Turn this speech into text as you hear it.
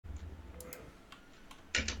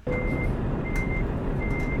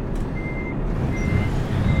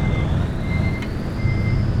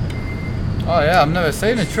Oh yeah, I've never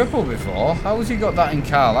seen a triple before. How has he got that in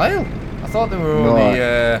Carlisle? I thought they were only...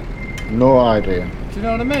 No idea. Do you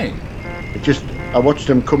know what I mean? I watched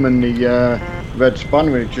him come in the red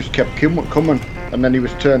spanner and it just kept coming. And then he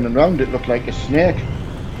was turning around, it looked like a snake.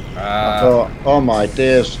 I thought, oh my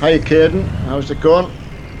days. Hi Caden, how's it going?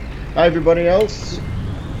 Hi everybody else.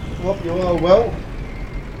 Hope you're all well.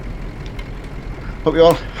 Hope you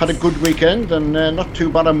all had a good weekend and not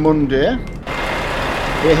too bad on Monday.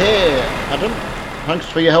 Hey, Adam, thanks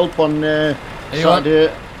for your help on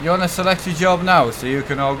Saturday. You want to select your job now so you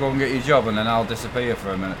can all go and get your job and then I'll disappear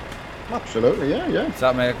for a minute? Absolutely, yeah. Does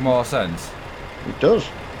that make more sense? It does.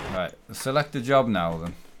 Right, select the job now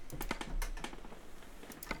then.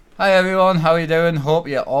 Hi everyone, how are you doing? Hope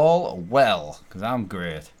you're all well, because I'm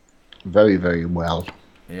great. Very, very well.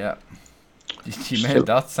 Yeah. You made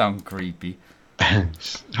that sound creepy.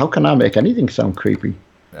 How can I make anything sound creepy?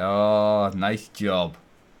 Oh, nice job.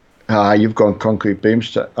 You've gone concrete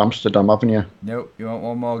beams to Amsterdam, haven't you? Nope, you want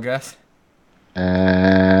one more guess?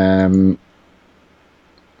 Right,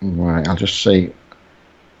 I'll just see.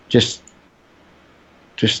 Just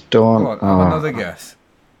don't... Come on, have another guess.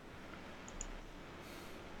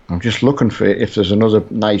 I'm just looking for it if there's another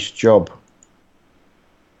nice job.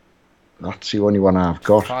 That's the only one I've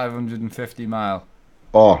got. 550 mile.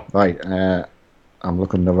 Oh, right. I'm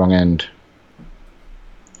looking the wrong end.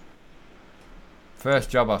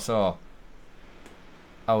 First job I saw.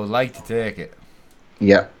 I would like to take it.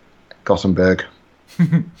 Yeah, Gothenburg.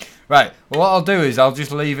 Right, well what I'll do is I'll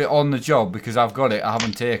just leave it on the job because I've got it, I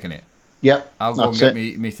haven't taken it. Yeah, I'll go and get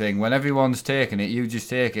me thing. When everyone's taken it, you just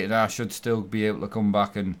take it and I should still be able to come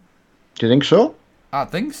back and... Do you think so? I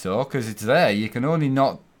think so, because it's there. You can only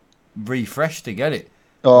not refresh to get it.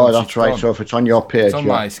 Oh, that's right. So if it's on your page... It's on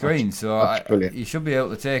my screen, so you should be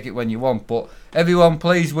able to take it when you want. But everyone,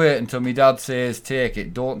 please wait until my dad says take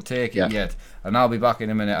it. Don't take it yet. And I'll be back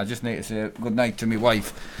in a minute. I just need to say good night to my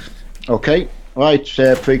wife. Okay. Right,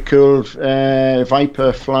 pretty cool.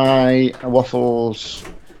 Viper, Fly, Waffles,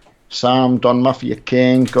 Sam, Don Mafia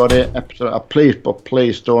King, got it.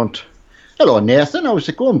 Please don't. Hello, Nathan. How's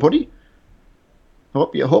it going, buddy?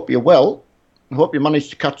 Hope you're well. I hope you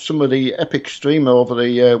managed to catch some of the epic stream over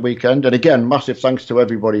the weekend. And again, massive thanks to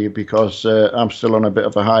everybody because I'm still on a bit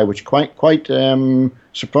of a high, which quite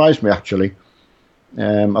surprised me actually.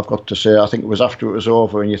 I've got to say, I think it was after it was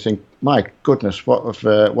over, and you think, my goodness,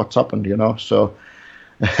 what's happened? You know, so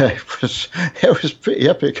it was pretty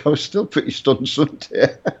epic. I was still pretty stunned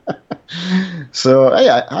Sunday. So,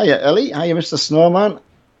 hiya Ellie, hiya Mr. Snowman.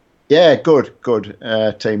 Yeah, good,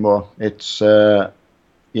 Timor. It's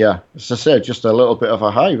yeah, as I said, just a little bit of a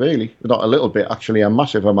high, really. Not a little bit, actually, a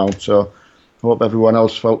massive amount. So, I hope everyone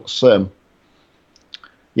else felt the same.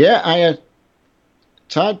 Yeah, hiya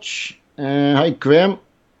Taj. Hi Graham.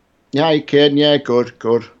 Yeah, hi Caden. Yeah, good.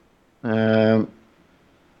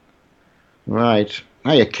 Right.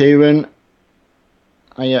 Hiya Kieran.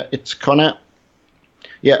 Hiya, it's Connor.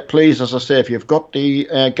 Yeah, please, as I say, if you've got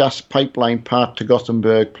the gas pipeline part to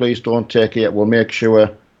Gothenburg, please don't take it. We'll make sure.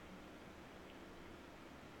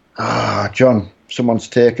 John, someone's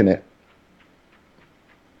taken it.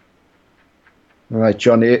 Right,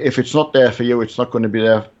 John, if it's not there for you, it's not going to be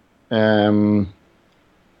there.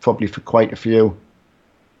 Probably for quite a few.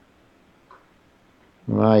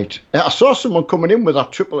 Right. I saw someone coming in with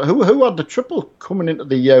that triple. Who had the triple coming into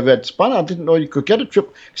the red spanner? I didn't know you could get a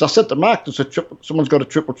triple. Because I said to Mark, there's a triple. Someone's got a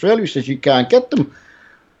triple trailer. He says you can't get them.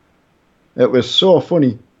 It was so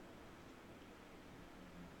funny.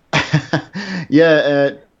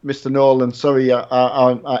 Yeah, Mr. Nolan. Sorry,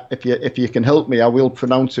 if you can help me, I will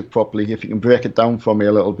pronounce it properly. If you can break it down for me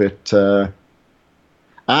a little bit.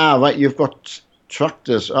 Right. You've got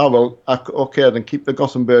tractors. Well, okay, then keep the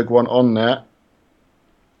Gothenburg one on there.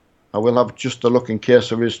 I will have just a look in case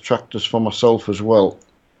there is tractors for myself as well.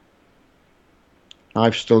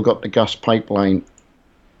 I've still got the gas pipeline.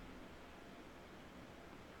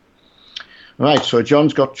 Right, so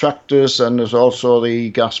John's got tractors and there's also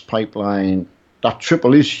the gas pipeline. That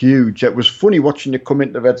triple is huge. It was funny watching it come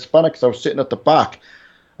into the red spanner because I was sitting at the back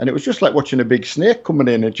and it was just like watching a big snake coming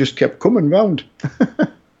in. It just kept coming round.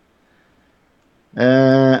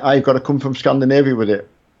 I've got to come from Scandinavia with it.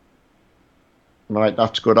 Right,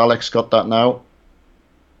 that's good. Alex got that now.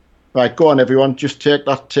 Right, go on, everyone. Just take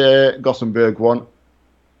that Gothenburg one.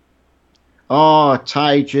 Oh,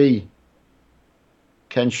 Tai G.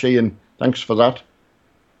 Ken Sheehan. Thanks for that.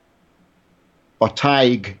 Or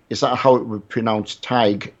Tig. Is that how it would pronounce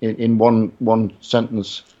Tig in one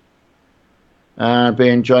sentence? Be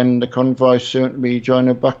enjoying the convoy soon to be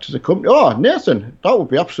joining back to the company. Oh, Nathan, that would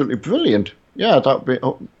be absolutely brilliant. Yeah, that would be.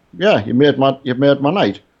 Oh, yeah, you made my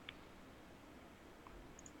night.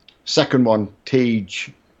 Second one,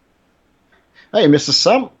 Tej. Hey, Mr.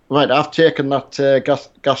 Sam. Right, I've taken that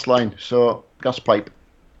gas line, so gas pipe.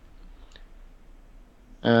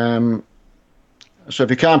 So if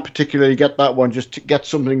you can't particularly get that one, just get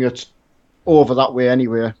something that's over that way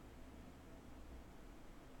anyway.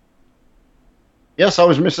 Yes, I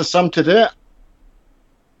was Mr. Sam today.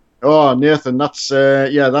 Oh, Nathan, that's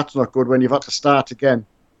that's not good when you've had to start again.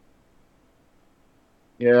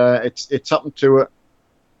 Yeah, it's happened to it.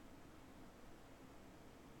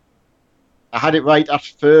 I had it right at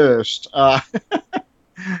first. Right,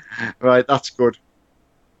 that's good.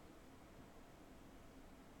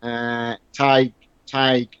 Tig.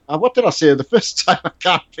 What did I say the first time? I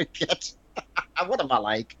can't forget. What am I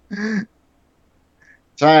like?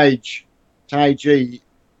 Tig.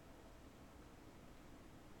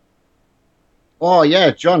 Oh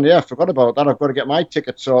yeah, John. Yeah, I forgot about that. I've got to get my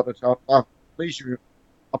ticket sorted. Please you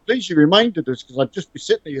reminded us because I'd just be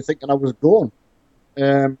sitting here thinking I was going.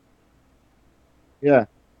 Yeah,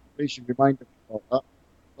 please you reminded me about that.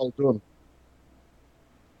 Well done.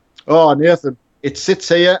 Oh, Nathan, it sits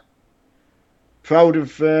here. Proud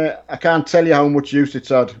of. I can't tell you how much use it's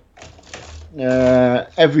had.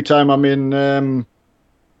 Every time I'm in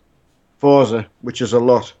Forza, which is a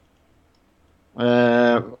lot.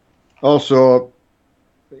 Also,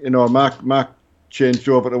 Mark changed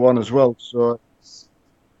over to one as well. So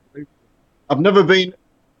I've never been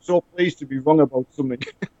so pleased to be wrong about something.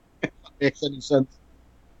 If that makes any sense.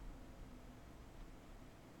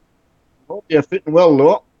 Hope you're fitting well,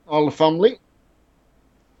 though, all the family.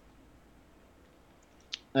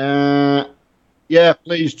 Yeah,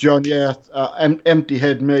 please, John. Yeah, empty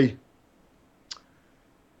head me.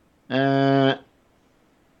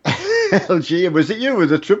 LG, was it you with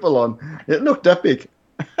the triple on? It looked epic.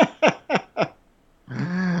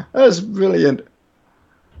 That's brilliant.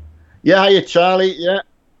 Yeah, hiya, Charlie. Yeah,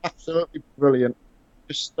 absolutely brilliant.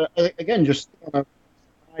 Just again, just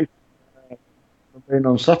being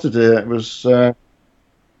on Saturday, it was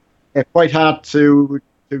quite hard to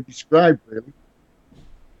describe, really.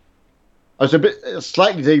 I was a bit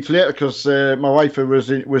slightly deflated because my wife was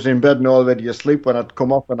in bed and already asleep when I'd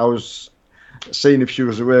come up, and I was seeing if she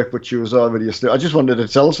was awake, but she was already asleep. I just wanted to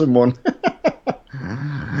tell someone.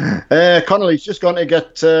 Connolly's just going to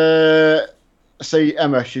get see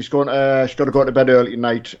Emma. She's got to go to bed early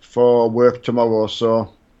tonight for work tomorrow.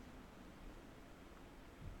 So,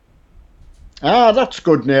 that's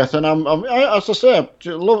good, Nathan. As I say,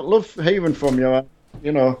 love hearing from you.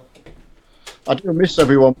 I do miss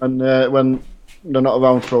everyone when they're not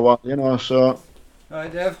around for a while. So. Hi,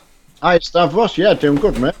 Dev. Hi, Stavros. Yeah, doing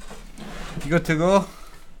good, mate. You good to go?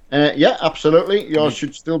 Yeah, absolutely. Yours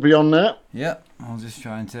should still be on there. Yeah, I'll just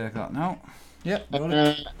try and take that now. Yeah, got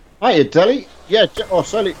it. Hiya, Delhi. Yeah,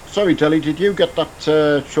 sorry, Delhi. Did you get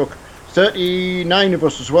that truck? 39 of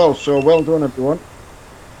us as well, so well done, everyone.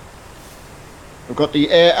 We've got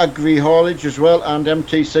the Air Agri haulage as well, and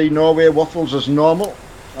MTC Norway waffles as normal.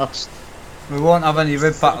 We won't have any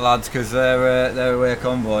rib pack lads because they're away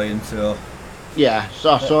convoying, so. Yeah,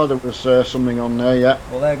 so I saw there was something on there, yeah.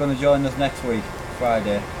 Well, they're going to join us next week,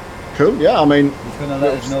 Friday. Cool, yeah, I mean... He's going to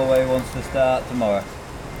let us know where he wants to start tomorrow.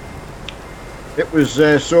 It was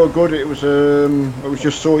so good, it was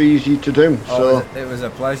just so easy to do. It was a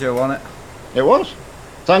pleasure, wasn't it? It was.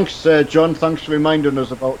 Thanks, John, thanks for reminding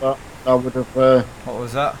us about that. I would have... what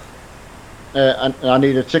was that? I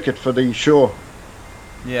need a ticket for the show.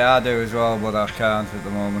 Yeah, I do as well, but I can't at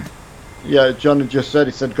the moment. Yeah, John had just said,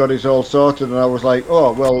 he said, got his all sorted, and I was like,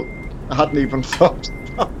 oh, well, I hadn't even thought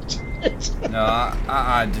about it. No,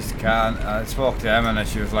 I just can't. I spoke to Emma and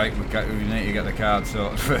she was like, we need to get the card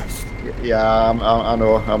sorted first. Yeah, I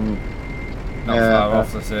know. I'm not far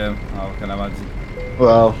off the same, I can imagine.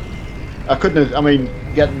 Well, I couldn't, I mean,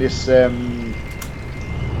 getting this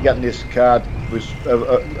card was,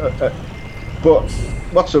 but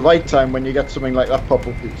what's the right time when you get something like that pop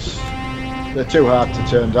up? They're too hard to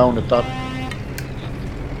turn down at that.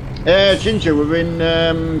 Ginger, we're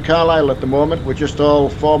in Carlisle at the moment. We're just all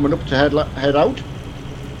forming up to head out.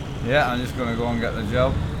 Yeah, I'm just going to go and get the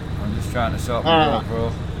job. I'm just trying to sort my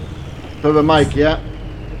GoPro. For the mic, yeah.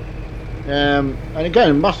 And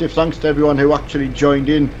again, massive thanks to everyone who actually joined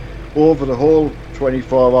in over the whole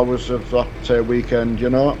 24 hours of that weekend,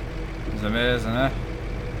 It was amazing, eh?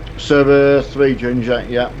 Server 3, Ginger,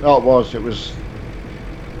 yeah. Oh, it was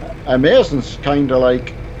amazing. Kind of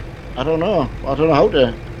like, I don't know how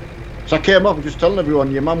to. So I came up and just telling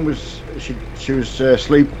everyone your mum was she was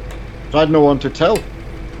asleep, so I had no one to tell.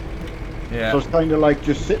 Yeah. So I was kind of like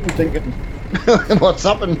just sitting thinking, what's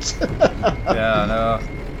happened? Yeah, I know.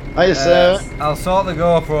 Hi, sir. I'll sort the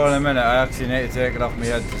GoPro in a minute. I actually need to take it off my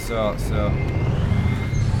head to sort, so.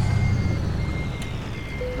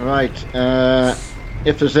 Right.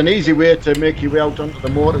 If there's an easy way to make your way out onto the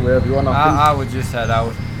motorway, everyone, I would just head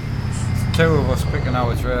out. It's two of us picking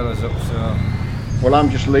our trailers up, so. Well, I'm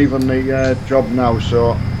just leaving the job now,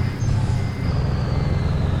 so.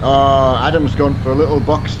 Adam's gone for a little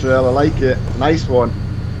box trailer. I like it. Nice one.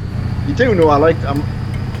 You do know I like them.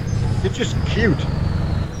 They're just cute.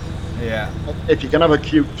 Yeah. If you can have a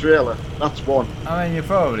cute trailer, that's one. I mean, you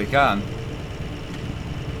probably can.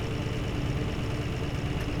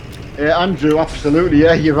 Andrew, absolutely.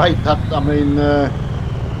 Yeah, you're right. Well,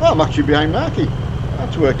 I'm actually behind Marky.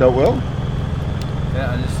 That's worked out well.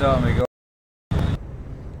 Yeah, I just saw me go.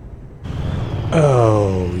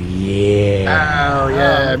 Oh, yeah. Oh,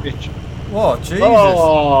 yeah, Mitch. What? Jesus.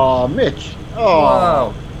 Oh, Mitch. Oh.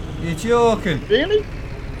 Wow. You're joking. Really?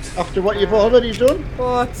 After what you've already done?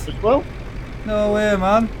 What? As well? No way,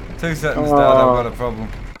 man. 2 seconds, Dad, I've got a problem.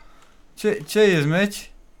 Cheers, Mitch.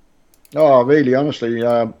 Oh, really, honestly,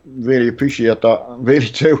 really appreciate that. Really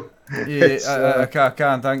do. Yeah, I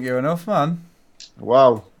can't thank you enough, man.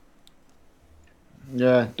 Wow.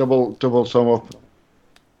 Yeah, double sum up.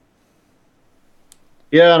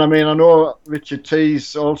 Yeah, and I mean, I know Richard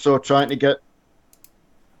T's also trying to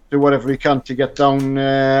do whatever he can to get down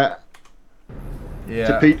to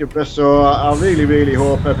Peterborough, so I really, really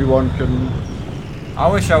hope everyone can. I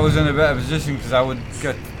wish I was in a better position because I would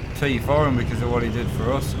get T for him because of what he did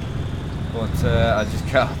for us, but I just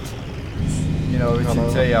can't. You know,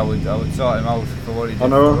 Richard T, I would sort him out for what he did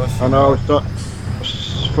for us. I know.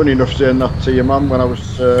 It's funny enough saying that to your mum when I was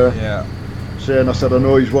saying, I said I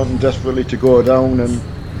know he's wanting desperately to go down,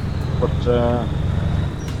 but I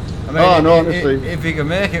mean, honestly, if he can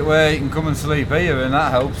make it where he can come and sleep here and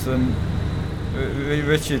that helps, then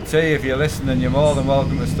Richard T, if you're listening, you're more than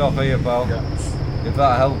welcome to stop here, pal. Yeah. If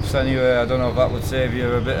that helps anyway, I don't know if that would save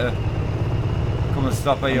you a bit of come and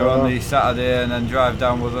stop here on the Saturday and then drive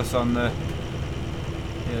down with us on the,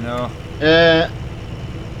 you know.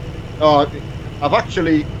 I've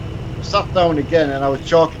actually sat down again and I was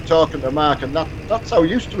talking to Mark, and that's how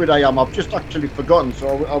used to it I am. I've just actually forgotten,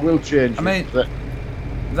 so I will change. I mean,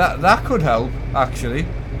 that could help actually.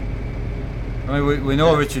 I mean, we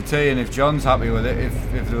know Richard T, and if John's happy with it,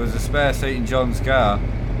 if there was a spare seat in John's car.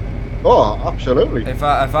 Oh, absolutely. If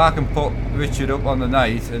I can put Richard up on the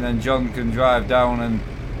night and then John can drive down and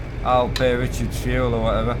I'll pay Richard's fuel or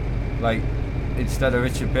whatever, like instead of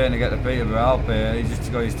Richard paying to get to Peterborough, I'll pay. He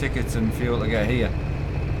just got his tickets and fuel to get here.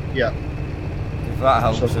 Yeah. If that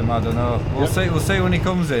helps him, I don't know. We'll see when he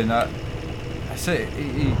comes in. I see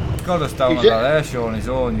he got us down at that air show on his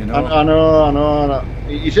own, you know. I know.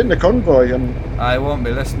 He's in the convoy, and I won't be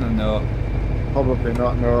listening though. Probably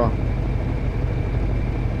not. No.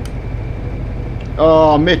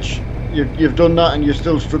 Oh, Mitch, you've done that, and you're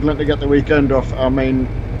still struggling to get the weekend off. I mean.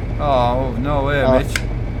 Oh no way, Mitch.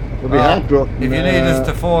 We'll be heartbroken. If you need us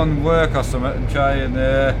to phone work or something and try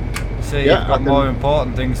and see you've got more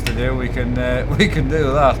important things to do, we can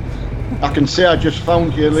do that. I can say I just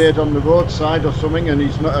found you laid on the roadside or something, and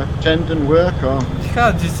he's not attending work, or. You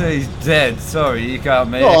can't just say he's dead. Sorry, you can't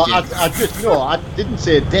make it. I didn't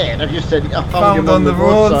say dead. I just said I found him on the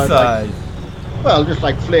roadside. Well, just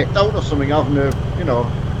like flaked out or something, having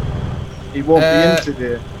he won't be in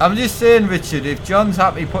today. I'm just saying, Richard, if John's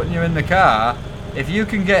happy putting you in the car, if you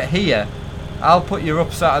can get here, I'll put you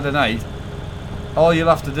up Saturday night. All you'll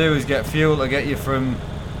have to do is get fuel to get you from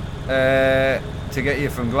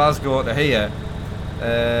Glasgow to here,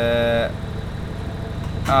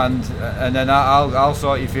 and then I'll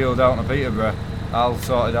sort your fuel down to Peterborough. I'll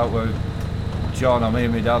sort it out with John, or me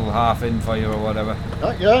and my dad will half in for you or whatever.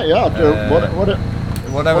 I'll do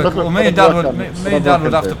whatever. Well, me and dad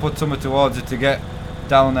would have to put something towards it to get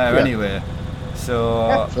down there anyway. So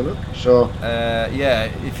absolutely. So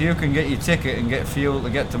if you can get your ticket and get fuel to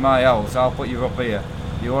get to my house, I'll put you up here.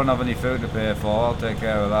 You won't have any food to pay for. I'll take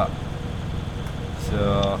care of that.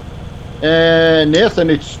 So Nathan,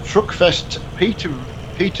 it's Truckfest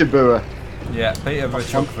Peterborough. Yeah, Peterborough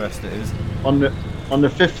Truckfest it is. On the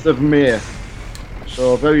 5th of May.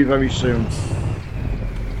 So very, very soon.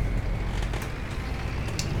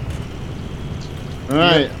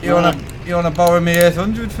 Right. You wanna borrow me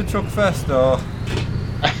 800 for Truckfest or?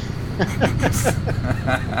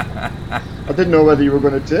 I didn't know whether you were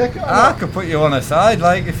going to take it. I could put you on a side,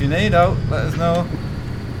 like if you need out. Let us know.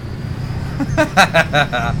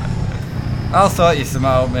 I'll sort you some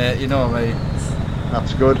out, mate. You know me.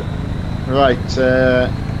 That's good. Right.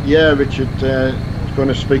 Richard is going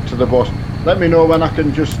to speak to the boss. Let me know when I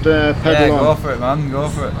can just pedal on. Go for it, man. Go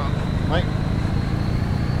for it. Right.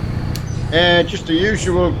 Just the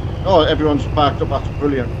usual. Oh, everyone's parked up. That's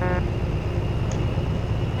brilliant.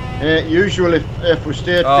 Usual if we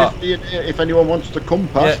stay at 50, if anyone wants to come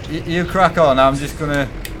past. Yeah, you crack on. I'm just gonna.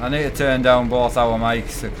 I need to turn down both our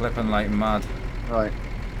mics. They're clipping like mad. Right.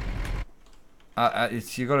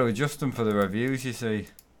 You got to adjust them for the reviews. You see.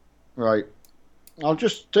 Right. I'll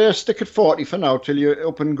just stick at 40 for now till you're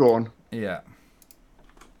up and going. Yeah.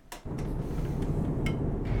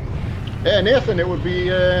 Nathan, it would be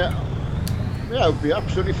it would be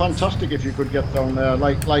absolutely fantastic if you could get down there,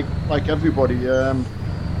 like everybody.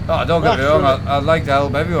 Oh, don't get me wrong. I'd like to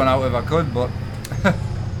help everyone out if I could, but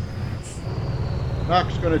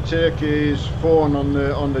Mark's going to take his phone on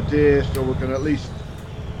the day, so we can at least.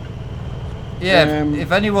 yeah.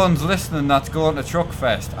 If anyone's listening that's going to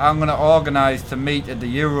Truckfest, I'm going to organise to meet at the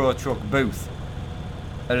Euro Truck booth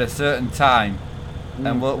at a certain time,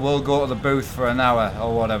 and we'll go to the booth for an hour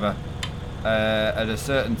or whatever at a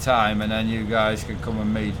certain time, and then you guys can come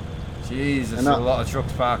and meet. Jeez, there's a lot of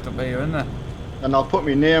trucks parked up here, isn't there? And I'll put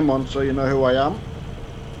my name on so you know who I am.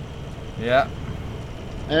 Yeah.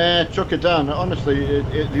 Chuck it down. Honestly,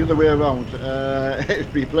 the other way around.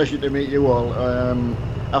 It'd be a pleasure to meet you all.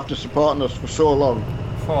 After supporting us for so long.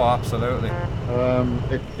 Oh, absolutely.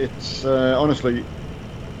 It's honestly,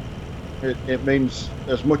 it means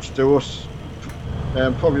as much to us.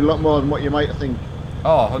 Probably a lot more than what you might think.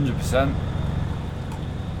 Oh, 100%.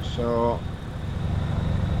 So.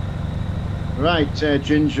 Right,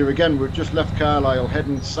 Ginger, again, we've just left Carlisle,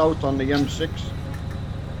 heading south on the M6.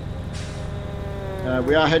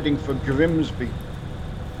 We are heading for Grimsby.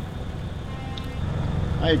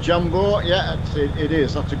 Hey, Jumbo, yeah, it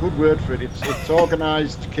is. That's a good word for it. It's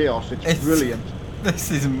organised chaos. It's brilliant.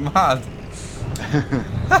 This is mad.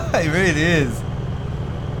 It really is.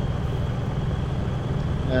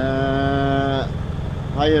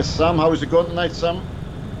 Hiya, Sam. How's it going tonight, Sam?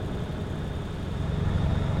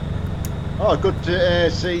 Oh, good to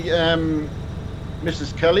see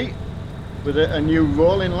Mrs. Kelly with a new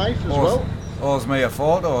role in life as well. Owes me a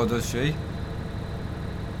photo, does she?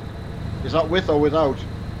 Is that with or without?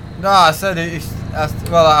 No, I said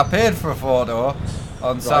well, I paid for a photo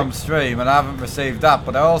on Sam's stream and I haven't received that,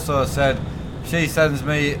 but I also said she sends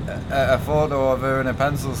me a photo of her in a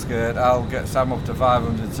pencil skirt, I'll get Sam up to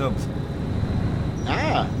 500 subs.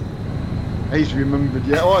 Ah, he's remembered,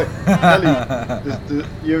 yeah. Oh, Kelly,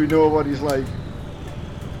 you know what he's like.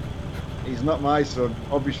 He's not my son,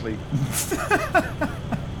 obviously.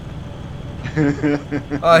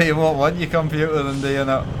 Oh, you won't want your computer then, do you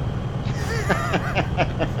not?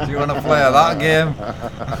 Do you want to play that game?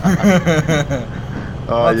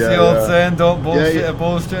 Oh, what's the old saying? Don't bullshit a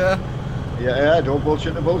bullshitter? Yeah, don't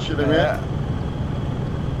bullshit a bullshitter, mate.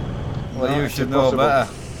 Well, No, you should know better.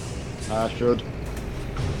 I should.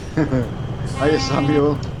 Hiya,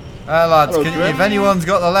 Samuel. Hey lads, Hello, if anyone's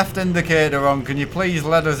got the left indicator on, can you please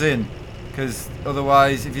let us in? Because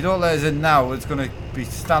otherwise, if you don't let us in now, it's going to be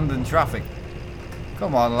standing traffic.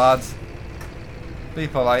 Come on, lads. Be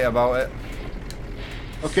polite about it.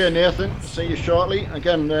 Okay, Nathan, see you shortly.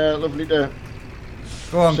 Again, lovely to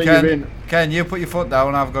Go on, see Ken. you in. Ken, you put your foot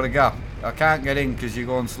down, I've got a gap. I can't get in because you're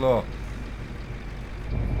going slow.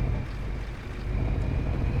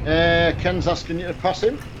 Ken's asking you to pass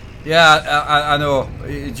him. Yeah, I know.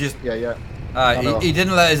 He just... Yeah. He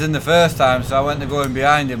didn't let us in the first time, so I went to go in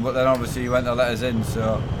behind him, but then obviously he went to let us in,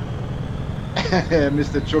 so...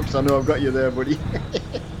 Mr. Chucks, I know I've got you there, buddy.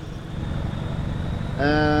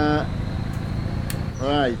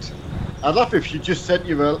 Right. I'd laugh if she just said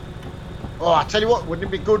you well. Oh, I tell you what, wouldn't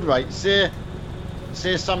it be good, right? Say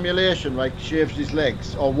Simulation, like shaves his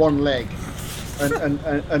legs or one leg,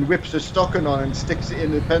 and whips a stocking on and sticks it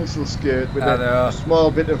in a pencil skirt with a small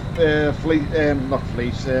bit of not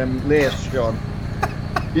fleece, lace, Sean.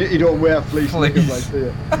 You don't wear fleece like that, do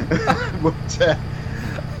you? But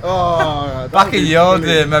oh, back in your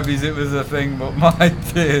day, maybe it was a thing, but my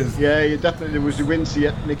days. Yeah, you definitely was a Wincy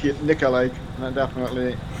at Nick-alike,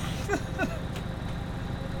 definitely.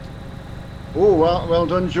 Oh, well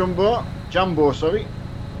done, Jumbo, sorry.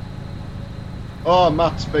 Oh,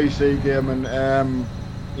 Matt's PC game, and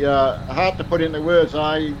yeah, hard to put into words.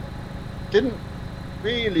 I didn't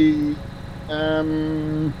really,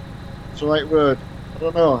 it's the right word. I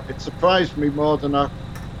don't know. It surprised me more than I.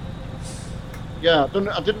 Yeah, I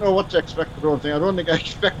didn't know what to expect. I don't think I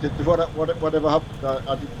expected whatever happened.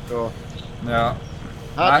 I didn't know. Yeah.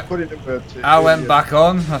 Hard to put into words. I went back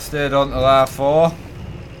on. I stayed on till R4.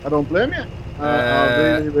 I don't blame you.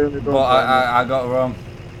 I really don't. But I got wrong.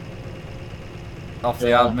 Off the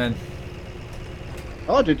admin.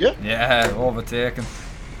 Oh, did you? Yeah, overtaken.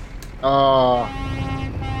 Oh,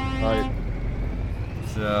 right.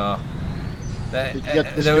 So, There, Did you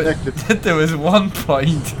get there was, disconnected? there was one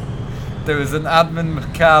point. There was an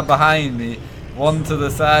admin car behind me, one to the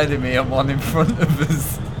side of me and one in front of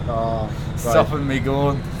us, stopping me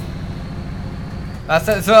going. That's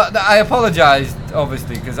it. So I apologised,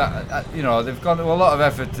 obviously, because you know, they've gone to a lot of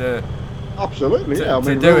effort to. Absolutely, yeah. I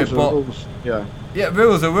mean, to do rules it, are but rules. Yeah. yeah,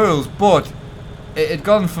 rules are rules. But it had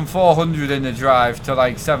gone from 400 in the drive to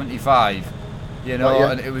like 75, you know, Right,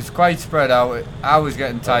 yeah. and it was quite spread out. I was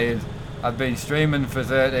getting tired. I'd been streaming for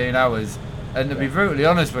 13 hours, and to be brutally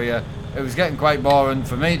honest with you, it was getting quite boring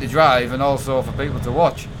for me to drive and also for people to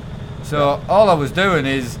watch. So all I was doing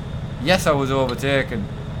is, yes, I was overtaken,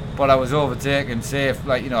 but I was overtaken safe.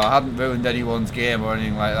 Like, you know, I hadn't ruined anyone's game or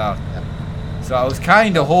anything like that. Yeah. So I was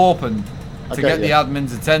kind of hoping to get you. the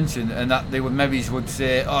admin's attention, and that they would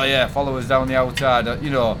say, "Oh yeah, follow us down the outside." You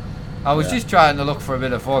know, I was just trying to look for a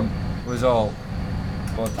bit of fun, was all.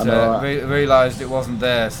 But realised it wasn't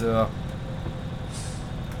there, so.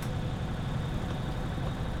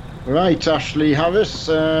 Right, Ashley Harris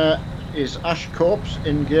is Ash Corpse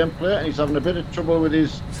in gameplay, and he's having a bit of trouble with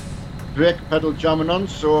his brake pedal jamming on.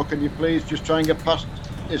 So can you please just try and get past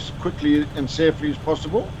as quickly and safely as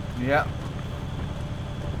possible? Yeah.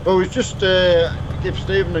 Well, it was just give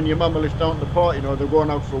Stephen and your mum a lift down to the park. You know, they're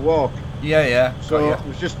going out for a walk. Yeah. So I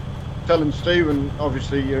was just telling Stephen,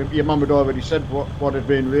 obviously your mum had already said what had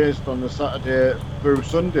been raised on the Saturday through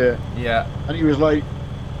Sunday. Yeah. And he was like,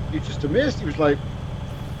 he's just amazed. He was like,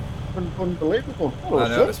 unbelievable. Hello, I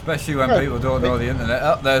know, son. especially when people don't know the internet.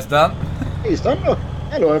 Oh, there's Dan. He's done, look.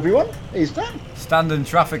 Hello, everyone. He's done. Standing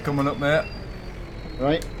traffic coming up, mate.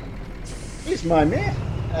 Right. He's my mate.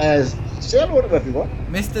 Say hello to everyone.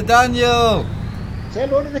 Mr. Daniel. Say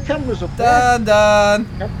hello to the cameras up there. Dan.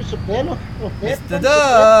 Cameras up there, look. Up there. Mr.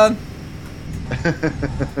 Dan.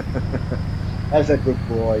 That's a good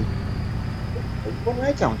boy. One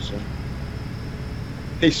right down, son.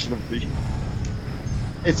 He's lovely.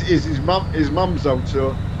 It's his mum. His mum's out,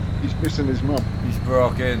 so he's missing his mum. He's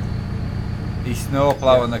broke in. He's snow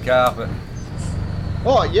ploughing the carpet.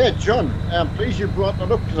 Oh yeah, John. I'm pleased you brought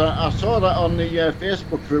that up because I saw that on the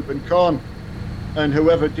Facebook group in Corn, and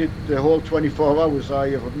whoever did the whole 24 hours,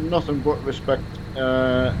 I have nothing but respect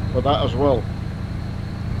for that as well,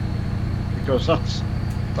 because that's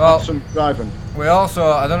some driving. We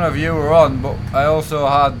also, I don't know if you were on, but I also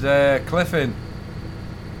had Cliff in.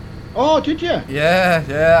 Oh, did you?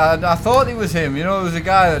 Yeah. I thought it was him. You know, there was a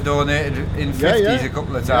guy that donated in 50s a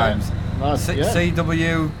couple of times.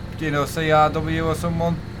 CW, you know, CRW or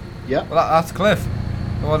someone. Yeah. Well, that's Cliff,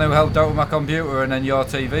 the one who helped out with my computer and then your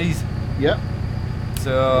TVs. Yeah.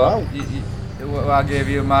 So I gave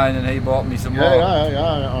you mine and he bought me some more.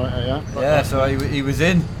 Yeah. Yeah. So he was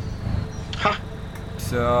in. Ha.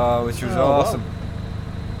 So which was awesome. Wow.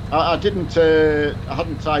 I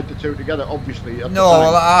hadn't tied the two together, obviously. No,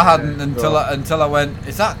 well, I hadn't until I went,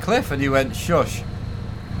 "Is that Cliff?" And he went, "Shush."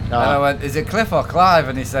 And I went, "Is it Cliff or Clive?"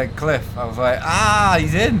 And he said, "Cliff." I was like,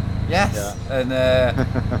 he's in. Yes. Yeah. And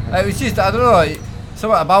it was just, I don't know,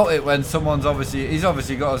 something about it when someone's he's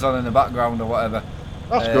obviously got us on in the background or whatever.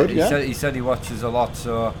 That's good, He said he watches a lot,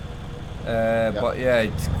 so, but yeah,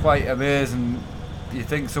 it's quite amazing. You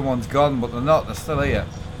think someone's gone, but they're not, they're still here.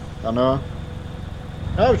 I know.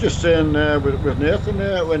 I was just saying with Nathan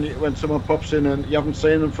when someone pops in and you haven't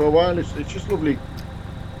seen them for a while, it's just lovely.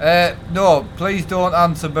 No, please don't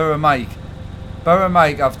answer Burra Mike. Burra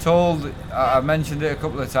Mike, I mentioned it a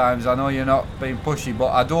couple of times. I know you're not being pushy, but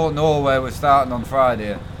I don't know where we're starting on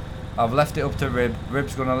Friday. I've left it up to Rib.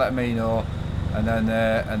 Rib's gonna let me know, and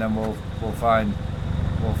then we'll find.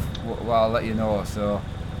 I'll let you know. So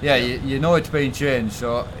yeah. You know it's been changed.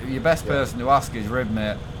 So your best person to ask is Rib,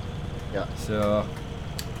 mate. Yeah. So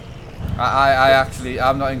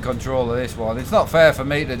I'm not in control of this one. It's not fair for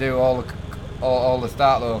me to do all the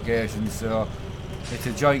start locations, so it's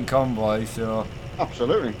a joint convoy, so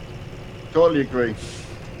absolutely, totally agree.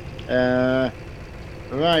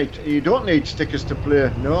 Right, you don't need stickers to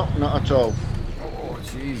play. No, not at all. Oh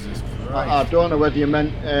Jesus Christ. I don't know whether you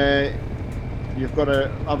meant you've got to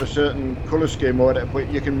have a certain colour scheme or whatever, but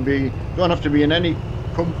you don't have to be in any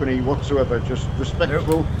company whatsoever, just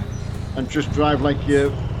respectful. And just drive like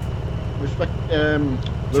you respect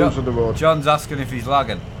rules of the road. John's asking if he's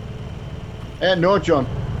lagging. No, John.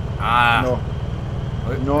 No,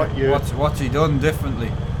 you. What's he done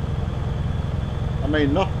differently? I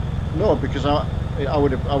mean, no, because I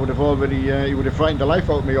would have already. He would have frightened the life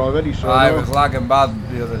out of me already. So I was lagging bad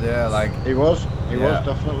the other day, like. He was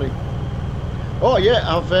definitely. Oh yeah,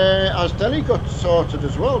 has Delhi got sorted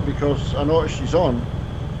as well? Because I noticed she's on.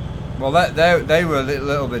 Well, they were a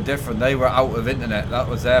little bit different. They were out of internet. That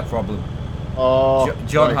was their problem. Oh,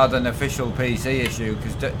 John right. had an official PC issue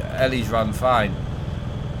because Ellie's ran fine,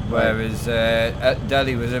 whereas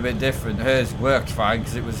Delhi was a bit different. Hers worked fine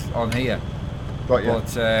because it was on here, Got you.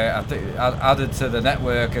 but I think it added to the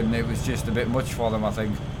network and it was just a bit much for them, I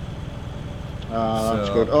think. That's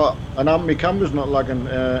So- good. Oh, and my camera's not lagging.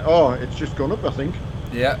 Oh, it's just gone up, I think.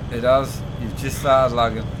 Yeah, it has. You've just started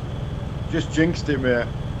lagging. Just jinxed it, mate.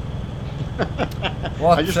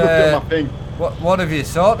 What? I just looked at my ping. What have you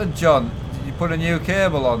sorted, John? Did you put a new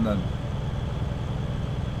cable on then?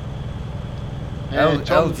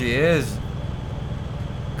 Tom, LGA's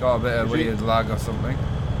got a bit of Is it? weird lag or something.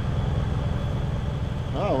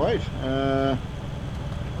 Oh, right.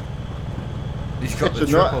 He's got the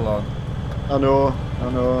It's a nut. triple on. I know.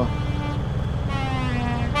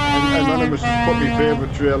 And Anonymous has put my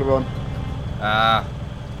favourite trailer on. Ah,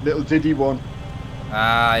 Little Diddy one.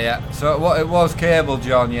 yeah. So it was cable,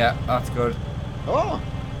 John. Yeah, that's good. Oh,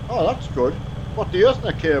 that's good. What, the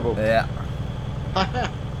Earthnet cable? Yeah.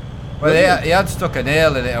 Well, he had stuck a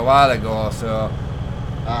nail in it a while ago, so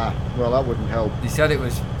Well, that wouldn't help. he said it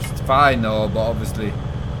was fine though, but obviously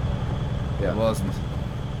it wasn't.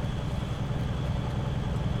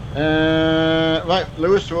 Right,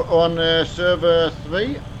 Lewis, we're on server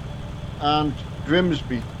 3 and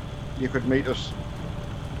Grimsby. You could meet us.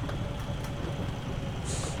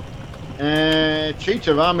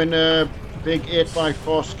 Cheetah, I'm in a big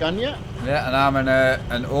 8x4 Scania. Yeah, and I'm in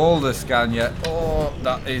an older Scania. Oh,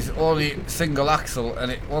 that is only single axle,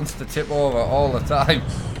 and it wants to tip over all the time.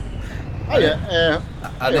 Hiya,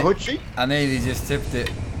 I Hutchie. nearly just tipped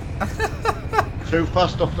it. Too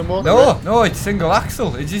fast off the motor. No, it's single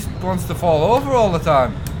axle. It just wants to fall over all the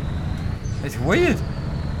time. It's weird.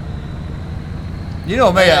 You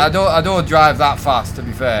know me, I don't drive that fast. To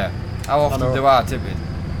be fair, how often do I tip it?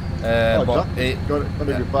 But exactly. Got to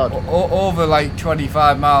be bad. Over like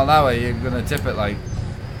 25 mile an hour, you're gonna tip it like.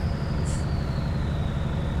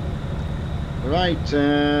 Right,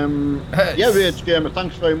 yeah, Rage Gamer,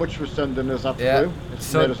 thanks very much for sending us that through.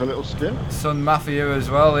 It's made us a little skin. Sun Mafia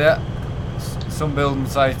as well, yeah. Some building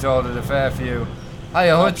sites ordered a fair few.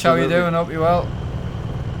 Hiya Hutch, how you doing? Hope you're well.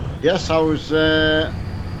 Yes, how's Sarah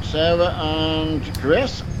and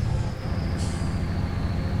Grace?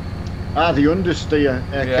 They understeer,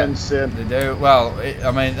 Ken's saying. They do. Well,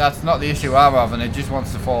 I mean, that's not the issue I'm having, it just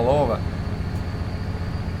wants to fall over.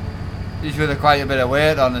 Usually with quite a bit of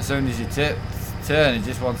weight on, as soon as you turn, it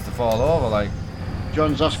just wants to fall over, like.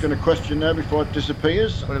 John's asking a question there before it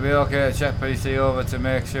disappears. Would it be okay to check PC over to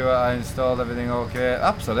make sure I installed everything okay?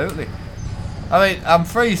 Absolutely. I mean, I'm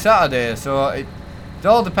free Saturday, so it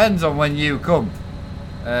all depends on when you come.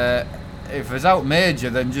 If it's out major,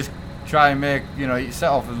 then just try and make, you set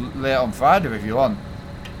off late on Friday if you want.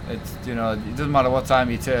 It's, it doesn't matter what time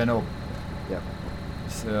you turn up. Yeah.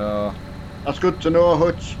 So. That's good to know,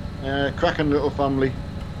 Hutch. Cracking little family.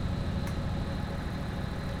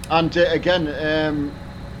 And again,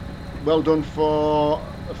 well done for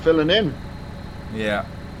filling in. Yeah.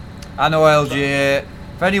 I know LGA.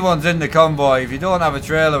 If anyone's in the convoy, if you don't have a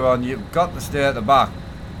trailer on, you've got to stay at the back.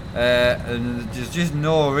 And there's just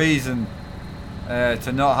no reason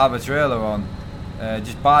to not have a trailer on.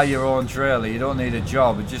 Just buy your own trailer. You don't need a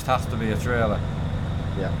job. It just has to be a trailer.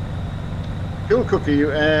 Yeah. Cool Cookie,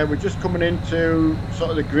 we're just coming into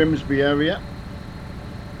sort of the Grimsby area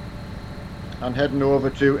and heading over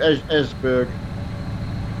to Esberg.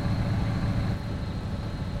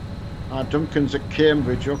 Duncan's at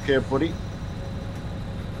Cambridge, okay buddy.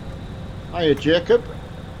 Hiya Jacob.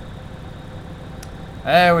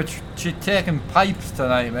 We're taking pipes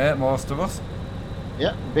tonight, mate, most of us.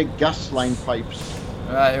 Yeah, big gas line pipes.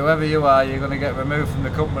 Right, whoever you are, you're going to get removed from the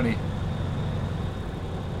company.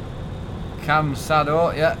 Cam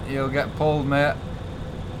Sado, yeah, you'll get pulled, mate.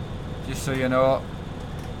 Just so you know.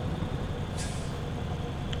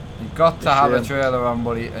 You've got to have a trailer on,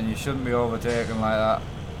 buddy, and you shouldn't be overtaken like that.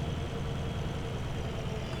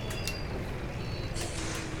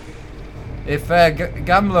 If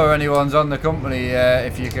Gambler or anyone's on the company,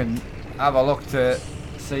 if you can have a look to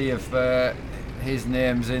see if his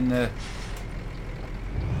name's in the...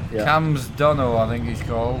 Cam's Dono, I think he's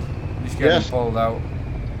called. He's getting pulled out.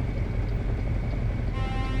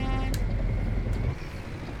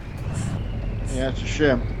 Yeah, it's a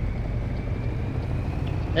shame.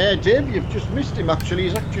 Dave, you've just missed him actually.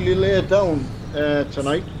 He's actually laid down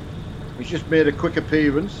tonight. He's just made a quick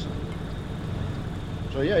appearance.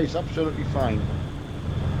 So yeah, he's absolutely fine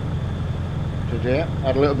today.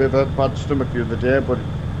 Had a little bit of a bad stomach the other day, but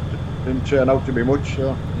it didn't turn out to be much.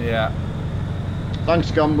 So yeah.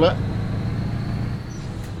 Thanks, Gambler.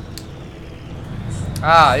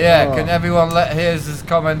 Ah, yeah. Oh. Can everyone let his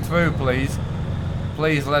comment through, please?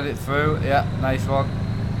 Please let it through. Yeah, nice one.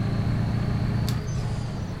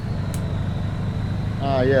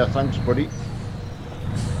 Ah, yeah, thanks, buddy.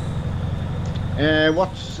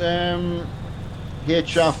 What's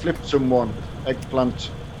HR flipped someone? Eggplant.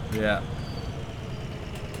 Yeah.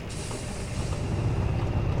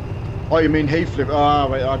 Oh, you mean he flipped? Ah,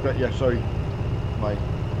 right, I got you. Sorry. Right.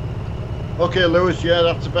 Okay, Lewis. Yeah,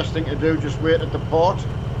 that's the best thing to do. Just wait at the port.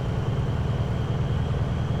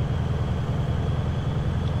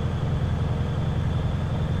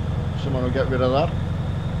 Someone will get rid of that.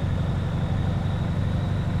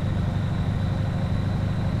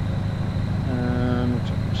 And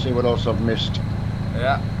see what else I've missed.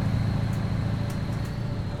 Yeah.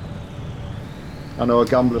 I know a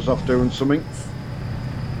gambler's off doing something.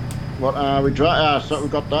 What are we trying? Ah, so we've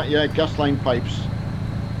got that. Yeah, gas line pipes.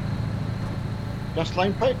 Gas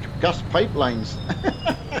line pipe? Gas pipelines.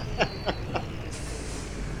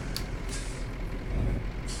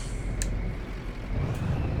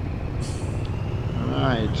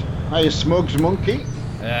 Right. Hiya, Smugs Monkey.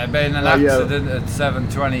 Been an accident at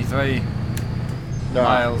 723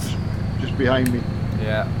 miles. Just behind me.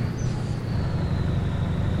 Yeah.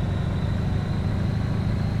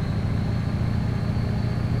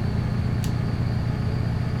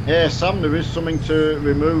 Hey, Sam, there is something to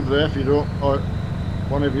remove there if you don't, or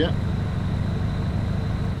one of you.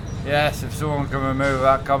 Yes, if someone can remove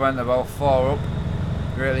that comment about 4 up,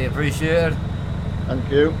 greatly appreciated. Thank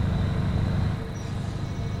you.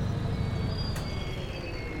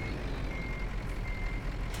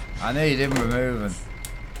 I need him removing.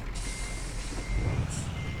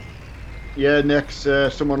 Yeah, next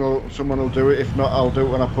someone will do it. If not, I'll do it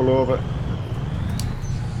when I pull over.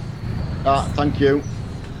 Ah, thank you.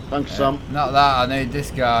 Thanks, Sam. Not that, I need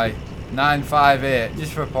this guy. 958,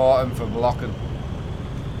 just report him for blocking.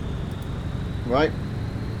 Right.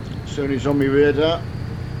 As soon as he's on my radar.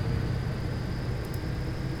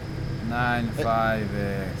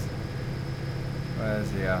 958.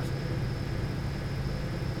 Where's he at?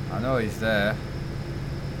 I know he's there.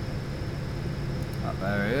 Oh,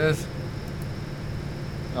 there he is.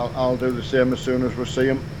 I'll do the same as soon as we see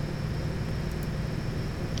him.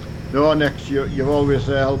 No, next you're always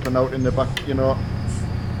there helping out in the back, you know.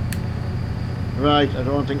 Right, I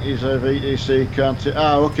don't think he's a VTC, can't see.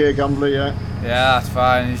 Ah, okay, Gambler, yeah. Yeah, that's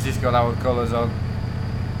fine. He's just got our colours on.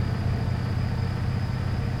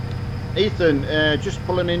 Ethan, just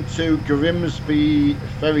pulling into Grimsby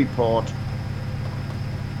Ferry Port.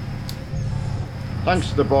 Thanks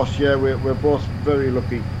to the boss, yeah, we're both very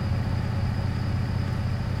lucky.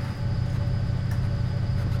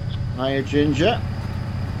 Hiya, Ginger.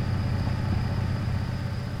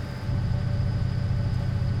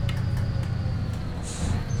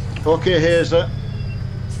 Okay, here's it.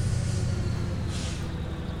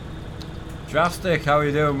 Drastic, how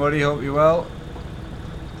you doing, buddy? Hope you're well.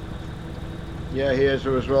 Yeah, here's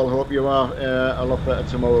her as well. Hope you are a lot better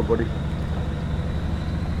tomorrow, buddy.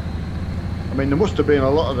 I mean, there must have been a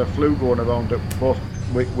lot of the flu going around that both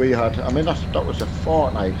we had. I mean, that was a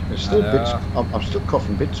fortnight. It's still bits. I'm still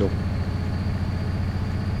coughing bits up.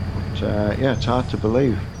 But yeah, it's hard to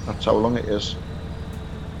believe. That's how long it is.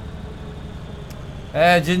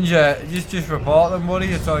 Ginger, just report them, buddy.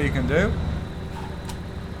 That's all you can do.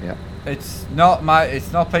 Yeah. It's not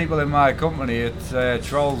people in my company. It's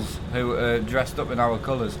trolls who are dressed up in our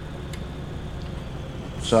colours.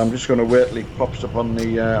 So I'm just going to wait till it pops up on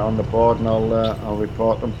the board, and I'll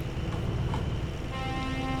report them.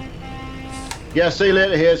 Yeah, see you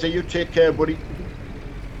later, Hazy. You take care, buddy.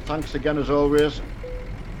 Thanks again as always.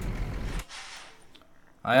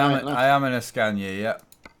 I am in a Scania, yeah.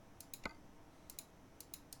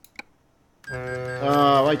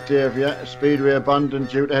 Ah, right, Dave. Yeah, Speedway abandoned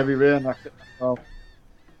due to heavy rain. Well,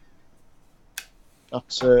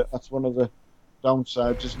 that's one of the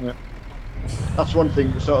downsides, isn't it? That's one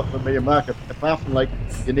thing sort of for me and Mark, apart from like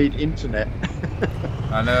you need internet.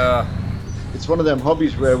 I know. It's one of them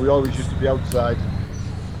hobbies where we always used to be outside,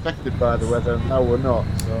 affected by the weather, and now we're not.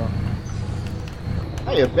 So,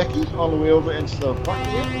 hiya Becky, all the way over in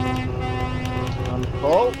Slovakia, and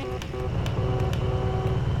Paul.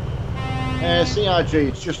 CRG,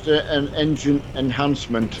 it's just an engine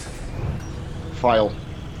enhancement file.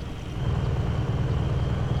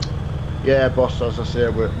 Yeah, boss, as I say,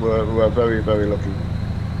 we're very, very lucky.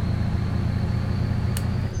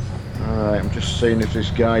 Alright, I'm just seeing if this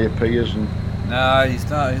guy appears and... No, he's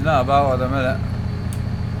not about at the minute.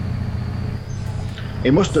 He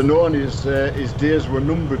must have known his days were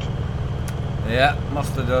numbered. Yeah,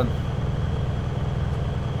 must have done.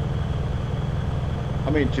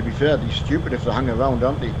 mean, to be fair, they're stupid if they hang around,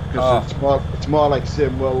 aren't they? Oh. Because it's more like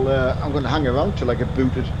saying, well, I'm going to hang around till I get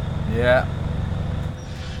booted. Yeah.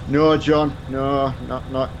 No, John, no,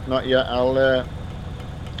 not yet. I'll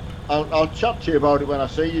chat to you about it when I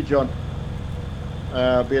see you, John.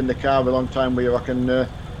 I'll be in the car a long time with you. I can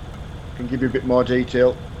give you a bit more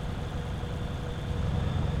detail.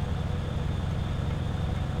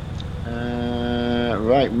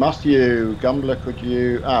 Right, Matthew, Gambler, could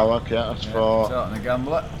you... Oh, okay, that's for... Starting a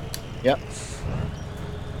gambler. Yep.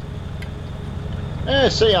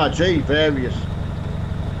 CRG, various.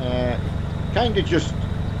 Kind of just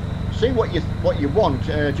see what you want.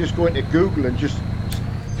 Just go into Google and just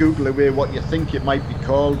Google away what you think it might be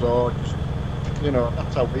called, or just,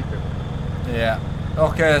 that's how we do. Yeah.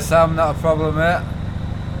 Okay, Sam, not a problem, mate.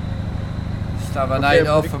 Just have a night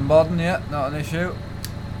off from modern, yeah, not an issue.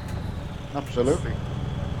 Absolutely.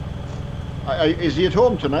 Is he at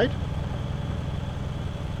home tonight?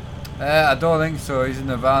 I don't think so, he's in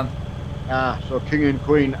the van. Ah, so King and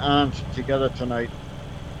Queen aren't together tonight.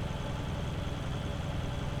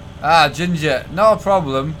 Ah, Ginger, not a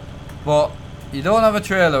problem, but you don't have a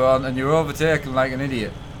trailer on and you're overtaken like an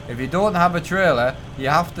idiot. If you don't have a trailer, you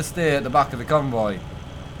have to stay at the back of the convoy.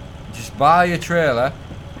 Just buy a trailer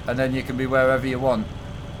and then you can be wherever you want.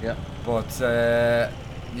 Yeah. But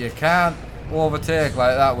you can't overtake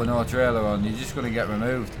like that with no trailer on. You're just going to get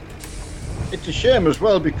removed. It's a shame as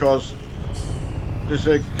well because there's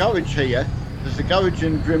a garage here, there's a garage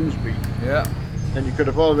in Grimsby. Yeah. And you could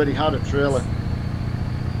have already had a trailer.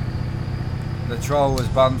 The troll was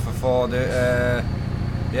banned for 4 days.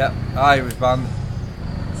 Yeah, I was banned.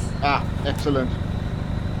 Ah, excellent.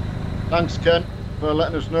 Thanks, Ken, for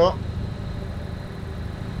letting us know.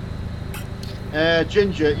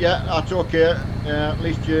 Ginger, yeah, that's okay. At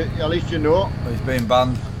least you know. He's been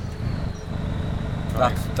banned.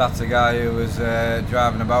 Right. That's a guy who was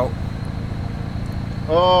driving about.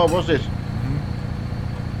 Oh, was it?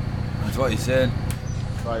 That's what he's saying.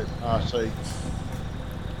 Right, I see.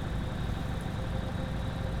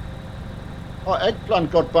 Oh,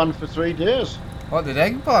 Eggplant got banned for 3 days. What did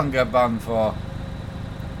Eggplant get banned for?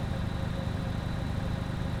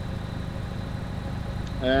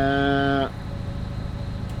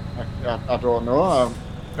 I don't know. Oh,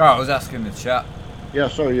 I was asking the chat. Yeah,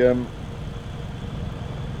 sorry.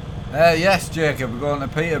 Yes, Jacob, we're going to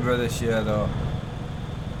Peterborough this year, though.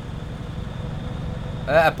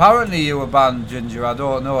 Apparently you were banned, Ginger, I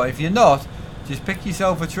don't know. If you're not, just pick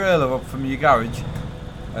yourself a trailer up from your garage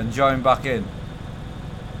and join back in.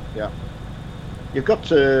 Yeah. You've got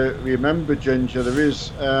to remember, Ginger, there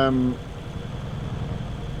is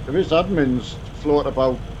admins float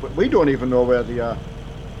about, but we don't even know where they are.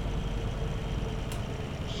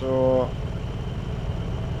 So,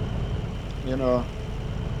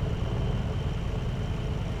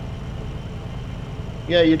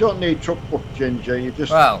 yeah, you don't need truck book, Ginger. You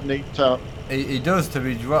just need to. He does, to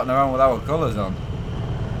be rotting around with our colours on.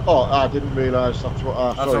 Oh, I didn't realise that's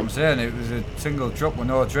what. That's what I'm saying. It was a single truck with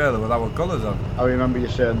no trailer with our colours on. I remember you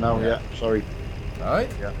saying now. Yeah, sorry. Alright.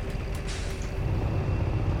 Yeah.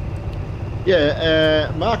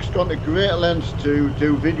 Yeah, Mark's gone to great lengths to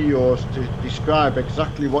do videos to describe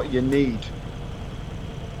exactly what you need.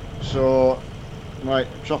 So, right,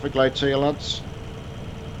 traffic lights here, lads.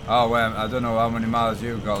 Oh, well, I don't know how many miles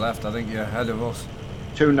you've got left. I think you're ahead of us.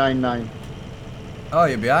 299. Oh,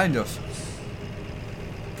 you're behind us.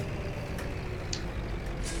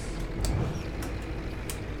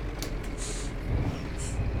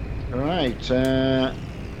 Right,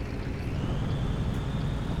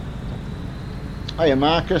 hiya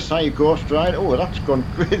Marcus, hiya Ghost Ride. Oh, that's gone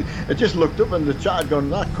quick. I just looked up and the chat had gone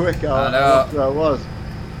that quick. I know. Where I was.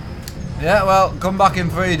 Yeah, well, come back in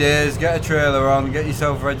 3 days, get a trailer on, get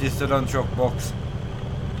yourself registered on truck books,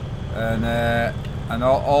 and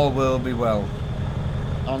all will be well.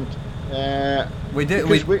 And we do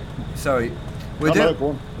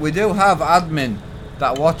have admin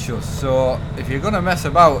that watch us, so if you're gonna mess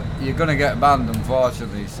about, you're gonna get banned,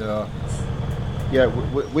 unfortunately. So yeah,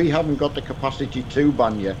 we haven't got the capacity to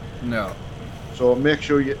ban you. No. So make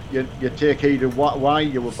sure you take heed of why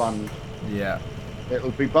you were banned. Yeah.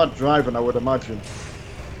 It'll be bad driving, I would imagine.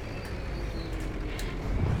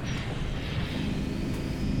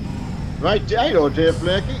 Right, hello Dave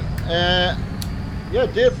Blakey. Yeah,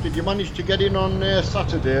 Dave, did you manage to get in on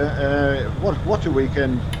Saturday? What a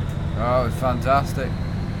weekend. Oh, it was fantastic.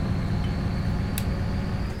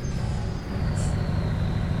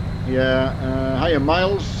 Yeah, hiya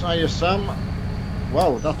Miles, hiya Sam.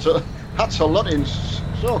 Wow, that's a lot in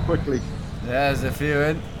so quickly. There's a few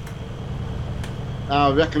in.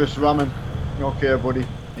 Reckless ramming. Okay, buddy.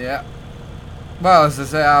 Yeah. Well, as I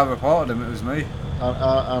say, I reported him, it was me.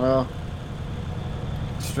 I know.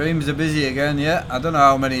 Streams are busy again, yeah. I don't know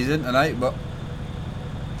how many he's in tonight, but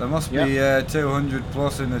there must be 200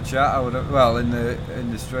 plus in the chat. I would, well, in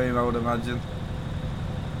the stream, I would imagine.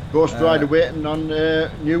 Ghost Rider waiting on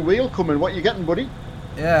new wheel coming. What you getting, buddy?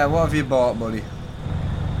 Yeah, what have you bought, buddy?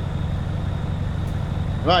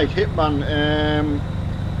 Right, Hitman.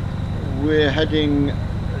 We're heading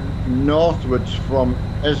northwards from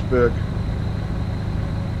Esberg.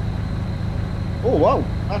 Oh wow,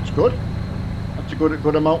 that's good. That's a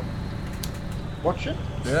good amount. Watch it.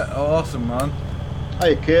 Yeah, awesome, man.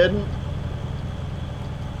 Hi, Caden.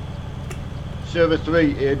 Server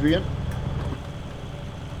 3, Adrian.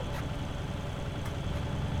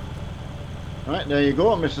 Right, there you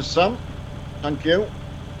go, Mrs. Sam. Thank you.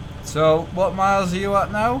 So, what miles are you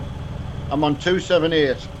at now? I'm on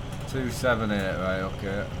 278. 278, right,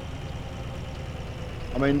 okay.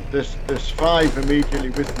 I mean, there's 5 immediately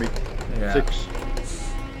with me. Yeah. 6.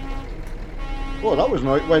 Oh, that was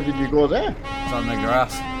nice. Where did you go there? It's on the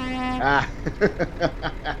grass. Ah.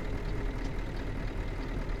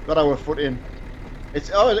 Got our foot in. It's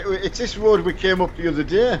this road we came up the other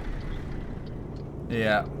day.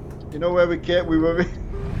 Yeah. You know where we were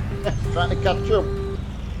trying to catch up.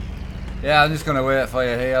 Yeah, I'm just gonna wait for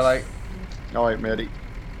you here, like. Alright, matey.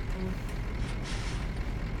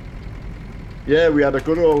 Yeah, we had a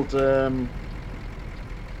good old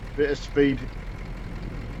bit of speed.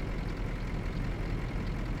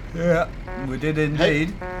 Yeah, we did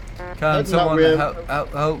indeed. Can someone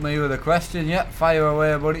help me with a question? Yeah, fire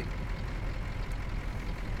away, buddy.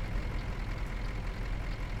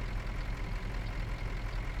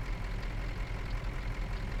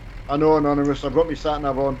 I know, Anonymous, I've got my sat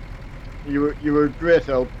nav on. You were a great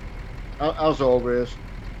help, as always.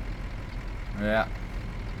 Yeah.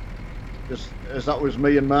 As that was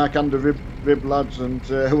me and Mark and the Rib lads and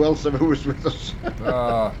who else ever was with us.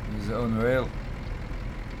 Oh, is it unreal?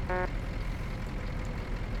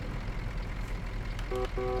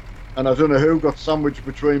 And I don't know who got sandwiched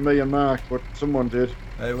between me and Mark, but someone did.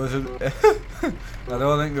 It wasn't. I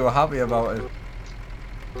don't think they were happy about it.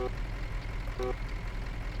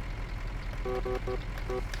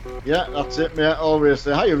 Yeah, that's it, mate. Always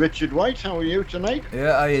there. Hiya, Richard White. How are you tonight?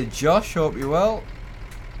 Yeah, hiya, Josh. Hope you're well.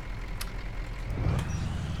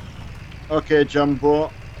 Okay,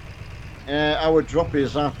 Jumbo. Our drop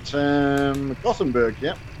is at Gothenburg,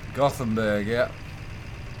 yeah? Gothenburg, yeah.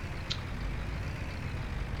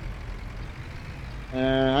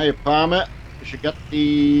 Hiya, Palmer. You should get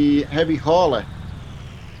the heavy hauler.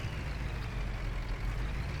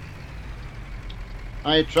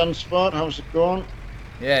 Hiya, Transport. How's it going?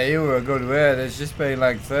 Yeah, you were a good way. There's just been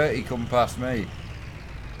like 30 come past me.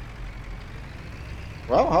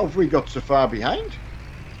 Well, how have we got so far behind?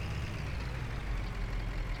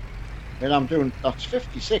 And I'm doing, that's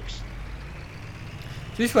 56.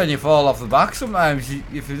 Just when you fall off the back sometimes,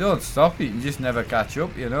 if you don't stop, you can just never catch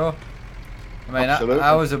up, you know. I mean,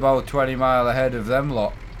 I was about 20 mile ahead of them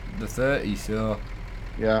lot, the 30, so.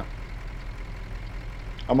 Yeah.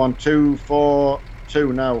 I'm on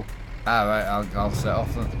 242 now. Alright, I'll set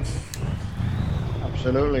off then.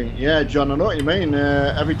 Absolutely. Yeah, John, I know what you mean.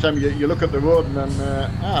 Every time you look at the road and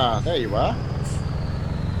then, there you are.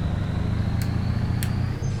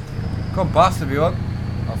 Come past if you want.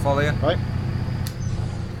 I'll follow you. Right.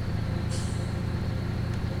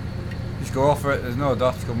 Just go for it, there's no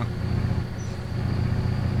dots coming.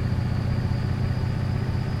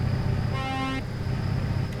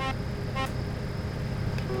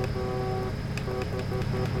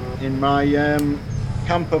 In my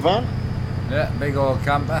camper van. Yeah, big old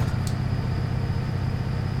camper.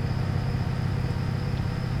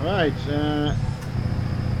 Right.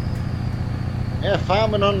 Yeah,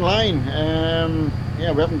 farming online.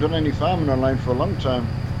 Yeah, we haven't done any farming online for a long time.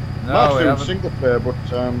 No, Mark's we doing haven't. single player, but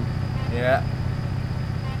Yeah.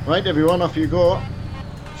 right, everyone, off you go.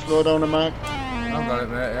 Slow down a Mark. I've got it,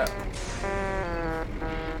 mate, yeah.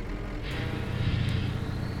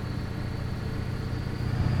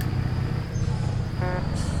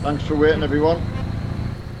 Thanks for waiting, everyone.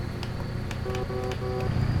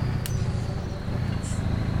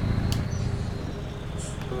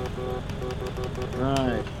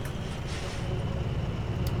 Right.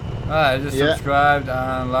 I just subscribed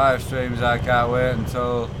and live streams. I can't wait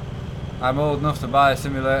until I'm old enough to buy a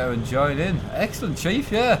simulator and join in. Excellent,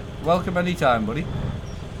 Chief, yeah. Welcome anytime, buddy.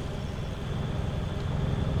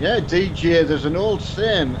 Yeah, DJ, there's an old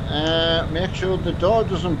saying, make sure the door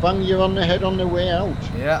doesn't bang you on the head on the way out.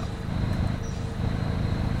 Yeah.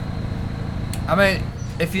 I mean,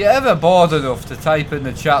 if you're ever bored enough to type in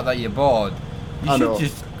the chat that you're bored, you should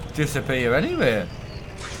just disappear anyway.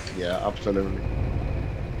 Yeah, absolutely.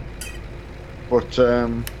 But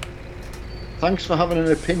thanks for having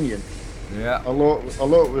an opinion. Yeah. Although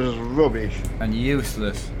it was rubbish And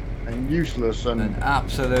useless. and useless and And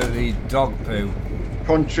absolutely dog poo.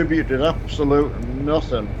 contributed absolute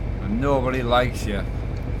nothing. And nobody likes you.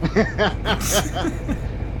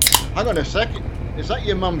 Hang on a second. Is that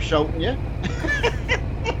your mum shouting you?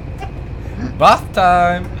 Bath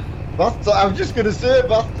time! Bath time. I was just going to say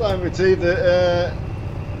bath time. It's either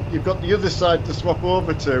you've got the other side to swap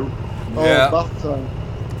over to, or Yeah. bath time.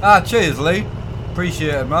 Ah, cheers, Lee.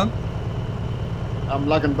 Appreciate it, man. I'm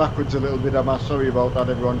lagging backwards a little bit. I'm sorry about that,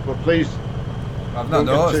 everyone. But please, I've not Don't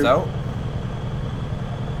get noticed too- though.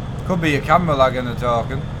 Could be your camera lagging and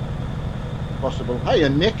talking. possible. Hiya,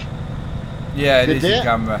 Nick. Yeah, it Good is your day.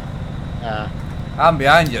 camera. Ah, I'm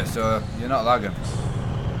behind you, so you're not lagging.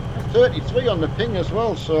 33 on the ping as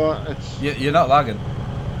well, so it's You're not lagging.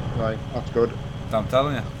 right. That's good. I'm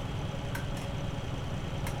telling you.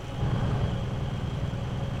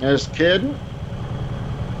 There's Caden.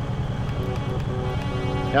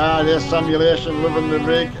 Ah, there's Simulation living the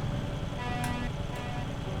rig.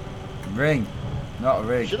 Ring, not a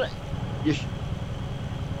rig. Should I?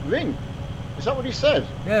 Ring? Is that what he said?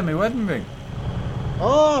 Yeah, my wedding ring.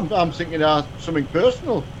 Oh, I'm thinking something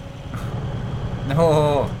personal.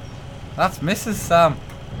 No, that's Mrs. Sam.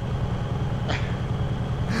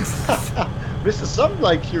 Mr. Sam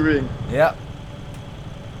likes your ring. Yeah. Wow.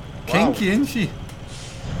 Kinky, isn't she?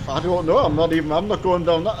 I don't know. I'm not going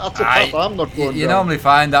down that. That's a path I'm not going You down. normally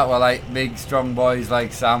find that with like big, strong boys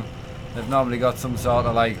like Sam. They've normally got some sort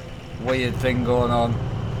of like weird thing going on.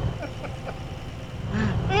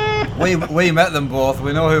 we met them both.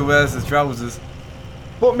 We know who wears the trousers.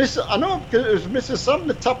 But I know because it was Mrs. Sam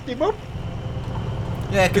that tapped him up.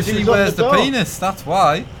 Yeah, because 'Cause he she was on wears the the door. penis. That's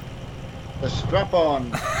why. The strap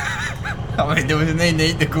on. I mean, there was no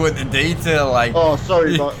need to go into detail. Like, Oh,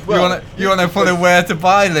 sorry, but well, you wanna put a where to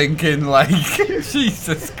buy link in? Like,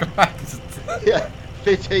 Jesus Christ. Yeah,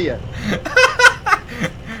 fit here.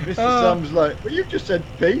 Mr. Sam's like, well, you just said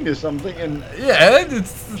penis. I'm thinking. Yeah,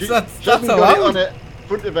 She that's hasn't got it on allowed. the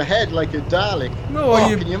front of her head like a Dalek. No, oh,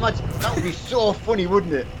 you- can you imagine? That would be so funny,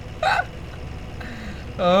 wouldn't it?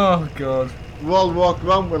 Oh God. We all walk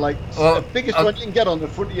around with like Well, the biggest one you can get on the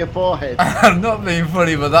front of your forehead. I'm not being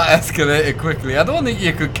funny, but that escalated quickly. I don't think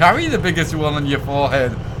you could carry the biggest one on your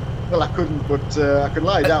forehead. Well, I couldn't, but I could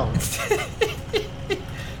lie down. That's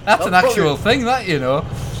an probably- actual thing, that, you know.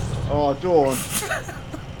 Oh, don't.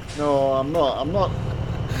 No, I'm not. I'm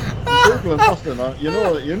Googling nothing. You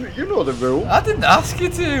know the rule. I didn't ask you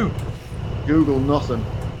to. Google nothing.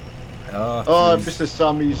 Oh, Oh, jeez. Mr.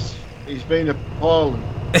 Sam, he's been appalling.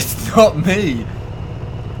 It's not me.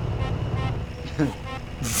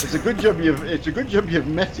 It's a good job you've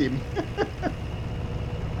met him.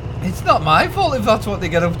 It's not my fault if that's what they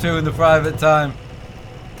get up to in the private time.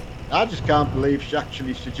 I just can't believe she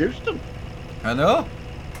actually seduced him. I know.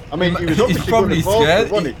 I mean, he was He's obviously probably going to fall for scared.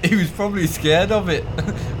 it, wasn't He was probably scared of it,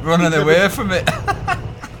 running He's away never- from it.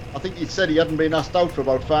 I think he said he hadn't been asked out for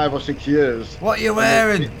about 5 or 6 years. What are you And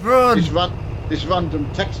wearing? Run! This random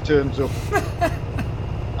text turns up.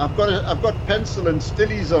 I've got pencil and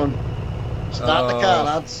stillies on. Start the car, Oh.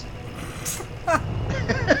 lads.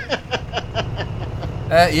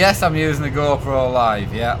 Yes, I'm using the GoPro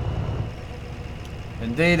Live. Yeah.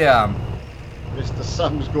 Indeed, I am. Mr.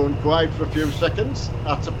 Sam's going quiet for a few seconds.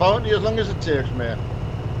 That's apparently as long as it takes, mate.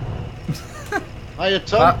 Hiya,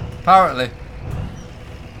 Tom. Apparently.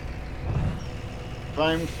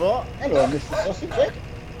 Prime 4. Hello, Mr. Sausage Egg.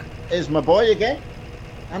 Here's my boy again.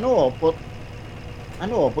 I know, but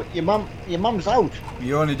your mum's out.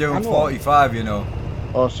 You're only I doing know. 45, you know.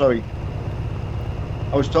 Oh, sorry.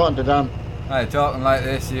 I was talking to Dan. Hey, talking like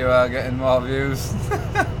this, you are getting more views.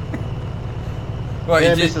 What,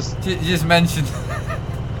 Yeah, you just mentioned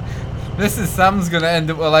Mrs. Sam's gonna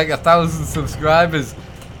end up with like 1,000 subscribers.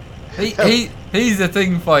 He's a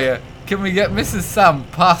thing for you. Can we get Mrs. Sam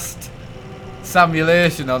past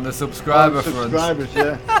Samulation on the subscriber front? Subscribers,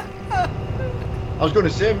 yeah. I was going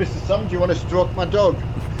to say, Mr. Sam, do you want to stroke my dog?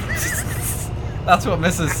 That's what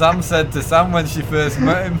Mrs. Sam said to Sam when she first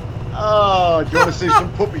met him. Oh, do you want to see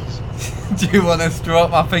some puppies? Do you want to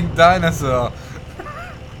stroke my pink dinosaur?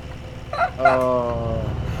 Oh.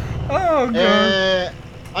 Oh god.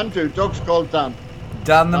 Andrew, dog's called Dan.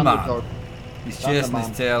 Dan the Dan man. dog. He's Dan the chasing his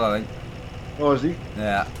man. tail, I think. Oh, is he?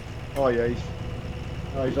 Yeah. Oh, yeah,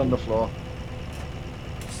 he's on the floor.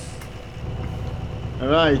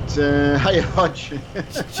 Alright, hiya, Hodge.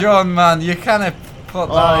 John, man, you can't put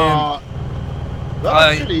that Well,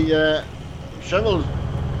 Aye. actually, Cheryl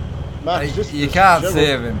Mark's sister's You can't Cheryl.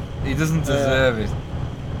 save him. He doesn't deserve it.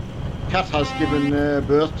 Cat has given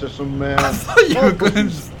birth to some. I thought you were going to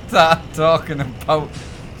pussies. start talking about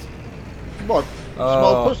What? Oh.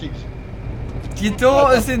 Small pussies. your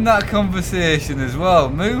daughter's in that conversation as well.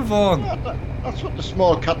 Move on. Yeah, that's what the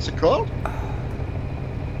small cats are called.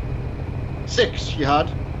 6 she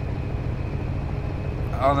had.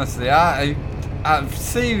 Honestly, I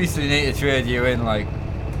seriously need to trade you in. Like,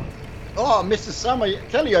 Oh, Mrs. Sam,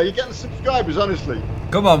 Kelly, are you getting subscribers? Honestly,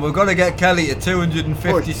 come on, we've got to get Kelly to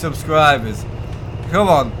 250 Push. subscribers. Come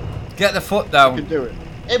on, get the foot you down. can do it.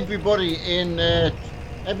 Everybody in,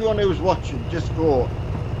 everyone who's watching, just go.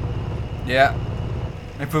 Yeah.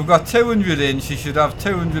 If we've got 200 in, she should have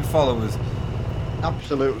 200 followers.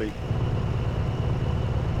 Absolutely.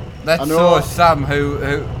 Let's I know. show Sam who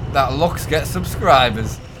that looks get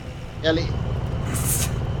subscribers. Ellie,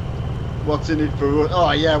 what's in it for us?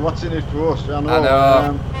 Oh yeah, what's in it for us? I know. I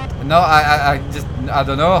know. No, I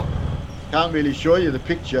don't know. Can't really show you the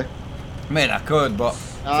picture. I mean, I could, but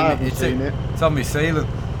I haven't seen it. It's on my ceiling.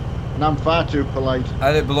 And I'm far too polite. I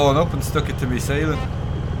had it blown up and stuck it to my ceiling.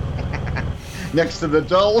 Next to the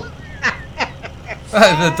doll.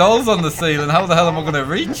 The doll's on the ceiling. How the hell am I going to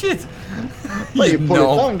reach it? Well, you pull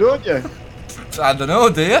know. it down, don't you? I don't know,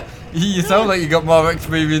 do you? You sound like you got more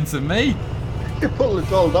experience than me. You pull the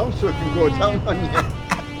doll down so it can go down on you.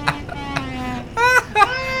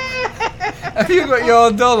 Have you got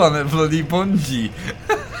your doll on it, bloody bungee?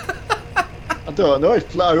 I don't know, it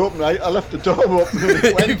flew open. I left the door open and it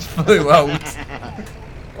It went. flew out.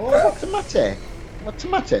 Oh, what's the matter? What's the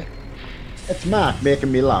matter? It's Mark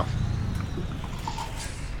making me laugh.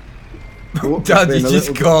 Oh, Dad, there's you been a just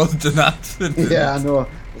little caused an accident. bit- Yeah, I know.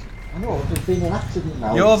 I know, there's been an accident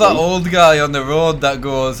now. You're that old guy on the road that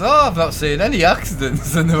goes, oh, I've not seen any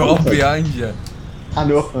accidents, and they're all behind you. I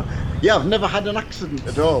know. Yeah, I've never had an accident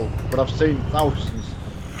at all, but I've seen thousands.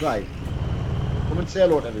 Right. Come and say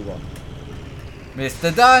hello to everyone.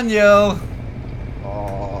 Mr. Daniel!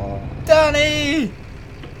 Oh. Danny!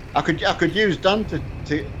 I could use Dan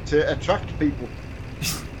to attract people.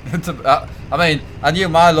 I mean, I knew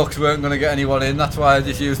my looks weren't going to get anyone in, that's why I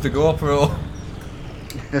just used the GoPro.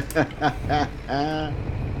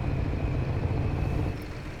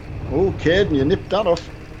 Oh, Caden, you nipped that off.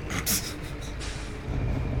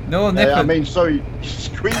 No nipping. I mean, sorry, you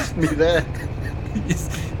squeezed me there. You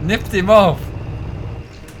nipped him off.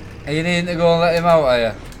 Are you needing to go and let him out, are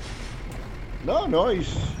you? No,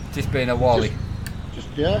 he's Just being a wally. just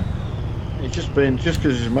yeah. He's just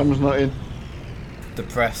because his mum's not in.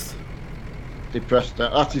 Depressed. Depressed.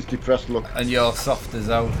 That's his depressed look. And you're soft as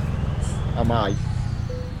out. Am I?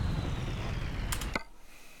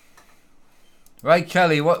 Right,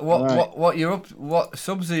 Kelly, what Right. you're up? What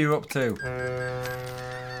subs are you up to?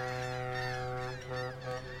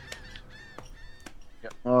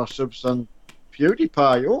 Oh, subs on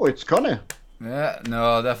PewDiePie. Oh, it's Connor. Yeah,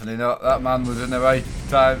 no, definitely not. That man was in the right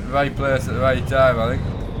time, right place at the right time. I think.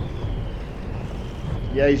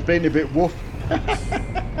 Yeah, he's been a bit woof.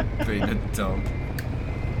 Being a dog.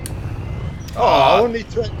 Oh, only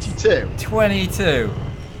 22. 22.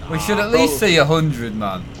 We should at least see 100,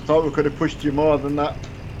 man. Thought we could have pushed you more than that.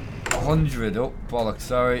 100. Oh, bollocks.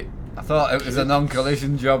 Sorry. I thought it was a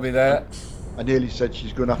non-collision jobby there. I nearly said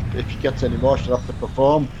she's going to have to, if she gets any more, she'll have to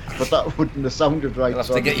perform. But that wouldn't have sounded right. You'll have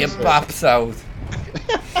so to I get your didn't say baps out.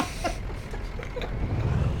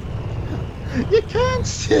 it. You can't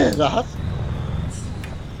say that.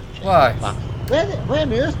 Why? Where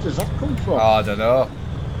on earth does that come from? Oh, I don't know.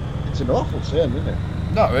 It's an awful saying, isn't it?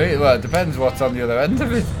 Not really. Well, it depends what's on the other end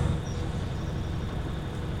of it.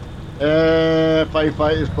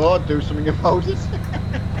 Firefighters board, do something about it.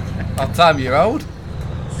 I'll time you out.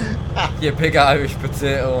 You big Irish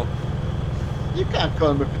potato. You can't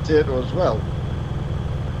call him a potato as well.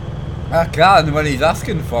 I can when he's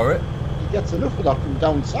asking for it. He gets enough of that from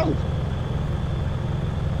down south.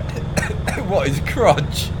 What is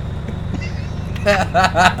crotch?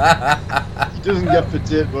 He doesn't get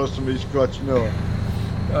potatoes from his crotch, no.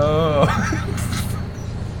 Oh.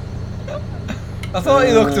 I thought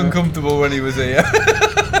he looked uncomfortable when he was here.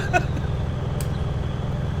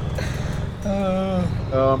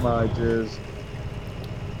 Oh my days.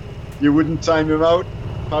 You wouldn't time him out,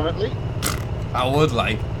 apparently? I would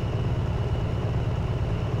like.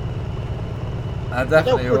 I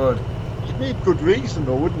definitely No, would. You'd need good reason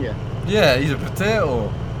though, wouldn't you? Yeah, he's a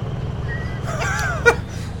potato.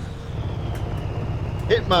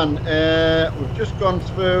 Hitman, we've just gone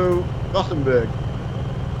through Gothenburg.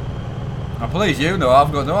 Now please, you know,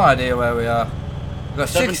 I've got no idea where we are. We've got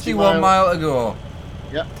 70 61 mile to go.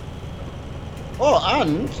 Yep. Oh,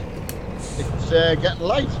 and it's getting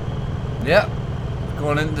light. Yep.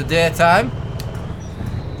 Going into the daytime.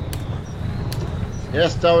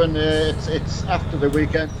 Yes, Darren, it's after the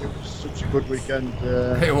weekend. It was such a good weekend.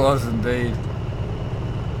 It was indeed.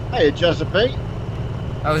 Hey, Jazza Pete.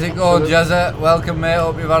 How's it going, Jazza? Welcome, mate.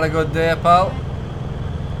 Hope you've had a good day, pal.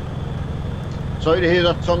 Sorry to hear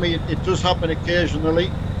that, Tommy. It does happen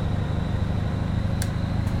occasionally.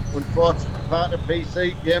 Unfortunately, part of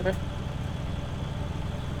PC gaming.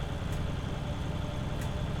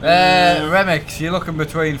 Remix, you're looking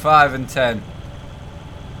between 5 and 10.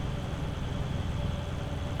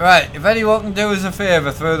 Right, if anyone can do us a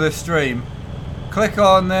favour through the stream, click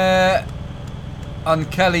on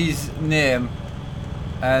Kelly's name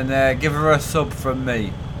and give her a sub from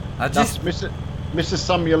me. That's Mrs.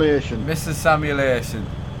 Samulation. Mrs. Samulation.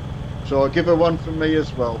 So I'll give her one from me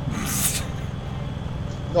as well.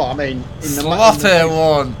 No, I mean... Slaughter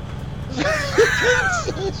one!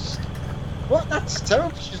 What? That's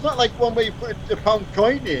terrible. She's not like one where you put a pound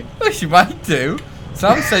coin in. Well, she might do.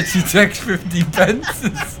 Sam said she takes 50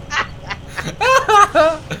 pences.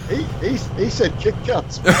 he said Kit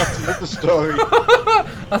Kats, but that's another story.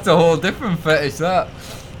 That's a whole different fetish, that.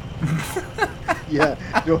 Yeah.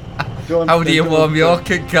 Don't, how do you warm your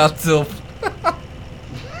Kit Kats up?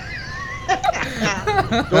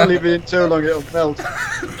 Don't leave it in too long, it'll melt.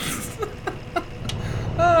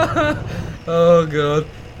 Oh, God.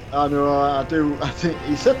 I know, I do. I think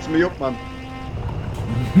he sets me up, man.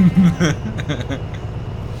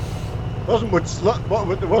 Wasn't much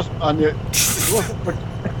what there was on you. Wasn't much.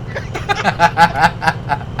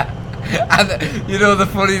 And you know the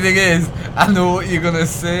funny thing is, I know what you're gonna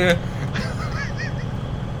say.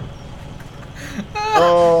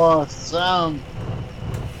 Oh, Sam.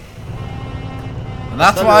 And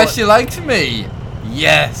that's why she likes me.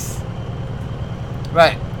 Yes.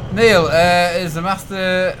 Right, Neil is the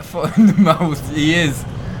master foot in the mouth. He is.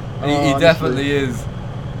 He definitely is.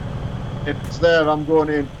 If it's there, I'm going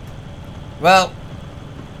in. Well,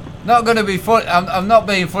 not going to be funny. I'm not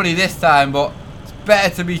being funny this time, but it's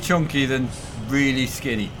better to be chunky than really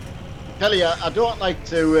skinny. Kelly, I don't like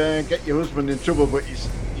to get your husband in trouble, but he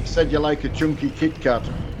said you like a chunky Kit Kat.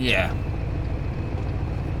 Yeah.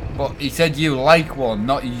 But he said you like one,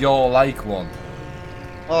 not you're like one.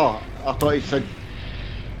 Oh, I thought he said...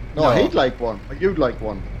 No, he'd like one, or you'd like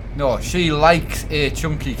one. No, she likes a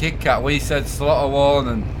chunky Kit Kat. We said slaughter one,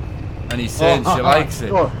 and he's saying she likes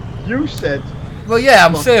it. No, you said... Well, yeah,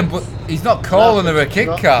 I'm saying, but he's not calling her a Kit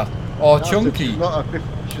Kat or chunky. She's not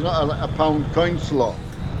a pound coin slot.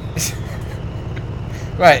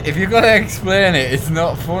 Right, if you're going to explain it, it's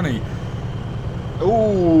not funny.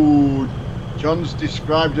 Ooh, John's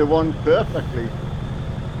described the one perfectly.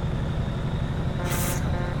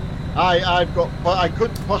 I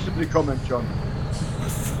couldn't possibly comment, John.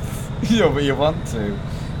 Yeah, but you want to.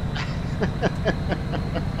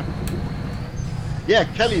 Yeah,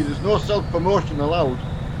 Kelly, there's no self-promotion allowed.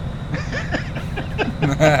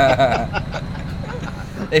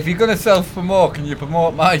 If you're going to self-promote, can you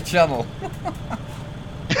promote my channel?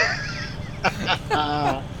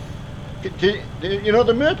 You know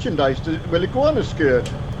the merchandise, will it go on a skirt?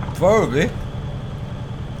 Probably.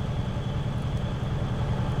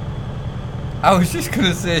 I was just going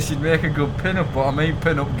to say she'd make a good pin-up, but I mean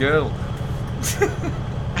pin-up girl.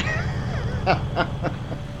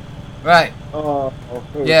 Right. Oh,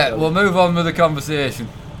 yeah, we'll move on with the conversation.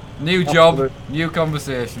 New job, new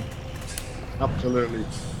conversation. Absolutely.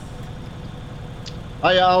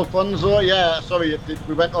 Hiya, Alfonso. Yeah, sorry,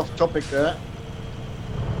 we went off topic there.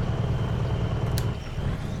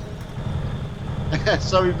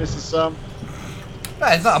 Sorry, Mrs. Sam.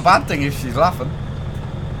 Well, it's not a bad thing if she's laughing.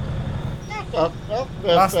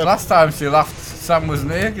 Last time she laughed, Sam was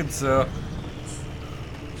naked, so...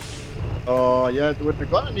 Oh, yeah, they wouldn't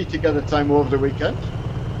have got any together time over the weekend.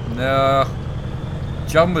 No.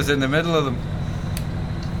 John was in the middle of them.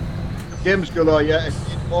 Games galore, yeah, it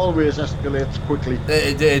always escalates quickly.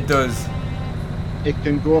 It does. It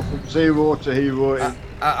can go from zero to hero.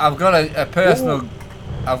 I've got a personal... Ooh.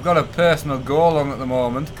 I've got a personal goal on at the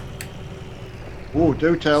moment. Oh,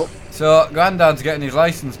 do tell. So, Grandad's getting his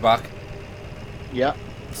licence back. Yeah.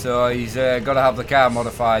 So, he's got to have the car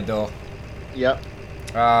modified though. Yeah.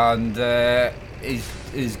 And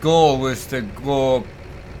his goal was to go...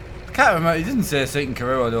 I can't remember, he didn't say Seaton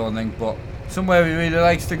Carew, I don't think, but somewhere he really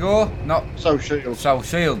likes to go. Not South Shields. South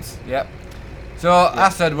Shields, yep. So, I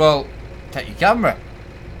said, well, take your camera.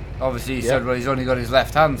 Obviously, he said, well, he's only got his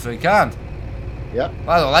left hand, so he can't. Yeah.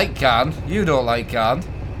 I don't like can't. You don't like can't.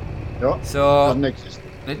 No. So it doesn't exist.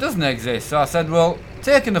 It doesn't exist. So I said, well,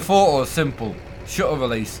 taking the photo is simple. Shutter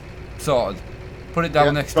release, sorted. Put it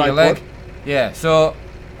down next to your leg. Yeah. So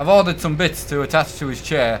I've ordered some bits to attach to his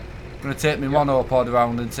chair. I'm going to take my monopod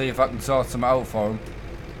around and see if I can sort some out for him.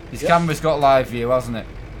 His camera's got live view, hasn't it?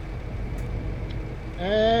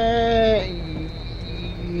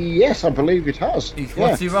 Yes, I believe it has.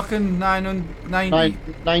 What's he rocking?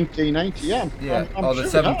 990? 90, yeah. Yeah, I'm or the sure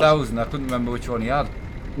 7,000. I couldn't remember which one he had.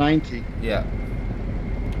 90. Yeah.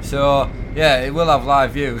 So, yeah, it will have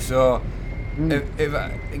live view. So, if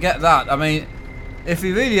I get that, I mean, if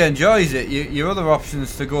he really enjoys it, your other option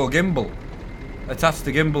is to go gimbal. Attach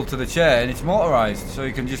the gimbal to the chair and it's motorised, so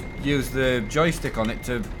you can just use the joystick on it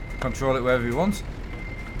to control it wherever he wants.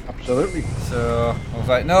 Absolutely. So I was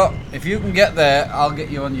like, no, if you can get there, I'll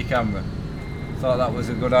get you on your camera. Thought that was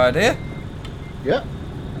a good idea. Yeah.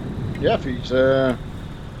 Yeah, if he's...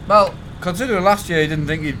 Well, considering last year he didn't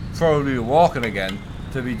think he'd probably be walking again,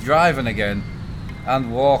 to be driving again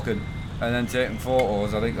and walking and then taking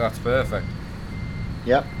photos, I think that's perfect.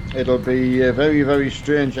 Yeah, it'll be very, very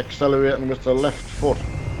strange accelerating with the left foot.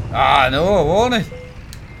 Ah, no, won't it?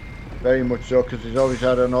 Very much so, because he's always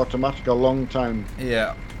had an automatic a long time.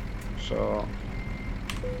 Yeah. So...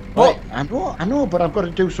 But I know, but I've got to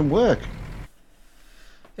do some work.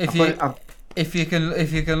 if you can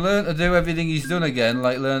learn to do everything he's done again,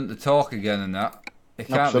 like learn to talk again and that, it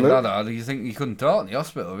can't Absolutely. be that hard. You think you couldn't talk in the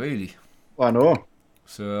hospital, really? I know.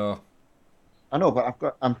 So I know,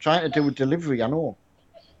 but I'm trying to do a delivery, I know.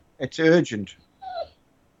 It's urgent.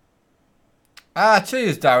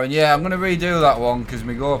 cheers, Darren. Yeah, I'm going to redo that one because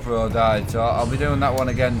my GoPro died, so I'll be doing that one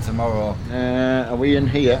again tomorrow. Are we in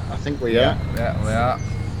here? I think we are. Yeah, we are.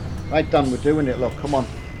 Right, Dan, we're doing it, look, come on.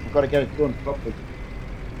 We've got to get it done properly.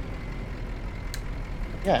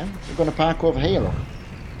 Yeah, we're going to park over here, look.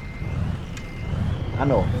 I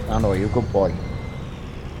know, you're a good boy.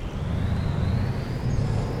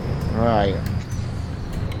 Right.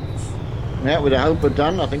 Yeah, with the help of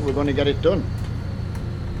Dan, I think we're going to get it done.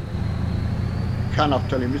 Cannot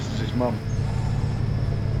tell him this is his mum.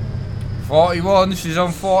 41, she's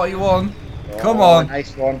on 41. Come Oh, on.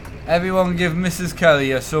 nice one. Everyone give Mrs.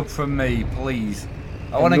 Kelly a sub from me, please.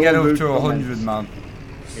 I want to no get up rude to 100, comments. man.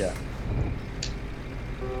 Yeah,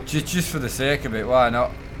 Just for the sake of it, why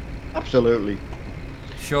not? absolutely.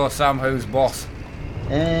 Show Sam who's boss.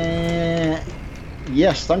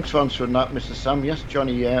 Yes, thanks for answering that, Mr. Sam. Yes,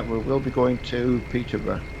 Johnny, we will be going to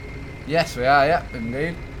Peterborough. Yes, we are, yeah,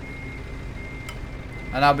 indeed.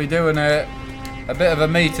 And I'll be doing a bit of a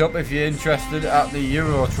meet-up if you're interested at the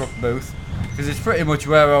Euro Truck booth. Because it's pretty much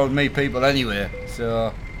where I would meet people anyway,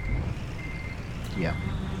 so... Yeah.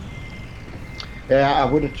 I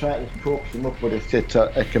would have tried to coax him up, but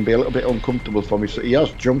it can be a little bit uncomfortable for me. So he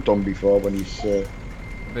has jumped on before when he's...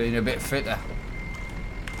 being a bit fitter.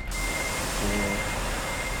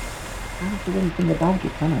 I can't do anything about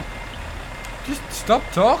it, can I? Just stop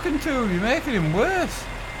talking to him, you're making him worse.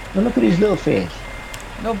 Now look at his little face.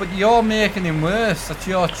 No, but you're making him worse, that's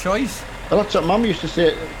your choice. Well, that's what Mum used to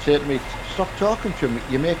say to me. Stop talking to him,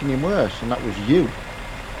 you're making him worse, and that was you.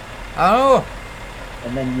 I know.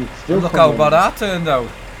 And then you still Look how bad I turned out.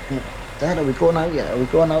 Dad, are we going out yet? Are we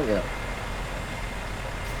going out yet?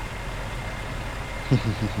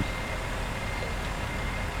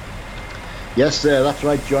 Yes, that's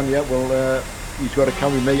right, John. Yeah, well, he's got to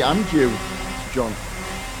carry me and you, John.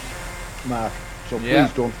 Mark. So Yeah.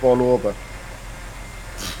 please don't fall over.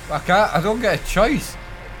 I don't get a choice.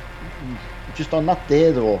 Just on that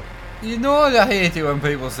day, though. You know I hate it when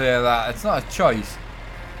people say that. It's not a choice.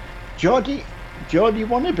 Geordie, you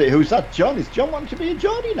want to be? Who's that, John? Is John wanting to be a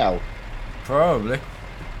Geordie now? Probably.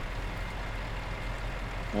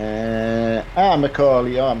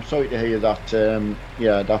 Macaulay, I'm sorry to hear that.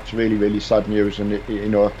 Yeah, that's really, really sad news. And you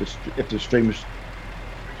know, if the stream has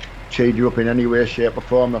cheered you up in any way, shape, or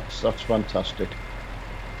form, that's fantastic.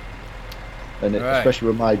 And Right. especially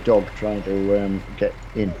with my dog trying to get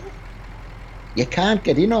in. You can't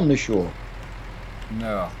get in on the show.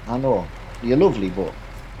 No. I know. You're lovely, but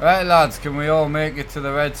Right, lads, can we all make it to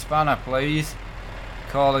the Red Spanner, please?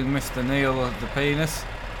 Calling Mr. Neil the penis.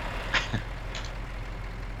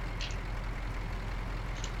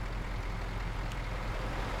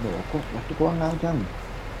 no, of course, we have to go on now, John.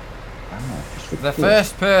 The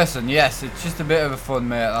first person, yes, it's just a bit of a fun,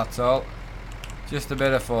 mate, that's all. Just a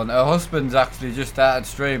bit of fun. Her husband's actually just started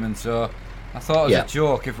streaming, so I thought as Yeah. a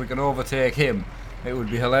joke, if we can overtake him, it would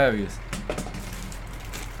be hilarious.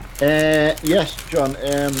 Yes, John.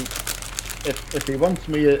 If he wants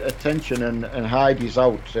me attention and Heidi's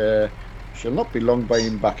out, she'll not be long by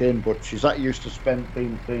him back in. But she's that used to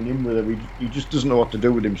being in with her. He just doesn't know what to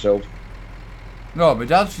do with himself. No, my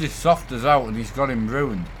dad's just soft us out and he's got him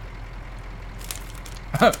ruined.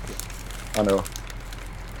 I know.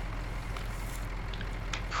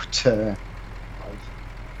 Right.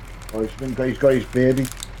 Oh, he's got his baby.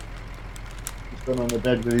 He's gone on the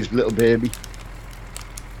bed with his little baby.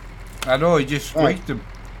 I know, he just squeaked him.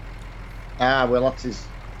 Ah, well, that's his.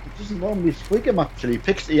 He doesn't normally squeak him. Actually,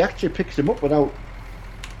 he actually picks him up without.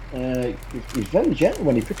 He's very gentle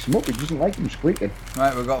when he picks him up. He doesn't like him squeaking.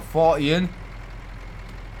 Right, we've got 40 in.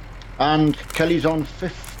 And Kelly's on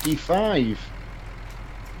 55.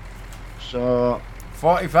 So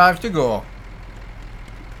 45 to go.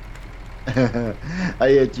 Hiya,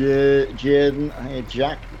 Jaden. Hiya,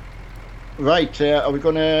 Jack. Right, are we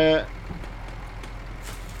gonna?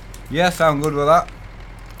 Yes, I'm good with that.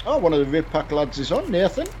 Oh, one of the Rib Pack lads is on,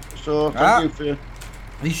 Nathan. So thank you for.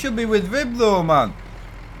 He should be with Rib though, man.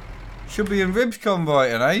 Should be in Rib's convoy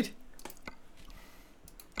tonight.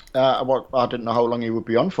 What I didn't know how long he would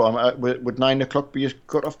be on for. Would 9 o'clock be his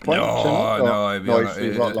cut-off point? No,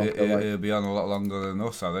 He'll be on a lot longer than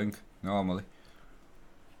us, I think, normally.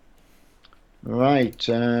 Right.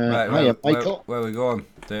 Hiya, Michael. Where are we going,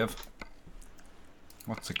 Dave?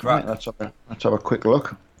 What's the crack? Right, let's have a quick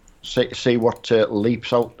look. See what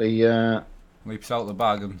leaps out the. Leaps out the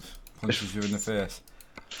bag and punches you in the face.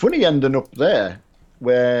 It's funny ending up there,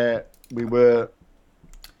 where we were.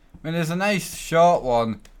 I mean, there's a nice short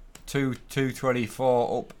one,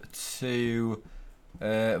 224 up to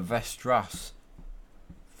Vestras.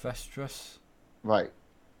 Right.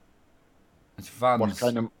 It's vans.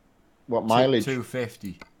 What mileage?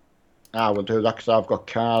 250. We'll do that because I've got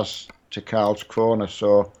cars to Carl's Corner.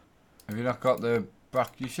 So. Have you not got the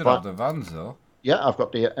back? You should have the vans though. Yeah, I've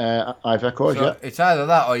got the Ivecos. So yeah. It's either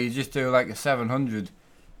that or you just do like a 700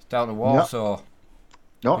 down to Warsaw.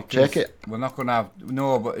 No, take it. We're not going to have...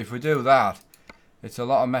 No, but if we do that, it's a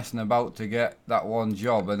lot of messing about to get that one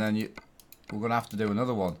job, and then we're going to have to do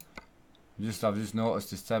another one. I've just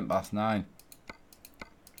noticed it's 9:10.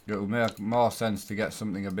 It would make more sense to get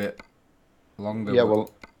something a bit longer. Yeah,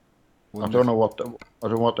 well, I don't know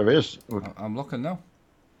what there is. I'm looking now.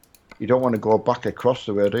 You don't want to go back across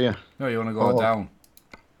the way, do you? No, you want to go down.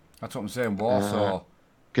 That's what I'm saying, Warsaw.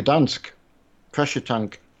 Gdansk. Pressure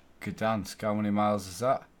tank. Gdansk, how many miles is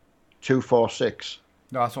that? 246.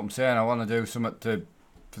 No, that's what I'm saying. I want to do something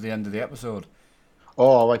for the end of the episode.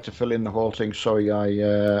 Oh, I like to fill in the whole thing. Sorry, Do you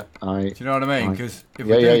know what I mean? Because if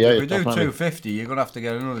we do 250, you're going to have to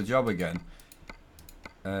get another job again.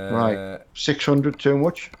 Right. 600 too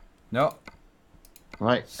much? No.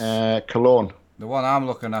 Right. Cologne. The one I'm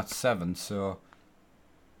looking at 7, so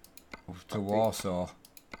to Warsaw.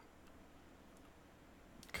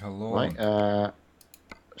 Cologne. Right.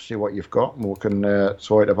 See what you've got, and we can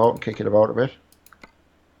throw it about and kick it about a bit.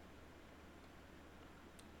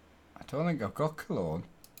 I don't think I've got Cologne.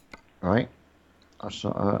 Right. How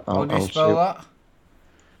do you spell that?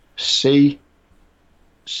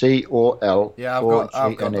 C-O-L. Yeah,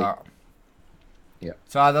 I've got that. Yeah.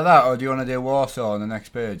 It's either that or do you want to do Warsaw on the next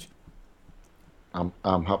page? I'm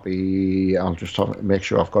happy. I'll just make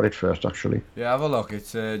sure I've got it first, actually. Yeah, have a look.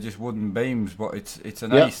 It's just wooden beams, but it's a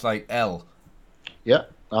nice like L. Yeah,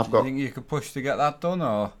 I've got. Do you think you could push to get that done,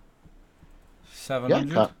 or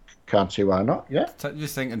 700? Yeah, can't see why not. Yeah.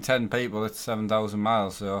 Just thinking 10 people, it's 7,000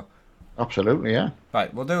 miles. So. Absolutely, yeah.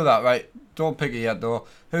 Right, we'll do that. Right, don't pick it yet though.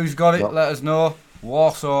 Who's got it? Let us know.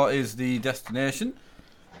 Warsaw is the destination.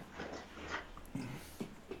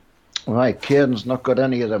 Right, Kieran's not got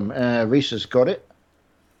any of them. Reese has got it.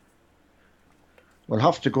 We'll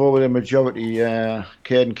have to go with a majority,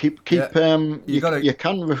 Kieran. Keep. You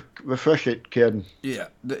can refresh it, Kieran. Yeah.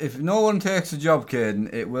 If no one takes a job, Kieran,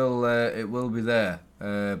 it will be there.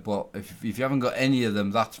 But if you haven't got any of them,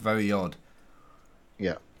 that's very odd.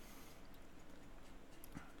 Yeah.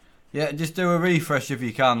 Yeah, just do a refresh if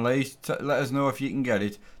you can, Lee. Let us know if you can get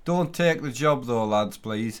it. Don't take the job though, lads,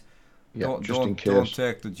 please. Yeah, in case. Don't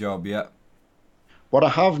take the job yet. What I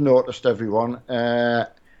have noticed, everyone, our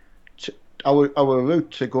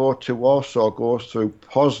route to go to Warsaw goes through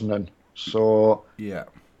Poznan, so yeah,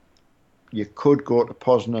 you could go to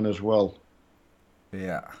Poznan as well.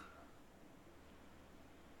 Yeah.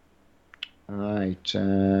 Right.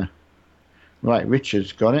 Right,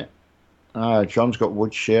 Richard's got it. John's got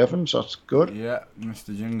wood shavings, that's good. Yeah,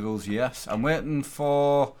 Mr. Jingles, yes. I'm waiting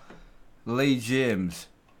for Lee James.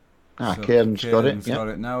 Kieran's got it. Got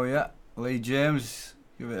it now, yeah. Lee James,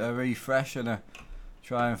 give it a refresh and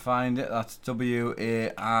try and find it. That's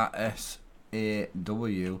WARSAW.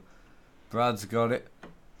 Brad's got it.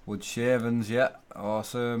 Wood shavings, yeah.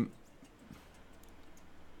 Awesome.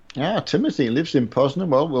 Timothy lives in Poznan.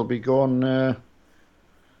 Well, we'll be going.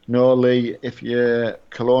 No, Lee, if your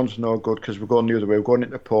Cologne's no good, because we're going the other way. We're going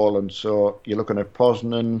into Poland, so you're looking at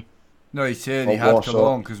Poznan. No, he said he had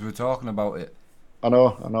Cologne because we're talking about it. I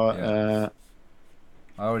know. Yeah.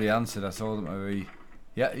 I already answered. I told him to re.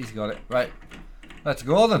 Yeah, he's got it. Right. Let's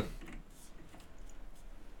go then.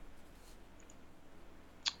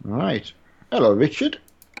 Right. Hello, Richard.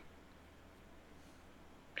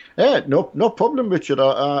 Yeah, no problem, Richard.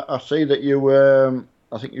 I see that you.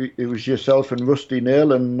 I think it was yourself and Rusty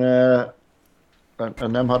Nail and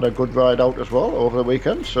them had a good ride out as well over the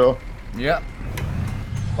weekend. So. Yeah.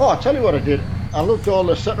 Oh, I tell you what I did. I loved all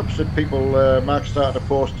the setups that people Mark started to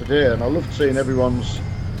post today, and I loved seeing everyone's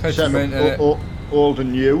setup, old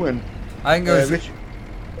and new. And I think it was.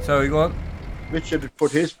 Sorry, go on. Richard had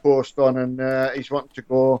put his post on, and he's wanting to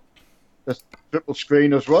go the triple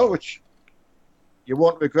screen as well, which you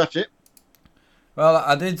won't regret it. Well,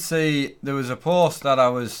 I did see there was a post that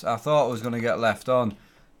I thought was going to get left on.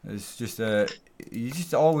 It's just you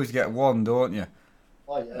just always get one, don't you?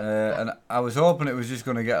 Oh, yeah. And I was hoping it was just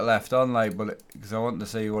going to get left on, like, but because I wanted to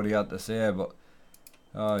see what he had to say, but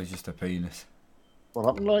he's just a penis. What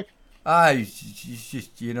happened, like? He's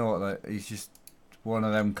just, you know, like, he's just one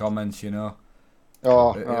of them comments, you know.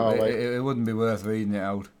 It wouldn't be worth reading it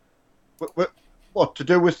out. What to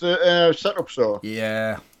do with the setup, so?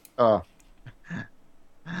 Yeah. Oh.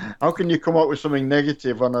 How can you come up with something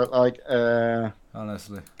negative on it, like?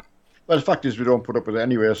 Honestly. Well, the fact is, we don't put up with it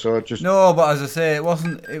anyway, so it just... No, but as I say, it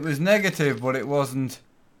wasn't... It was negative, but it wasn't...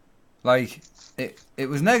 Like, it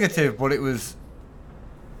was negative, but it was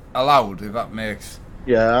allowed, if that makes...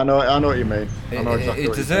 Yeah, I know what you mean. I know exactly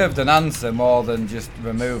it deserved an answer more than just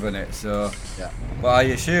removing it, so... Yeah. But I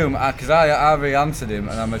assume... Because I re-answered him,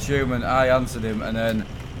 and I'm assuming I answered him, and then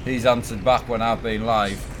he's answered back when I've been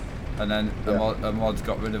live, and then a mod's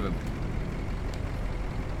got rid of him.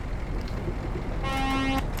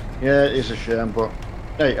 Yeah, it is a shame, but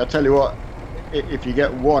hey, I tell you what, if you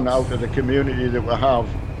get one out of the community that we have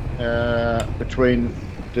between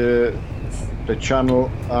the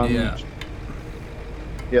channel and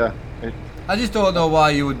yeah, I just don't know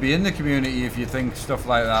why you would be in the community if you think stuff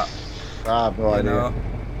like that. I have no idea. Know?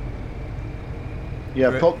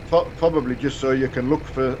 Yeah, probably just so you can look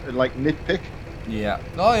for like nitpick. Yeah.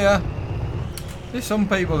 Oh yeah. There's some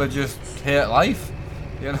people that just hate life.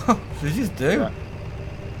 You know, they just do. Yeah.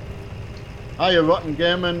 Hiya, Rotten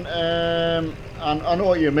Gaming, and I know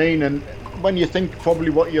what you mean, and when you think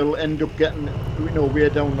probably what you'll end up getting, you know, way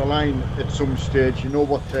down the line at some stage, you know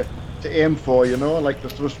what to aim for, you know, like the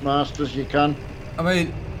Thrustmasters you can. I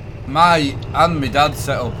mean, my dad's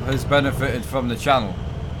setup has benefited from the channel.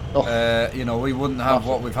 Oh. You know, we wouldn't have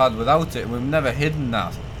what we've had without it. We've never hidden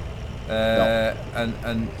that.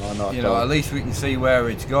 And you know, at least we can see where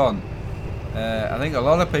it's gone. I think a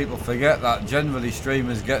lot of people forget that generally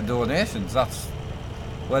streamers get donations. That's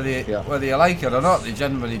whether you like it or not, they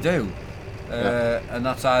generally do. And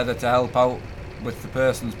that's either to help out with the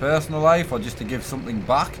person's personal life or just to give something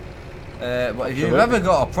back. But if you've ever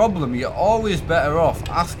got a problem, you're always better off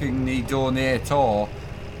asking the donator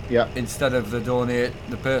instead of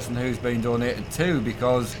the person who's been donated to,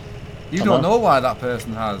 because you don't know why that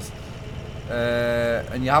person has.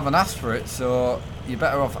 And you haven't asked for it, so you're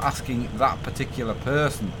better off asking that particular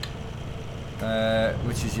person,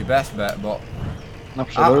 which is your best bet. But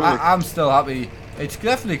absolutely, I'm still happy. It's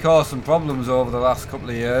definitely caused some problems over the last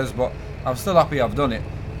couple of years, but I'm still happy I've done it,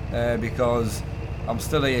 because I'm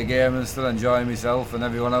still here gaming, still enjoying myself, and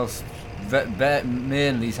everyone else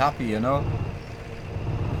mainly is happy, you know.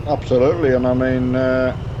 Absolutely, and I mean,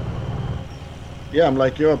 yeah, I'm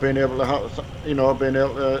like you. I've been able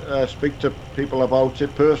to, speak to people about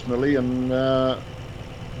it personally, and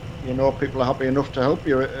you know, people are happy enough to help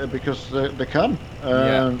you because they can.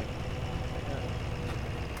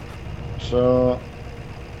 So.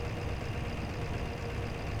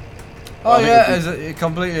 Oh yeah, I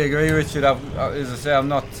completely agree, Richard. As I say, I'm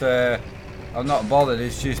not bothered.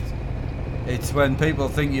 It's when people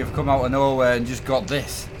think you've come out of nowhere and just got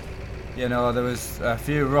this. You know, there was a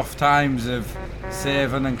few rough times of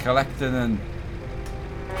saving and collecting and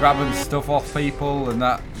grabbing stuff off people, and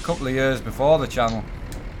that a couple of years before the channel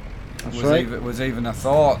was even a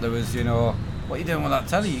thought. There was, you know, what are you doing with that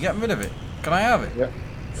telly? You getting rid of it? Can I have it? Yeah,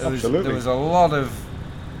 absolutely. There was a lot of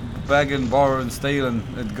begging, borrowing, stealing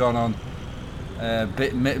had gone on,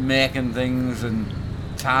 making things and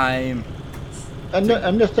time. And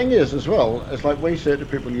the thing is, as well, it's like we say to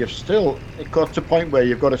people, it got to a point where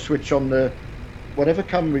you've got to switch on the whatever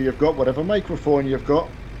camera you've got, whatever microphone you've got,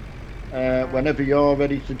 whenever you're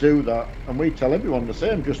ready to do that. And we tell everyone the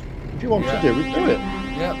same, just if you want to do it, do it.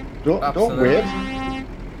 Yeah. Don't wait.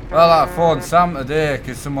 Well, I phoned Sam today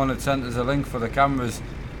because someone had sent us a link for the cameras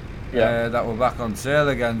that were back on sale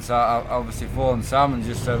again. So I obviously phoned Sam and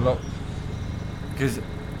just said, look, because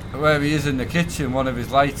where he is in the kitchen, one of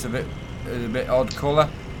his lights is a bit odd colour.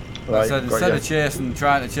 Right, I said instead of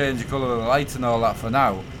trying to change the colour of the lights and all that for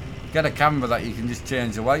now, get a camera that you can just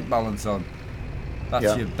change the white balance on.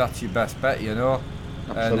 That's your best bet, you know.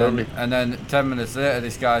 Absolutely. And then 10 minutes later,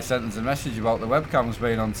 this guy sent us a message about the webcams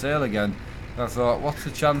being on sale again. I thought, what's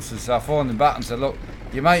the chances? So I phoned him back and said, look,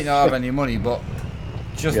 you might not have any money, but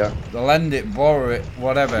just lend it, borrow it,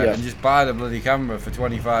 whatever, and just buy the bloody camera for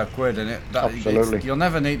 25 quid. And you'll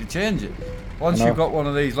never need to change it. Once you've got one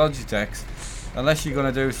of these Logitechs, unless you're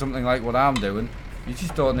going to do something like what I'm doing, you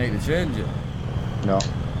just don't need to change it. No,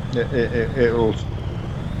 it'll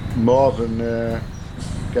more than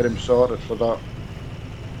get him sorted for that.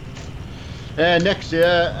 Next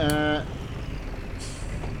year,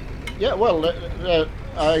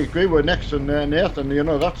 I agree with next and Nathan. You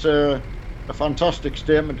know, that's a fantastic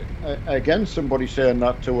statement. Again, somebody saying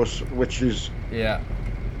that to us, which is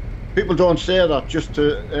people don't say that just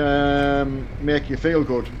to make you feel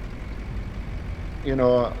good. You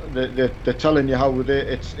know, they're telling you how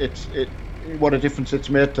what a difference it's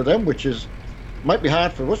made to them, which is might be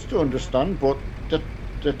hard for us to understand, but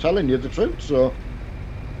they're telling you the truth. So.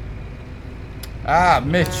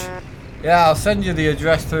 Mitch. Yeah, I'll send you the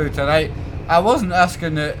address through tonight. I wasn't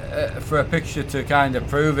asking for a picture to kind of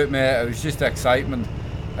prove it, mate. It was just excitement,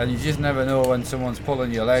 and you just never know when someone's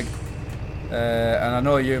pulling your leg. And I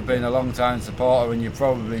know you've been a long time supporter, and you're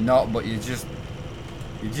probably not, but you just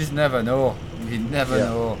never know. You never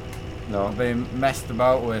know. No. Being messed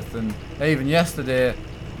about with, and even yesterday,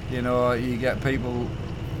 you know, you get people,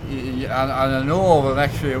 and I know over the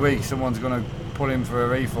next few weeks someone's going to put in for a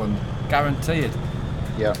refund, guaranteed.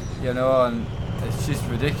 Yeah. You know, and it's just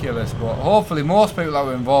ridiculous. But hopefully, most people that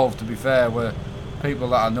were involved, to be fair, were people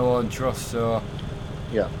that I know and trust. So.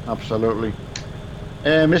 Yeah, absolutely.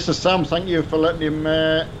 Mr. Sam, thank you for letting him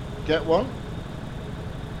get one.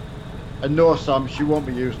 And no, Sam, she won't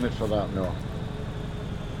be using it for that. No.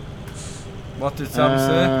 What did Sam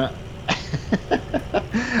say?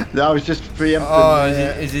 I was just preempting. Oh,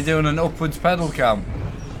 is he doing an upwards pedal cam?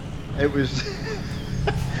 It was.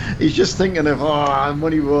 He's just thinking of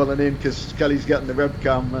money rolling in because Kelly's getting the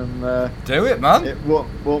webcam and. Do it, man. It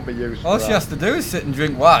won't be used. All she has to do is sit and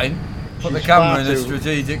drink wine, put the camera in a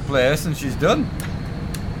strategic place, and she's done.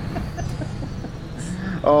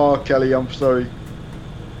 Oh, Kelly, I'm sorry.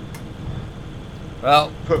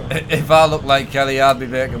 Well, if I look like Kelly, I'd be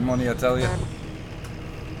making money, I tell you.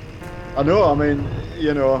 I know, I mean,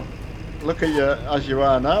 you know, look at you as you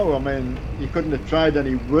are now. I mean, you couldn't have tried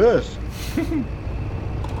any worse.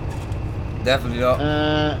 Definitely not.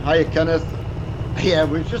 Hiya, Kenneth. Yeah,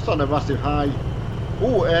 we're just on a massive high.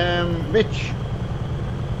 Oh, Mitch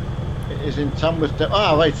is in Tamworth.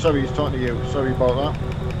 Right, sorry, he's talking to you. Sorry about that.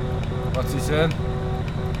 What's he saying?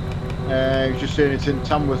 He's just saying it's in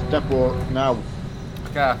Tamworth Depot now.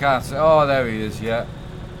 I can't say. Oh, there he is, yeah.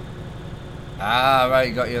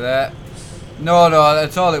 Right, got you there. No,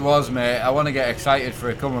 that's all it was, mate. I want to get excited for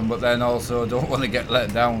it coming, but then also don't want to get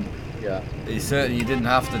let down. Yeah. Certainly you didn't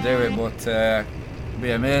have to do it, but it'd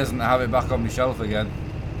be amazing to have it back on my shelf again.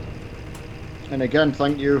 And again,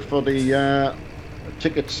 thank you for the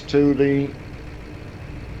tickets to the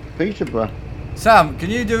Peterborough. Sam, can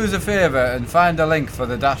you do us a favour and find a link for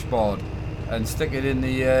the dashboard and stick it in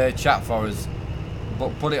the chat for us,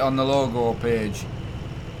 but put it on the logo page.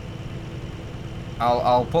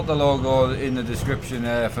 I'll put the logo in the description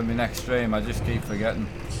for my next stream. I just keep forgetting.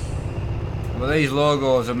 But these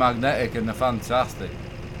logos are magnetic and they're fantastic.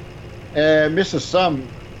 Mrs. Sam,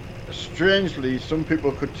 strangely, some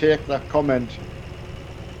people could take that comment.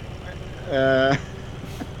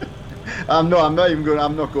 I'm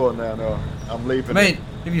not going there. No, I'm leaving. I mean,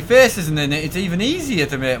 if your face isn't in it, it's even easier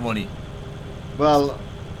to make money. Well,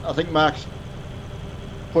 I think Mark's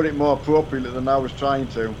put it more appropriately than I was trying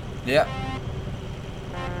to. Yeah.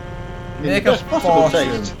 Make a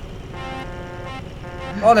fortune.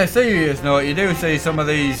 On a serious note, you do see some of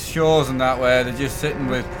these shows and that where they're just sitting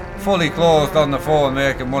with fully clothed on the phone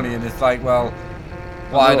making money, and it's like, well,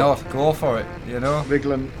 why not? Go for it, you know?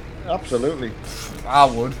 Wriggling, absolutely. I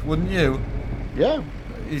would, wouldn't you? Yeah.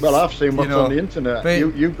 Well, I've seen what's on the internet.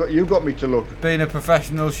 You got me to look. Being a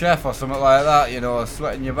professional chef or something like that, you know,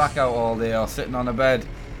 sweating your back out all day or sitting on a bed.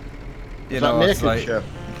 Is that naked, chef?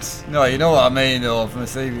 No, you know what I mean, though, from a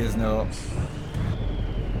serious note.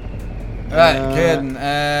 Right, Caden,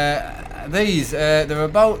 they're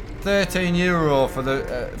about €13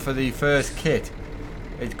 for the first kit.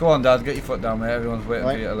 Go on, Dad, get your foot down, mate. Everyone's waiting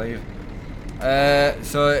for you to leave.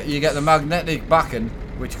 So you get the magnetic backing,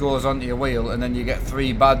 which goes onto your wheel, and then you get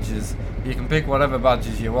 3 badges. You can pick whatever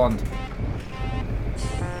badges you want.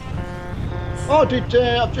 Oh,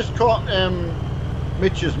 I've just caught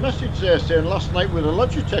Mitch's message there saying last night with a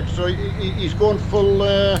Logitech, so he's going full.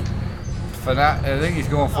 Fanatic, I think he's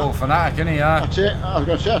going full fanatic, isn't he? I was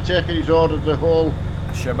going to say, I take it he's ordered the whole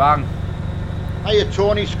Shebang. Hiya,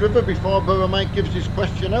 Tony Scriver, before Burrow Mike gives his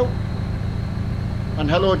question out. And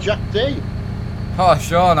hello, Jack D. Oh,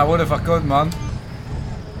 Sean, I would if I could, man.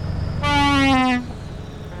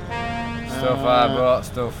 Stuff I brought,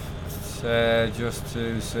 stuff just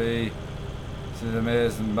to see. This is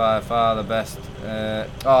amazing, by far the best.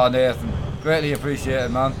 Oh, Nathan, greatly appreciated,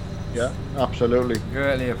 man. Yeah, absolutely.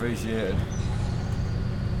 Greatly appreciated.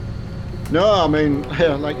 No, I mean,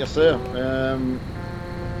 like I say,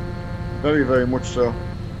 very, very much so.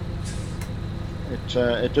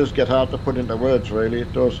 It does get hard to put into words, really.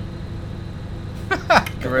 It does.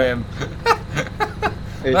 Graham.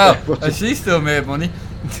 Well, has she still made money?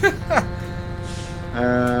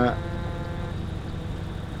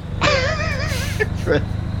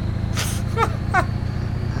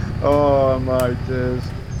 Oh my days.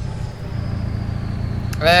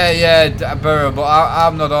 Yeah, Burrow, but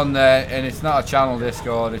I'm not on there, and it's not a channel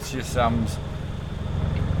Discord, it's just Sam's.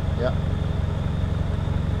 Yeah.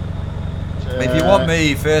 If you want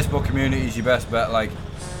me, Facebook community is your best bet, like.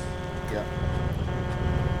 Yeah.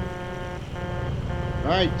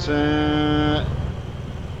 Right,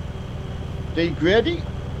 D. Grady,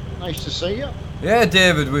 nice to see you. Yeah,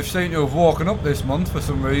 David, we've seemed to have woken up this month for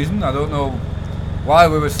some reason. I don't know why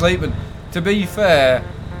we were sleeping. To be fair,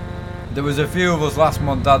 there was a few of us last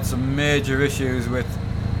month had some major issues with.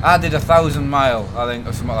 I did 1,000 mile, I think,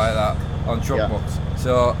 or something like that on truck books.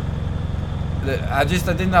 So I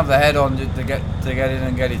didn't have the head on to get in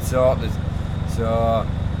and get it sorted. So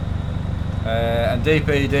and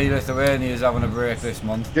DPD Lithuania is having a break this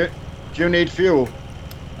month. Do you need fuel?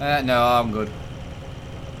 No, I'm good.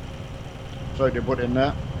 Sorry to put in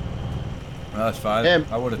there. No, that's fine.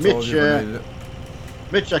 I would have told Mitch, you if I needed it.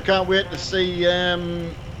 Mitch, I can't wait to see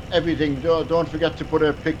everything. Don't forget to put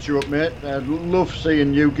a picture up, mate. I'd love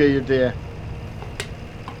seeing you get your day.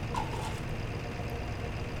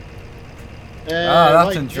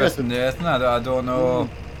 That's interesting, Nathan. I don't know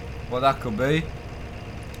what that could be.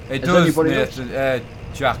 It does, Nathan.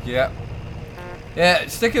 Jack, yeah. Yeah,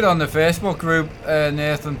 stick it on the Facebook group,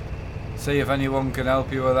 Nathan. See if anyone can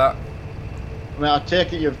help you with that. I mean, I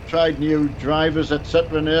take it you've tried new drivers,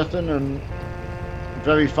 etc., Nathan, and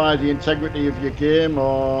verify the integrity of your game,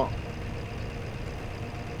 or...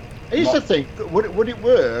 Here's the thing, would it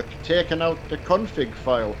work taking out the config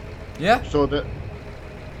file? Yeah. So that...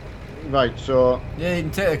 Right, so... Yeah, you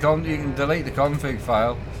can take you can delete the config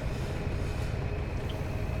file.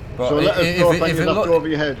 But so let us know if it over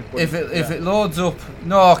your head. If it loads up...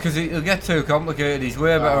 No, because it'll get too complicated. He's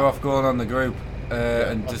way better off going on the group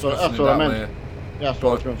and discussing it that way. Yeah, that's what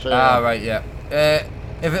I was going to say. Right, yeah.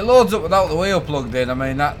 If it loads up without the wheel plugged in, I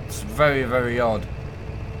mean, that's very, very odd.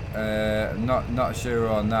 Not sure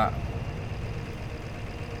on that.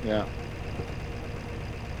 Yeah.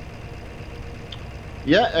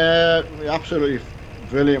 Yeah, absolutely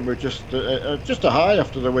brilliant. We're just a high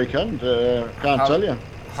after the weekend. Can't tell you.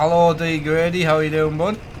 Hello, D. Grady. How you doing,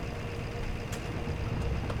 bud?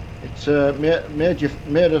 It's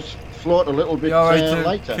made us float a little bit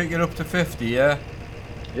lighter. Kick it up to 50, yeah.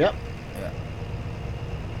 Yep.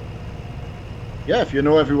 Yeah, if you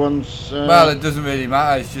know everyone's... well, it doesn't really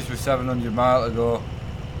matter, it's just with 700 mile to go.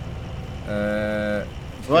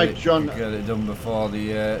 Right, John. Get it done before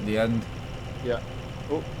the end. Yeah.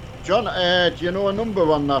 Oh, John, do you know a number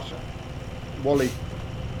on that Wally?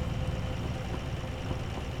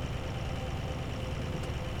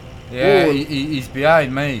 Yeah, he's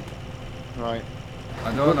behind me. Right.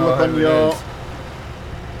 I don't know who it is.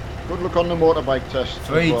 Good luck on the motorbike test.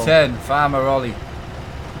 310, Farmer Ollie.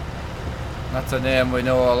 That's a name we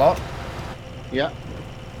know a lot. Yeah.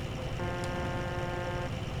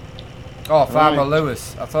 Oh, Farmer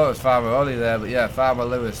Lewis. I thought it was Farmer Ollie there, but yeah, Farmer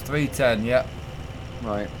Lewis. 310, yeah.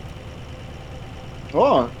 Right.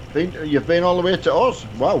 Oh, you've been all the way to Oz.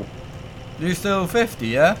 Wow. You still 50,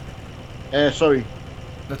 yeah? Sorry.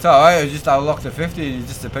 That's alright, I just unlocked the 50 and you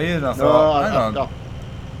disappeared and I thought, hang on.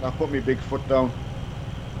 I put my big foot down.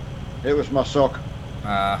 It was my sock.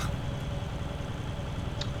 Ah.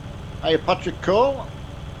 Hi, Patrick Cole.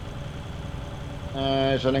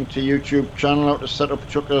 There's a link to YouTube channel out to set up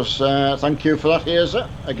chuckers. Thank you for that, Hazer,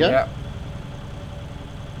 again. Yeah.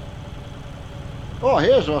 Oh,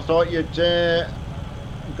 Hazer, I thought you'd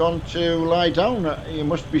gone to lie down. You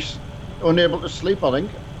must be unable to sleep, I think.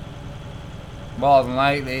 More than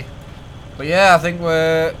likely. But yeah, I think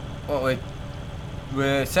we're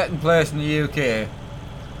second place in the UK.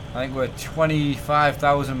 I think we're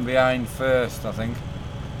 25,000 behind first, I think.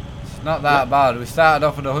 It's not that bad. We started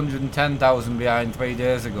off at 110,000 behind 3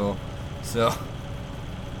 days ago. So...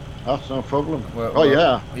 That's no problem.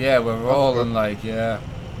 Yeah, we're rolling like, yeah.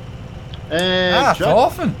 Jack,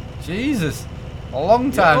 Thorfinn. Jesus. A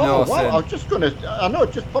long time no wow, sin. I was just going to... I know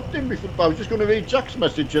it just popped in before, but I was just going to read Jack's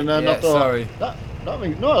message and then I thought... sorry.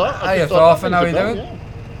 Hiya, Thorfinn, how are you doing?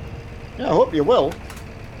 Yeah, I hope you're well.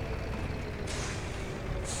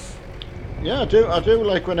 Yeah, I do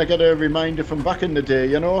like when I get a reminder from back in the day,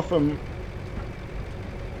 you know, from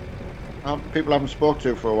people I haven't spoke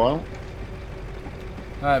to for a while.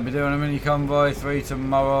 Right, be doing a mini convoy 3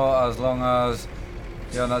 tomorrow, as long as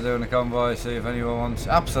you're not doing a convoy. See if anyone wants.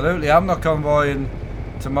 Absolutely, I'm not convoying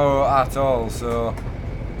tomorrow at all. So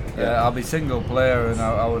yeah, I'll be single player, and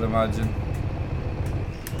I would imagine.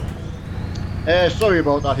 Sorry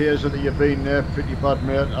about that, Hazer, that you've been pretty bad,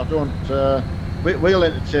 mate. I don't. We'll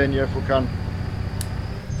entertain you if we can.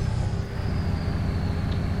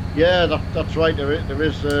 Yeah, that's right. There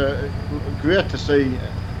is great to see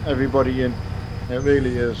everybody in. It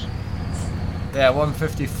really is. Yeah,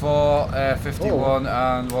 154, 51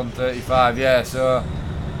 and 135, yeah, so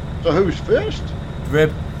who's first?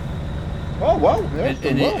 Rib. Oh wow, yeah,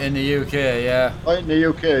 in the UK, yeah. Oh, in the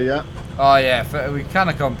UK, yeah. Oh yeah, we kind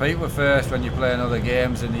of compete with first when you're playing other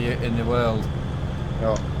games in the world.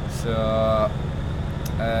 Yeah. So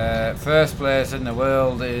first place in the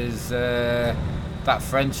world is that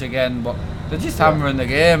French again, but they're just hammering the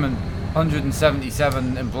game, and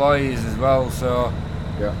 177 employees as well, so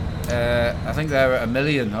yeah. I think they're at 1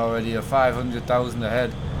 million already, or 500,000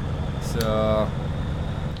 ahead. So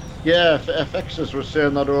yeah, FXers were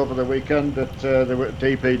saying that over the weekend that the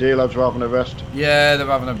DPD lads were having a rest. Yeah, they're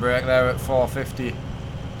having a break. They're at 450.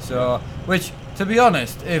 So, which, to be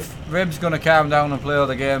honest, if Rib's going to calm down and play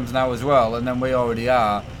other games now as well, and then we already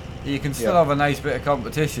are, you can still have a nice bit of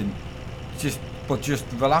competition. But just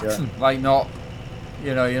relaxing, like not.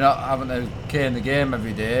 You know, you're not having to cane the game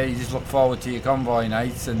every day. You just look forward to your convoy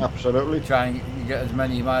nights and absolutely try and get as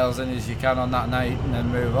many miles in as you can on that night, and then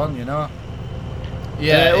move on. You know.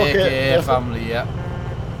 Yeah, okay. AKA family. Yeah.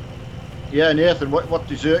 Yeah, Nathan, what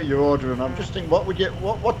dessert you're ordering? I'm just thinking,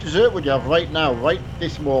 what dessert would you have right now, right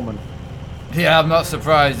this moment? Yeah, I'm not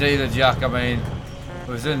surprised either, Jack. I mean, it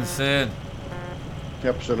was insane.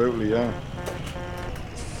 Absolutely, yeah.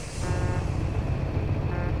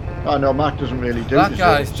 I know Mark doesn't really do that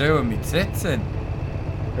guy's doing me tits in.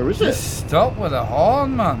 Who is Just it? stop with the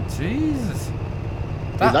horn, man. Jesus.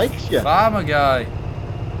 That he likes you. Farmer guy.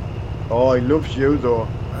 Oh, he loves you though.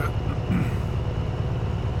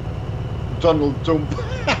 Donald Dump.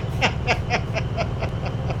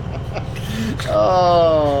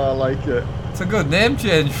 Oh, I like it. It's a good name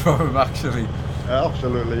change for him, actually. It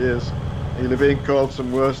absolutely is. He'll have been called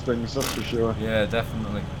some worse things, that's for sure. Yeah,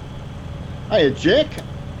 definitely. Hiya, Jake.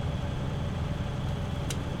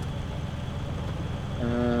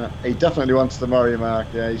 He definitely wants to marry Mark.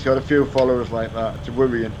 Yeah, he's got a few followers like that. It's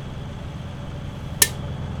worrying.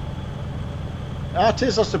 That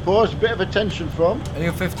is, I suppose, a bit of attention from. Are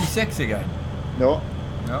you 56 again? No.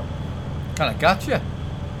 No. Kind of gotcha.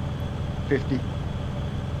 50.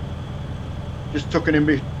 Just tucking him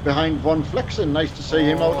behind Von Flexen. Nice to see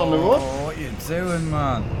him out on the road. Oh, what you doing,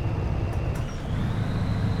 man?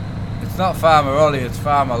 It's not Farmer Ollie, it's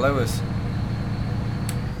Farmer Lewis.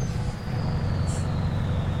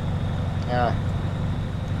 Ah.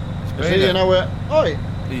 Is he in our... Oh,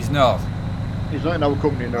 he's not. He's not in our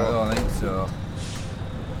company now. I don't think so.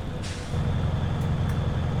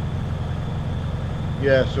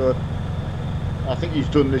 Yeah, so I think he's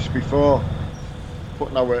done this before,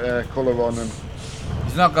 putting our colour on, and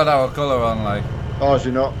he's not got our colour on, like. Oh, is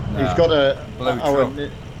he not? No. He's got a blue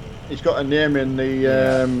he's got a name in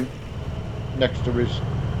the next to his.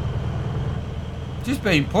 Just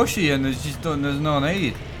being pushy, and there's no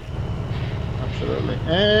need.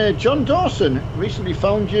 Absolutely. John Dawson, recently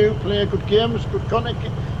found you playing good games, good content.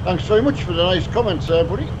 Thanks very much for the nice comments,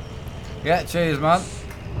 buddy. Yeah, cheers, man.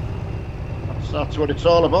 That's what it's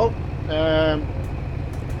all about.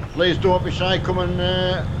 Please don't be shy coming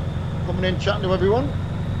in chatting to everyone.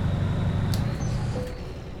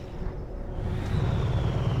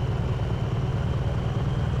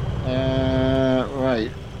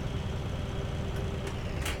 Right.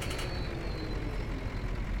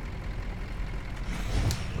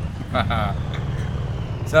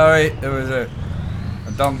 Sorry, there was a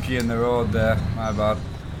donkey in the road there, my bad.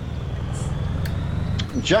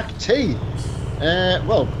 Jack T.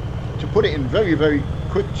 Well, to put it in very, very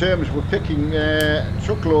quick terms, we're picking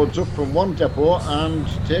truckloads up from one depot and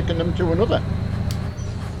taking them to another.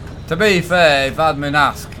 To be fair, if admin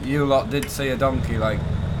ask, you lot did see a donkey, like,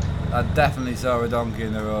 I definitely saw a donkey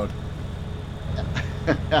in the road.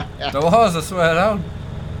 There was, I swear down.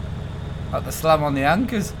 Had to slam on the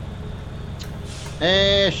anchors.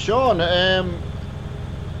 Sean,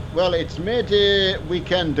 well, it's May Day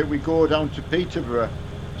weekend that we go down to Peterborough.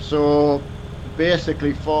 So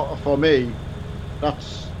basically for me,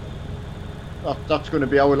 that's going to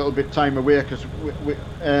be our little bit time away, because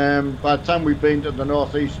by the time we've been to the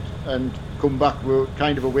northeast and come back, we're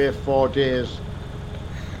kind of away 4 days.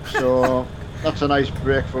 So that's a nice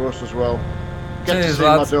break for us as well. Get Cheers, to see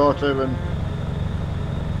lads. my daughter and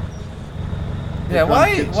Yeah,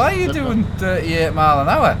 why are you doing 38 mile an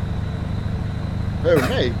hour? Who,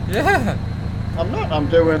 me? Yeah. I'm not. I'm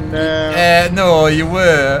doing. No, you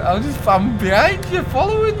were. I'm behind you,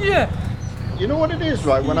 following you. You know what it is,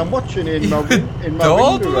 right? When I'm watching in my window,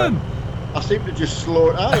 Dawdling. I seem to just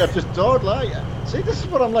slow. I just dawdle. See, this is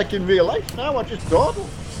what I'm like in real life now. I just dawdle.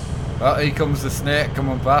 Well, here comes the snake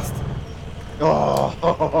coming past. Oh.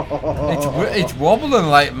 It's wobbling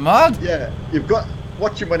like mad. Yeah, you've got.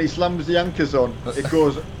 Watch him when he slams the anchors on.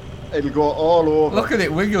 It'll go all over. Look at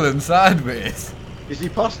it wiggling sideways. Is he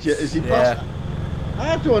past you? Is he past?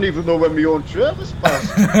 I don't even know when my own trailer's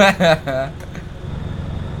past.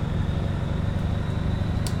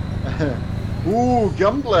 Ooh,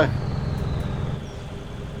 gambler.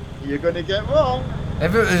 You're going to get wrong.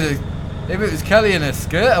 If it was Kelly in a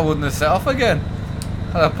skirt, I wouldn't have set off again.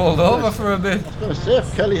 I'd have pulled over for a bit. I was going to say,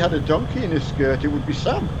 if Kelly had a donkey in his skirt, it would be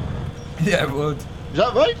Sam. Yeah, it would. Is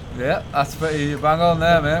that right? Yeah, that's pretty bang on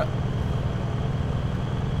there, mate.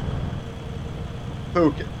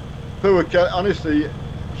 Poor Kelly, honestly,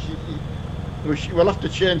 we'll have to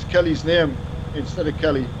change Kelly's name instead of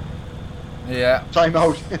Kelly. Yeah. Time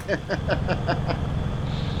out.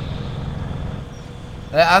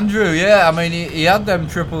 Andrew, yeah, I mean, he had them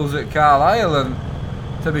triples at Carlisle, and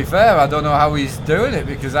to be fair, I don't know how he's doing it,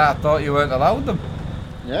 because I thought you weren't allowed them.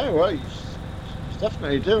 Yeah, well, he's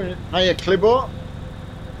definitely doing it. Hiya, Clibbo.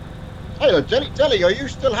 Hello, Delly, are you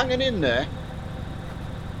still hanging in there?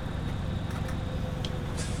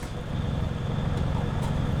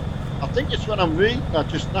 I think it's when I'm reading, I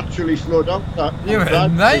just naturally slow down. You're a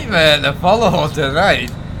nightmare to follow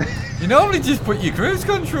tonight. You normally just put your cruise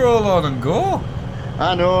control on and go.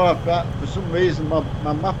 I know, but for some reason my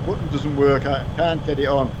map button doesn't work. I can't get it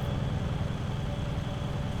on.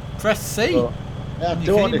 Press C So, on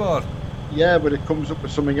your keyboard. Yeah, but it comes up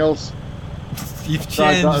with something else. You've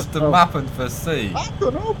Tried that changed as the well. mapping for C. I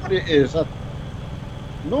don't know what it is. I've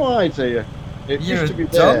no idea. It You're used a to be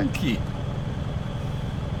there. donkey.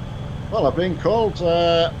 Well, I've been called.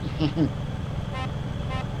 Yeah,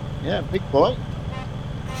 big boy.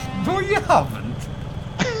 No, you haven't.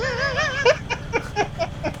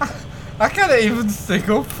 I can't even stick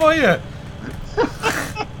up for you.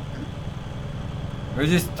 We're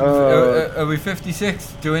just. Are we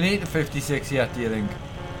 56? Do we need to 56 yet, do you think?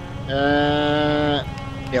 Yeah.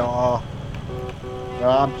 No,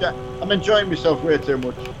 I'm enjoying myself way too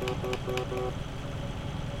much.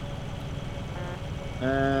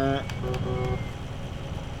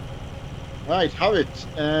 Right, Howard,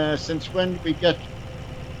 since when we get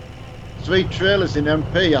 3 trailers in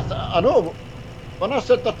MP? I know, when I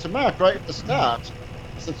said that to Mark right at the start,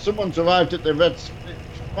 I said someone's arrived at the Red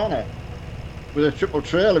Spanner with a triple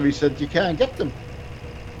trailer. He said, you can't get them.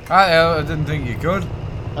 I didn't think you could.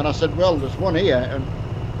 And I said, well, there's one here, and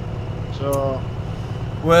so...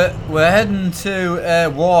 We're heading to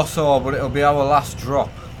Warsaw, but it'll be our last drop.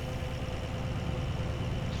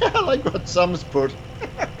 I like what Sam's put.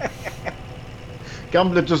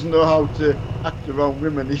 Gambler doesn't know how to act around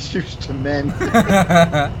women, he's used to men.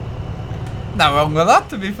 Not wrong with that,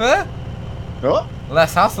 to be fair. Oh?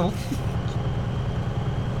 Less hassle.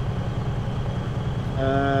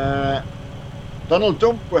 Donald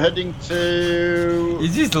Dump, we're heading to... You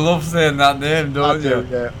just love saying that name, don't you?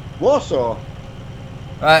 Yeah. Warsaw.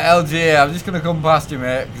 Right, LGA, I'm just going to come past you,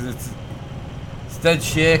 mate, because it's dead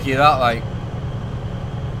shaky, that, like.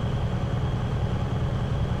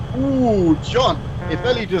 Ooh, John, if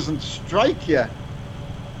Ellie doesn't strike you,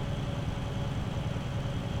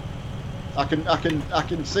 I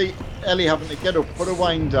can see Ellie having to get up, put a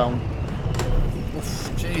wind down.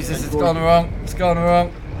 Oof, Jesus, it's gone wrong. It's gone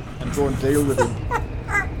wrong. And go and deal with him.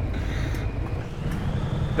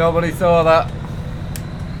 Nobody saw that.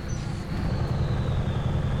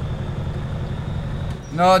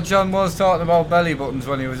 No, John was talking about belly buttons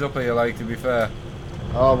when he was up here, like, to be fair.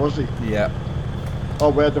 Oh, was he? Yeah. Oh,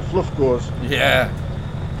 where the fluff goes. Yeah.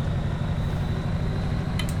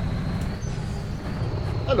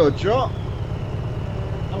 Hello, Joe.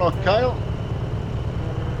 Hello, Kyle.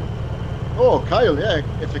 Oh, Kyle, yeah.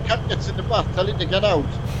 If the cat gets in the bath, tell it to get out.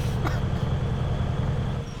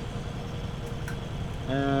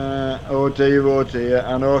 Oh dear, oh dear.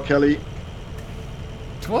 I know, Kelly.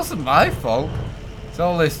 It wasn't my fault. It's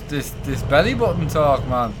all this belly button talk,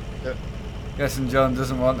 man. Yeah. Guessing John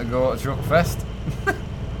doesn't want to go to Truck Fest.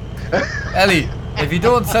 Ellie, if you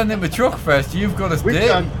don't send him to Truck Fest, you've got to We stay.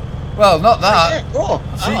 can. Well, not that. Yeah, oh,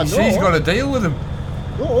 I She's know. got to deal with him.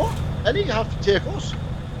 No, Eddie, you have to take us.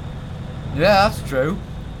 Yeah, that's true.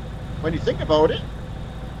 When you think about it.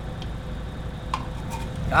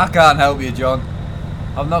 I can't help you, John.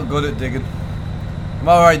 I'm not good at digging. I'm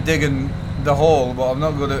alright digging the hole, but I'm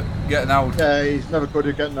not good at getting out. Yeah, he's never good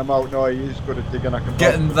at getting them out. No, he is good at digging. I can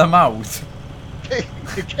Getting them out?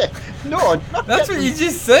 No, not That's getting, what you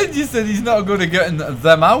just said. You said he's not good at getting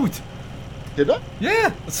them out. Did I?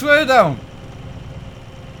 Yeah, I swear down.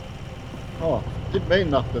 Oh, didn't mean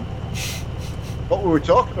nothing. What were we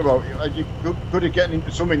talking about? Are you good at getting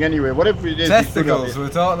into something anyway? Whatever it is. Testicles. We're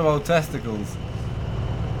talking about testicles.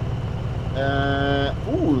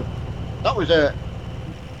 Ooh, that was a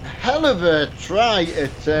hell of a try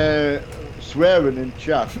at swearing in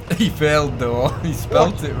chat. He failed though. He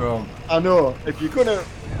spelt it wrong. I know. If you're gonna,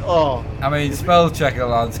 I mean, spell checker,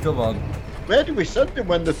 lads. Come on. where do we send them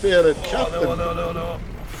when they fail at chat? Oh, no.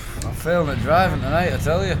 I'm failing at driving tonight, I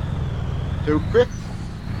tell you. Too quick.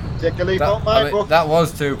 Take a leaf out my book. That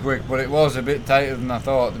was too quick, but it was a bit tighter than I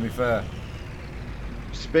thought, to be fair.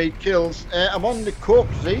 Speed kills. I'm on the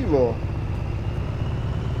Coke Zero.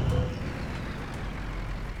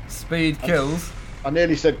 Speed kills. I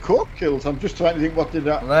nearly said Coke kills. I'm just trying to think what did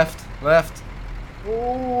that. Left.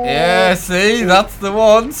 Oh. Yeah, see, that's the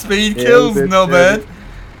one. Speed kills, no bad.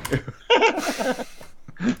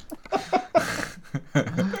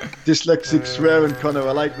 Dyslexic swearing, Connor.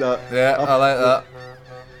 I like that. Yeah, I like that.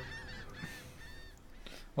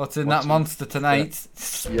 What's in that monster tonight?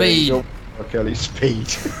 Speed. Yeah, oh, Kelly, speed.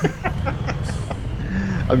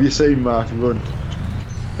 Have you seen Mark run?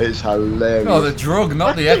 It's hilarious. Oh, the drug,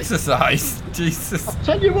 not the exercise. Jesus. I'll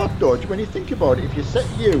tell you what, though, when you think about it, if you set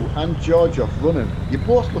you and George off running, you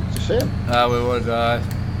both look the same. Ah, we would,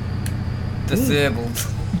 disabled.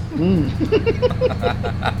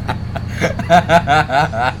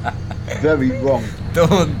 Very wrong.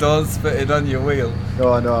 Don't spit it on your wheel.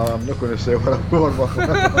 No, I'm not going to say what I'm going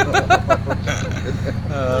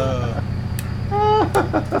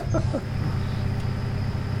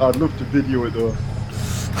I'd love to video it though.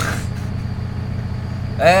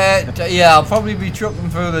 Yeah, I'll probably be trucking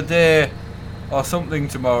through the day or something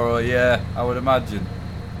tomorrow. Yeah, I would imagine.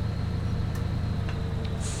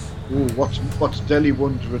 Ooh, what's Delhi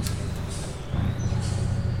wondering?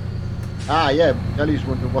 Ah, yeah, Delhi's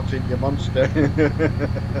wondering what's in your monster.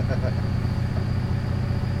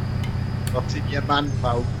 What's in your man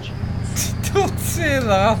pouch? Don't say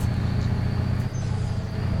that.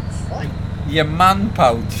 Why? Your man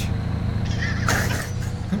pouch.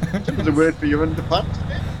 That was a word for your underpants,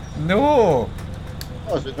 isn't it? No.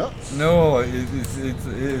 Oh, is it not? No, it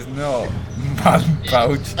is not. Man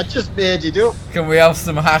pouch. I just made it up. Can we have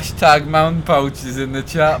some hashtag man pouches in the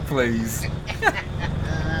chat, please?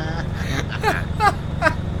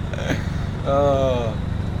 Oh,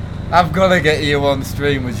 I've got to get you on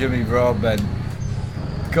stream with Jimmy Broadbent.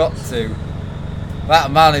 Got to.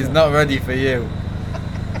 That man is not ready for you.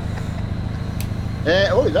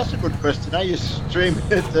 Oh, that's a good question. Are you streaming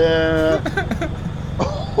it?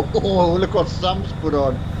 Oh, look what Sam's put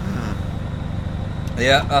on.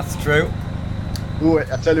 Yeah, that's true. Oh,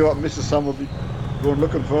 I tell you what, Mrs. Sam will be going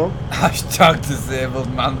looking for him. Hashtag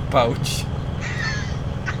disabled man pouch.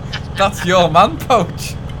 That's your man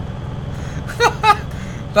pouch.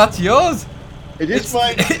 That's yours. It is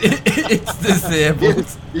mine. It's disabled.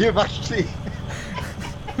 You've actually.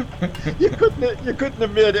 you couldn't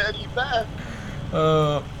have made it any better.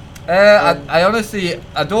 I honestly,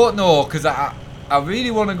 I don't know, because I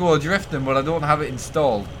really want to go drifting, but I don't have it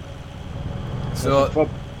installed. So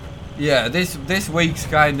yeah, this week's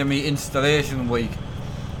kind of me installation week.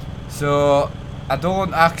 So I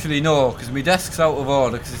don't actually know, because my desk's out of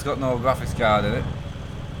order because it's got no graphics card in it.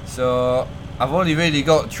 So I've only really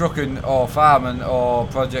got trucking or farming or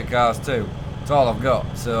project cars too. That's all I've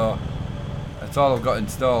got. So that's all I've got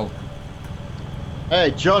installed.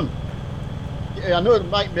 Hey, John. I know it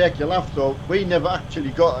might make you laugh though. We never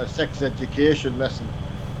actually got a sex education lesson.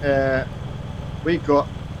 We got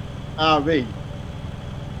RE,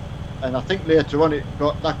 and I think later on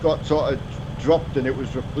that got sort of dropped and it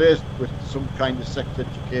was replaced with some kind of sex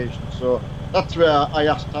education. So that's where I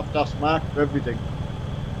have to ask Mark for everything.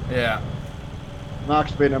 Yeah.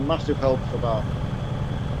 Mark's been a massive help for that.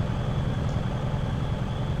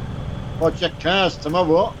 Project Cars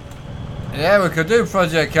tomorrow. Yeah, we could do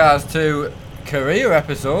Project Cars 2 career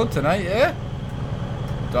episode tonight, yeah?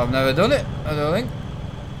 I've never done it, I don't think.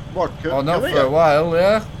 What? Or not career? for a while,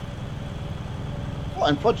 yeah.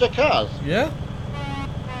 What, in Project Cars? Yeah?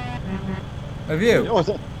 Have you? No,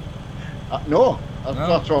 no. No.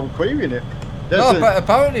 That's why I'm querying it. No, but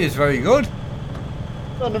apparently it's very good.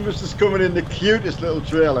 Anonymous is coming in the cutest little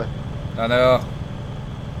trailer. I know.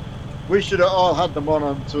 We should have all had them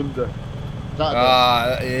on Sunday.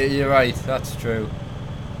 Saturday. You're right, that's true.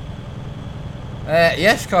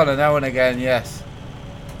 Yes, Connor, now and again, yes.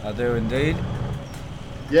 I do indeed.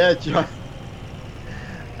 Yeah, John.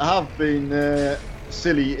 I have been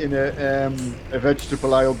silly in a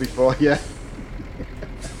vegetable aisle before, yeah.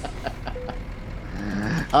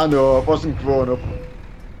 I know, I wasn't grown up.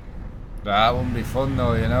 That wouldn't be fun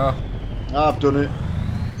though, you know. I've done it.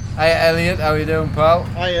 Hey Elliot, how you doing, pal?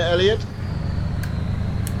 Hiya, Elliot.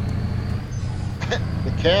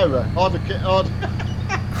 The carer. I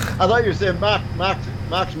thought you were saying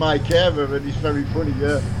Mark's my carer and he's very funny,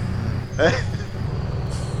 yeah.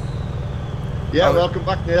 Yeah, welcome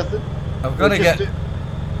back, Nathan. I've got to get...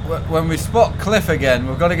 When we spot Cliff again,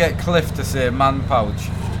 we've got to get Cliff to say man pouch.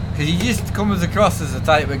 Because he just comes across as the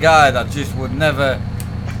type of guy that just would never,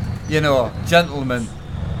 you know, gentleman,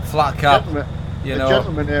 flat cap, you know,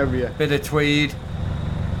 gentleman area. Bit of tweed.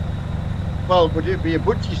 Well, would it be a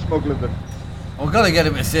butchie smuggler then? We've got to get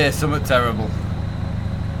him to say something terrible.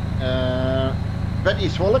 Betty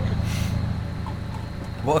Swallock?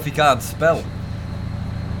 What if he can't spell?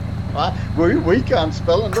 We can't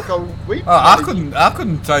spell, and look how we... Oh, I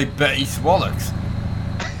couldn't type Betty Swallocks.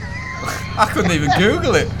 I couldn't even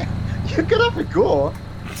Google it. You could have a go.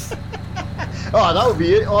 Oh, that would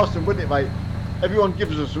be awesome, wouldn't it, mate? Everyone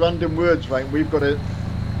gives us random words, right? And we've got to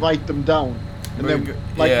write them down and then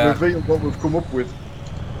reveal what we've come up with.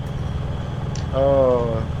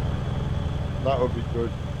 Oh, that would be good.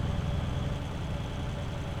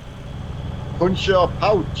 Punch or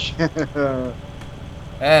pouch?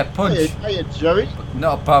 Punch. Hiya, Jerry.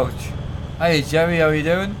 Not a pouch. Hey Jerry, how you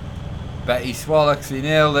doing? Betty Swallocks, he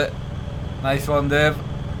nailed it. Nice one, Dave.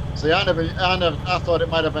 See, I thought it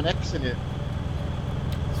might have an X in it.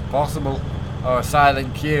 It's possible. Or a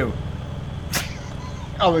silent Q.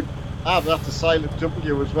 That's a silent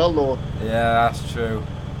W as well, though. Yeah, that's true.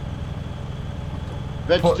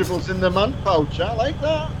 Vegetables in the man pouch, I like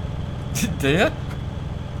that. Do you?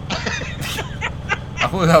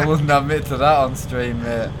 I wouldn't admit to that on stream,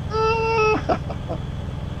 mate.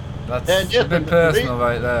 That's a bit personal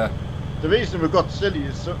right there. The reason we got silly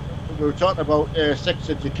is we were talking about sex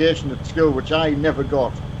education at school, which I never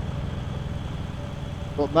got.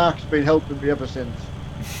 But Mark's been helping me ever since.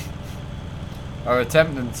 Or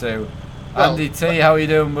attempting to. Well, Andy T, how you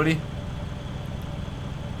doing, buddy?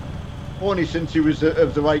 Only since he was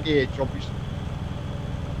of the right age, obviously.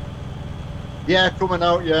 Yeah, coming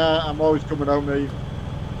out, yeah, I'm always coming out, mate.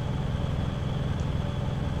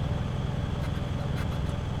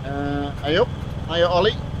 Are you up? Are you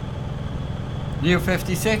Ollie? You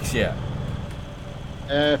 56 yet?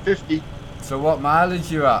 50. So what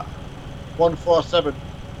mileage you at? 147.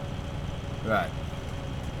 Right.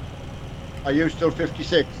 Are you still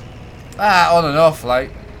 56? On and off,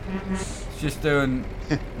 like. Just doing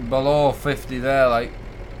below 50 there, like.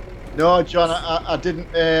 No, John, I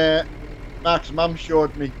didn't. Mark's mum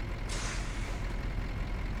showed me.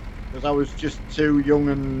 Because I was just too young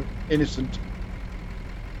and innocent.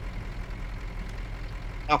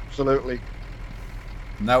 Absolutely.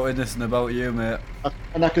 No innocent about you, mate.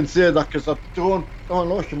 And I can say that because I don't... Oh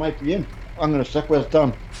no, she might be in. I'm going to check where's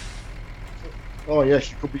Dan. Oh yeah,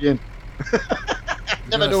 she could be in.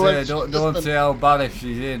 Never know. Don't say how bad if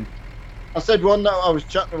she's in. I said one night, I was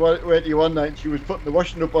chatting with you one night and she was putting the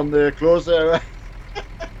washing up on the clothes there.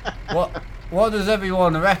 What does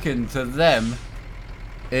everyone reckon to them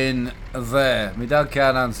in there? My dad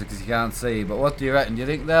can't answer because he can't see, but what do you reckon? Do you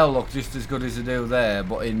think they'll look just as good as they do there,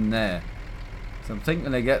 but in there? So I'm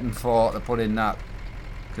thinking they're getting for to put in that,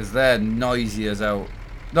 because they're noisy as hell.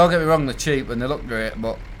 Don't get me wrong, they're cheap and they look great,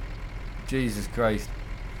 but Jesus Christ.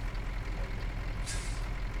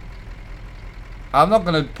 I'm not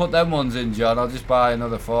going to put them ones in, John. I'll just buy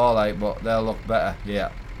another 4, like, but they'll look better,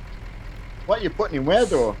 yeah. What are you putting in where,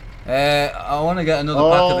 though? I want to get another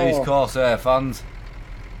pack of these Corsair fans.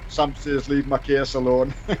 Sam says, leave my case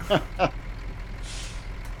alone.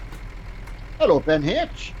 Hello, Ben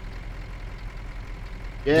H.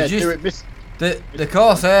 Yeah, do it, miss. The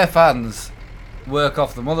Corsair fans work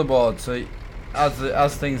off the motherboard, so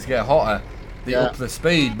as things get hotter, they up the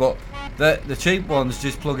speed, but the cheap ones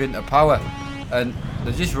just plug into power. and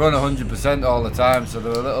they just run 100% all the time, so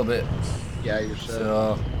they're a little bit. Yeah, you said.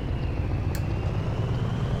 So.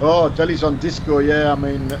 Oh, Delhi's on disco. Yeah, I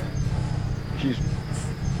mean,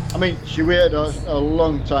 she waited a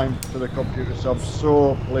long time for the computer, so I'm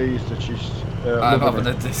so pleased that she's. I'm loving having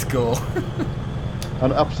it. a disco.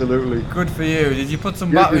 And absolutely. Good for you. Did you put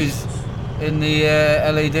some Yeah, batteries in the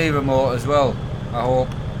LED remote as well? I hope.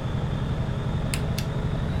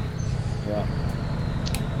 Yeah.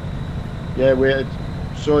 Yeah, waited.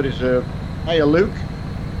 So does hiya, Luke.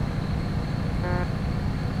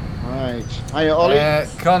 Right. Hiya, Ollie.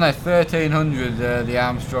 Connor, 1300. The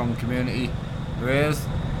Armstrong community raised.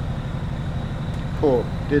 Oh,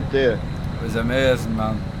 did there. It was amazing,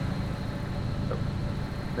 man.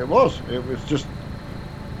 It was. It was just.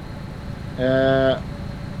 Yeah,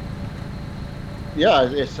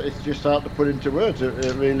 it's just hard to put into words.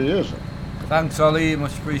 It really is. Thanks, Ollie.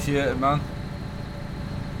 Much appreciated, man.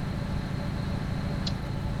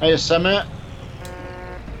 Hiya, Sammy.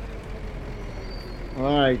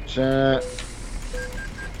 Right. That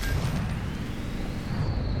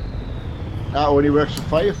only works for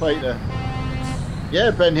firefighter.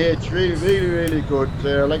 Yeah, Ben H, really good.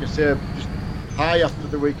 Like I said, just high after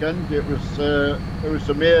the weekend. It was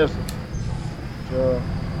amazing. So.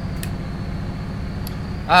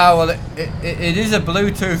 Well, it is a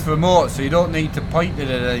Bluetooth remote, so you don't need to point it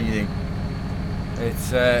at anything.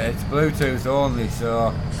 It's Bluetooth only,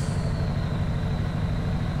 so.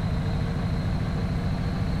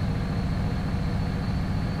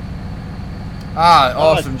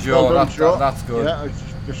 Awesome, Joe. Well done, Joe. That's good. Yeah, I was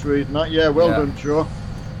just reading that. Yeah, well done, Joe.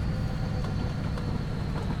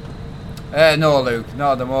 No, Luke,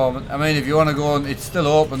 not at the moment. I mean, if you want to go, it's still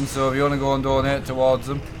open, so if you want to go and donate towards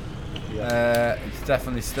them, it's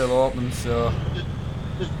definitely still open. So,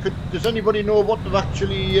 does anybody know what they're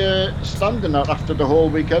actually standing at after the whole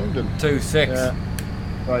weekend? 2.6. Yeah.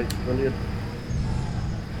 Right, brilliant.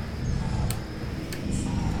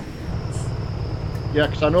 Yeah,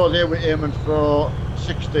 because I know they were aiming for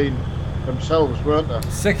 16 themselves, weren't they?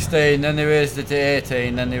 16, then they raised it to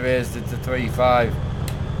 18, then they raised it to 3.5.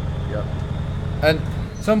 Yeah. And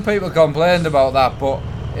some people complained about that, but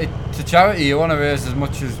it's a charity. You want to raise as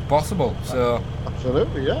much as possible. So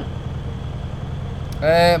absolutely, yeah.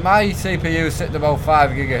 My CPU is sitting about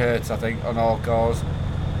 5 gigahertz, I think, on all cores.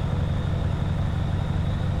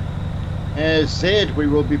 Zaid, we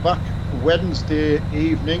will be back Wednesday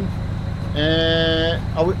evening.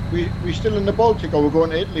 Are we still in the Baltic, or we're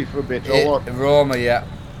going to Italy for a bit, or what? Roma, yeah.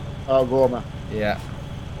 Roma. Yeah.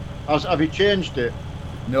 Have you changed it?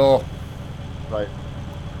 No. Right.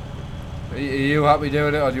 Are you happy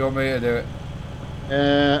doing it, or do you want me to do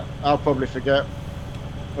it? I'll probably forget.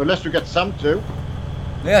 Unless we get Sam to.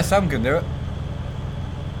 Yeah, Sam can do it.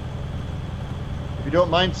 If you don't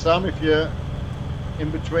mind, Sam, if you're in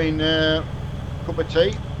between cup of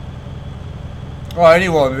tea. Oh,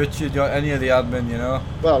 anyone, Richard, any of the admin, you know.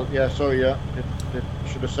 Well, yeah, sorry, yeah. It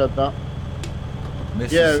should have said that.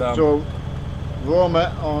 Mrs. Yeah, Sam. so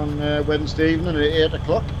Roma on Wednesday evening at 8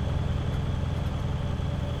 o'clock.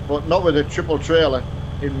 But not with a triple trailer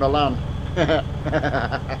in Milan.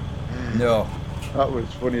 No. That was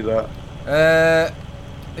funny, that.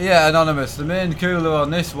 Yeah, Anonymous. The main cooler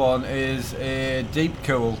on this one is a deep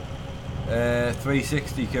cool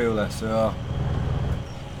 360 cooler, so.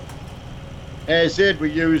 Zaid,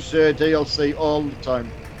 we use DLC all the time.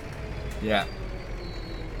 Yeah.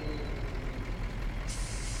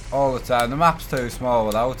 All the time. The map's too small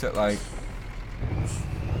without it, like.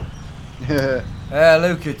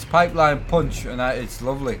 Luke, it's Pipeline Punch, and it's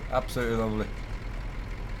lovely. Absolutely lovely.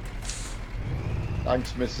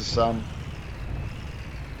 Thanks, Mrs. Sam.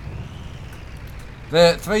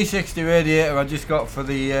 The 360 radiator I just got for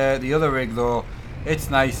the other rig, though, it's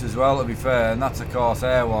nice as well, to be fair, and that's a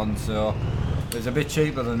Corsair one, so it's a bit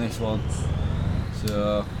cheaper than this one.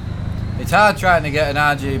 So it's hard trying to get an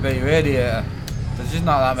RGB radiator. There's just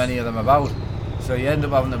not that many of them about, so you end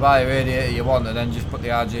up having to buy a radiator you want and then just put the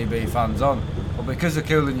RGB fans on. But because they're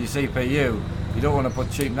cooling your CPU, you don't want to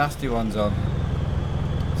put cheap nasty ones on,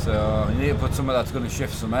 so you need to put something that's going to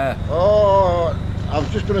shift some air. Oh, I was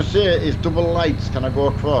just going to say, is double lights, can I go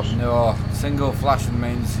across? No, single flashing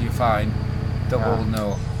means you're fine, double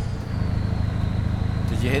no.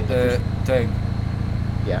 Did you hit the thing?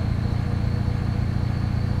 Yeah.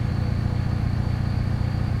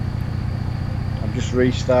 I'm just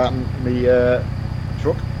restarting my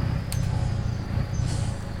truck.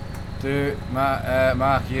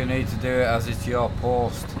 Mark, you need to do it as it's your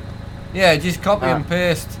post. Yeah, just copy and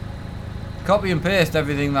paste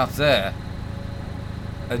everything that's there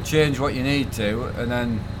and change what you need to, and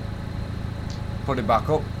then put it back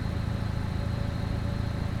up.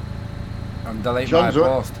 and delete John's my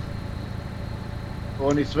post.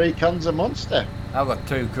 only 3 cans of Monster. I've got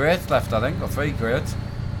 2 crates left, I think, or 3 crates.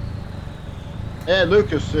 Hey,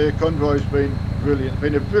 Lucas, convoy's been brilliant.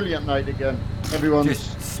 Been a brilliant night again. Everyone's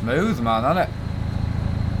Just smooth, man, isn't it?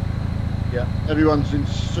 yeah, everyone's in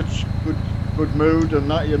such good mood and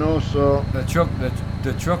that, you know. So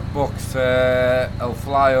The truck books will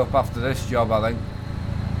fly up after this job, I think.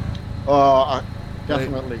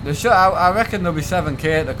 definitely. I reckon there'll be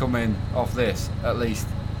 7k to come in off this, at least.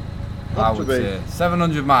 I would say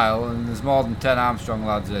 700 mile, and there's more than 10 Armstrong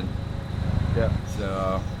lads in. Yeah.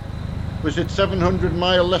 So. Was it 700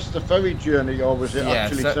 mile Leicester ferry journey, or was it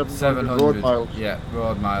actually 700 road miles? Yeah,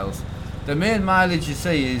 road miles. The main mileage you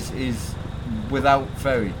see is without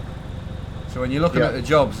ferry. So when you're looking at the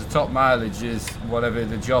jobs, the top mileage is whatever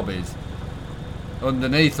the job is.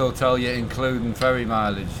 Underneath they'll tell you including ferry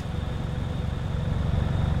mileage.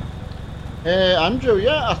 Andrew,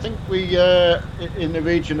 yeah, I think we in the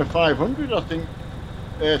region of 500. I think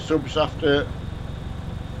subs after,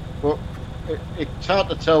 but it's hard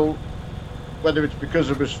to tell whether it's because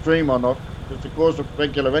of a stream or not, because it goes up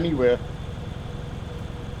regular anyway.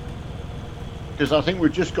 Because I think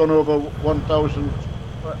we've just gone over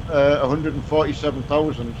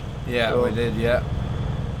 147,000. Yeah, so. we did, yeah.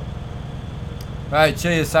 Right,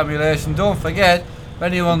 cheers, Simulation. Don't forget, if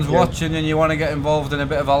anyone's watching and you want to get involved in a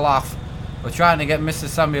bit of a laugh, we're trying to get Mr.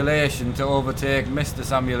 Simulation to overtake Mr.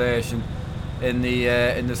 Simulation in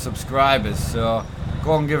the subscribers. So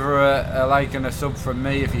go and give her a like and a sub from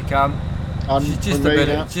me if you can. Just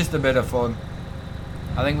a bit of fun.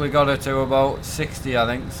 I think we got her to about 60, I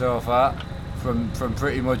think, so far, from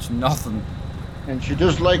pretty much nothing. And she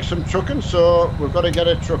does like some trucking, so we've got to get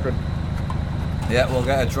her trucking. Yeah, we'll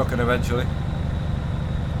get her trucking eventually.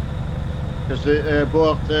 Because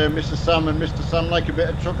both Mr. Sam and Mr. Sam like a bit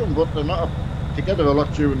of trucking, but they're not together a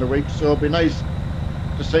lot during the week, so it'll be nice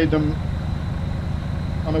to see them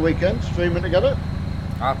on a weekend streaming together.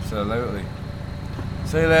 Absolutely.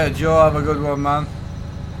 See you later, Joe. Have a good one, man.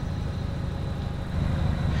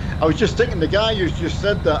 I was just thinking, the guy who's just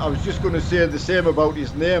said that, I was just going to say the same about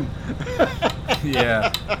his name.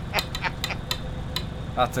 Yeah.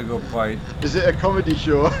 That's a good point. Is it a comedy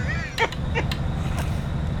show?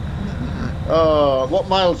 What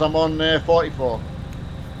miles? I'm on 44.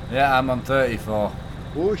 Yeah, I'm on 34.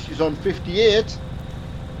 Oh, she's on 58.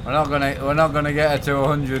 We're not gonna get her to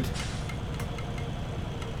 100.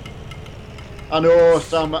 I know,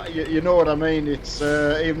 Sam. You know what I mean. It's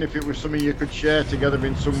even if it was something you could share together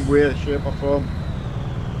in some way, shape, or form.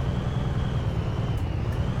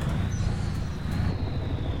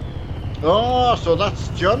 Oh, so that's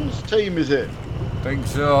John's team, is it? Think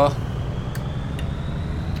so.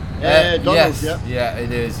 Donald, yes. yeah. Yeah,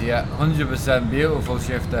 it is. Yeah, 100% beautiful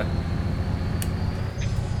shifter.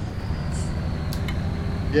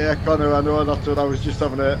 Yeah, Connor. I know that's what I was just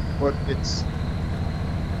having but it's.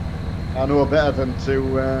 I know better than to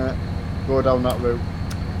go down that route.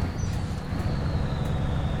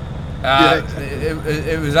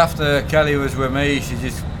 It was after Kelly was with me.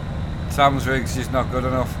 Sam's rig's just not good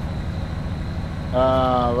enough.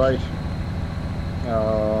 Ah, right.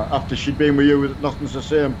 After she'd been with you, nothing's the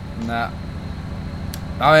same. Nah.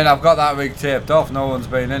 I mean, I've got that rig taped off. No one's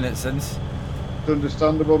been in it since. It's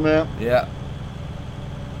understandable, mate. Yeah.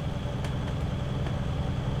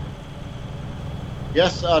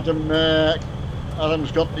 Yes, Adam.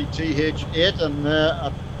 Adam's got the TH8, and I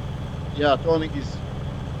don't think he's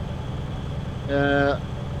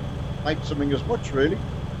liked something as much, really.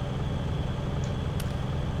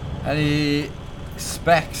 Any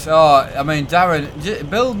specs? Oh, I mean, Darren,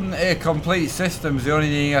 building a complete system is the only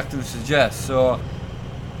thing I can suggest. So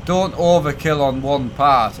don't overkill on one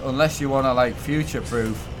part unless you want to like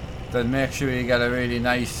future-proof. Then make sure you get a really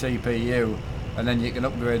nice CPU, and then you can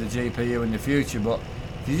upgrade the GPU in the future. But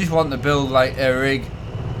if you just want to build like a rig,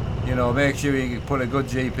 you know, make sure you put a good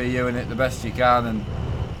GPU in it the best you can, and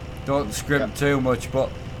don't scrimp too much.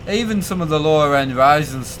 But even some of the lower end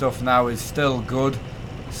Ryzen stuff now is still good.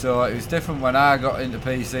 So it was different when I got into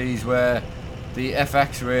PCs, where the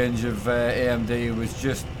FX range of AMD was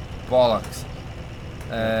just bollocks.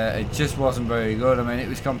 It just wasn't very good. I mean, it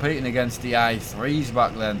was competing against the i3s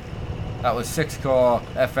back then. That was 6-core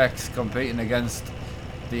FX competing against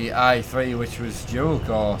the i3, which was dual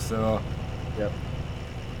core. So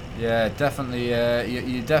yeah, definitely,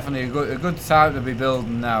 you're definitely a good time to be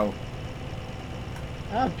building now.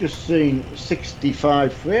 I've just seen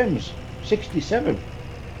 65 frames, 67.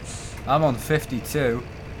 I'm on 52.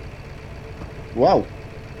 Wow.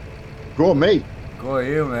 Go me. Go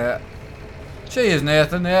you, mate. Cheers,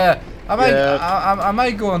 Nathan. Yeah, I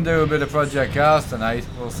might go and do a bit of Project Cars tonight.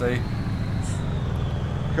 We'll see.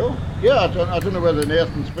 Cool. Yeah, I don't know whether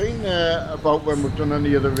Nathan's been about when we've done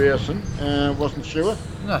any of the racing. Wasn't sure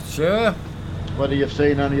Not sure. whether you've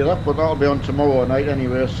seen any of that, but that'll be on tomorrow night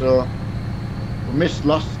anyway. So we missed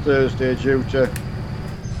last Thursday due to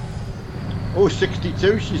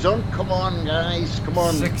 62. She's on. Come on, guys. Come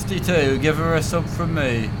on. 62. Give her a sub from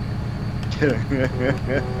me.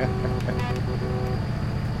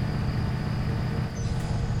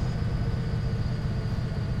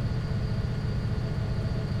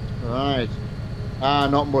 Right.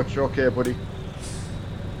 Not much. Okay, buddy.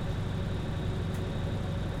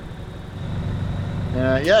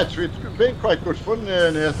 Yeah, it's been quite good fun,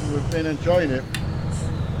 Nathan. We've been enjoying it.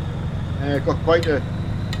 Got quite a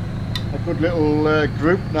good little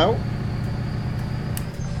group now.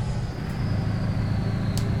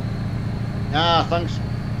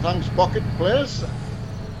 Thanks, Pocket Players.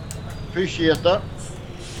 Appreciate that.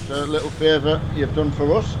 It's a little favour you've done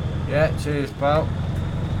for us. Yeah, cheers, pal.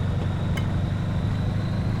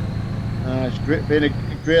 It's been a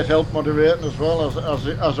great help moderating as well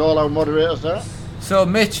as all our moderators are. So,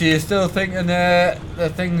 Mitch, are you still thinking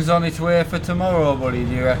the thing's on its way for tomorrow, buddy?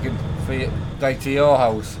 Do you reckon, like to your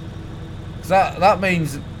house? 'Cause that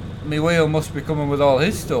means my wheel must be coming with all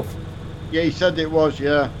his stuff. Yeah, he said it was.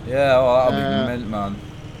 Yeah. Yeah, that'll be mint, man.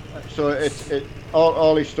 So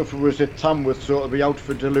all his stuff was at Tamworth, so it'll be out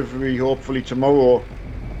for delivery hopefully tomorrow.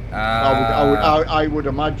 I would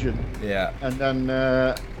imagine. Yeah.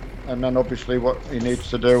 And then obviously what he needs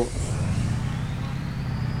to do.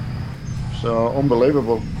 So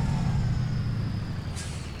unbelievable.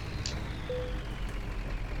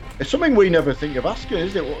 It's something we never think of asking,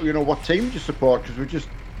 is it? You know, what team do you support? Because we just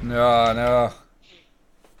No.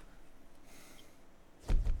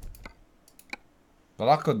 Well,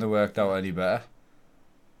 that couldn't have worked out any better.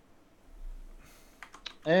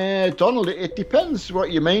 Donald, it depends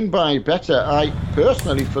what you mean by better. I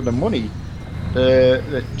personally, for the money,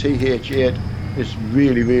 the TH8 is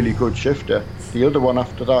really, really good shifter. The other one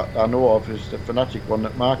after that I know of is the Fanatic one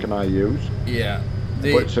that Mark and I use. Yeah.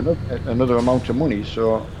 But it's another amount of money,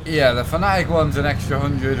 so... Yeah, the Fanatic one's an extra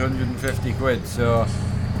 100, 150 quid, so...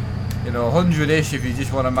 You know, 100-ish if you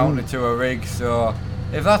just want to mount it to a rig, so...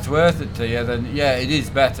 If that's worth it to you, then yeah, it is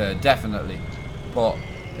better, definitely. But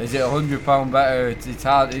is it £100 better? It's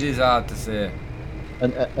hard. It is hard to say.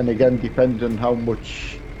 And again, depends on how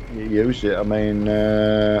much you use it. I mean,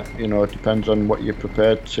 you know, it depends on what you're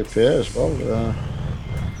prepared to pay as well.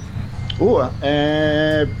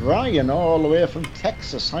 Brian, all the way from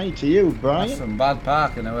Texas. Hi to you, Brian. That's some bad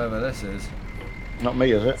parking, whoever this is. Not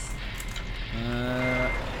me, is it?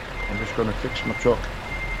 I'm just going to fix my truck.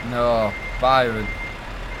 No, Byron.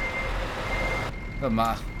 Doesn't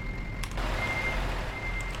matter.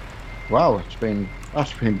 Wow, that's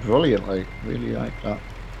been brilliant. Like, really like that.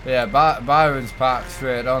 Yeah, Byron's parked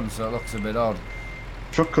straight on, so it looks a bit odd.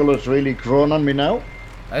 Truck colour's really grown on me now.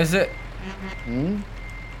 Is it? Mm.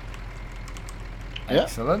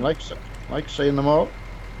 Excellent. Yeah, like seeing them all.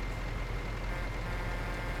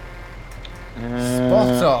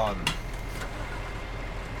 Spot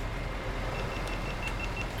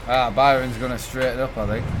on. Byron's gonna straighten up, I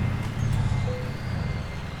think.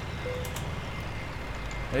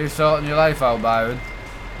 Are you sorting your life out, Byron?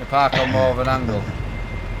 You park on more of an angle.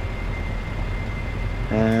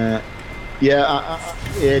 Yeah, I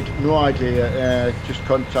had no idea. Just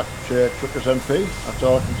contact Truckers MP. That's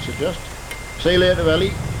all I can suggest. See you later,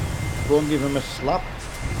 Ellie. Go and give him a slap.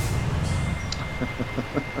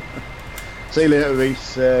 See you later,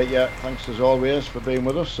 Reese. Yeah, thanks as always for being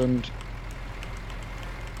with us. And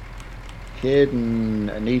Caden,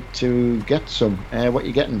 I need to get some. What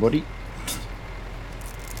you getting, buddy?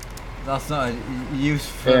 That's not a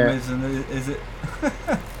euphemism, is it?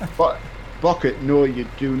 But Bucket, no, you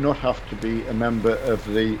do not have to be a member of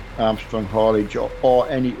the Armstrong haulage or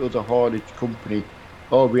any other haulage company.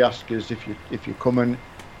 All we ask is if you come and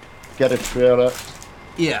get a trailer,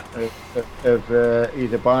 yeah, of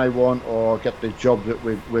either buy one or get the job that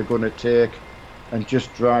we're going to take, and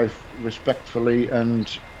just drive respectfully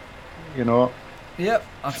and, you know. Yep,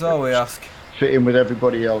 that's all we ask. Fit in with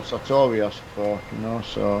everybody else. That's all we ask for, you know.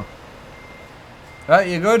 So. Right,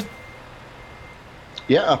 you good?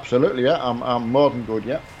 Yeah, absolutely. Yeah, I'm more than good.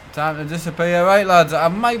 Yeah. Time to disappear. Right, lads. I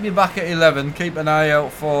might be back at 11. Keep an eye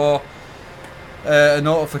out for a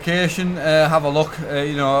notification. Have a look.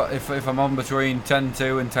 You know, if I'm on between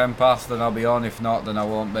 10:02 and 10 past, then I'll be on. If not, then I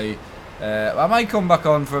won't be. I might come back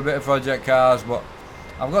on for a bit of Project Cars, but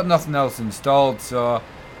I've got nothing else installed. So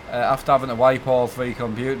after having to wipe all 3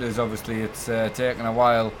 computers, obviously it's taken a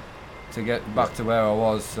while to get back to where I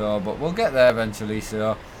was. So, but we'll get there eventually.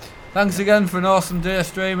 So. Thanks again for an awesome day of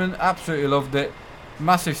streaming. Absolutely loved it.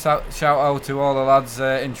 massive shout out to all the lads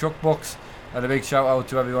in truck books, and a big shout out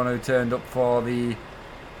to everyone who turned up for the,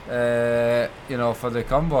 for the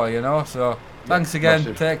convoy. So thanks again.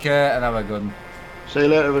 Massive. Take care and have a good one. See you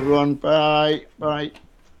later, everyone. Bye. Bye.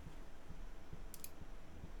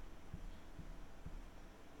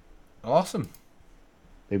 Awesome.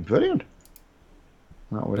 Been brilliant.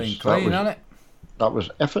 That was Been clean, hasn't it? That was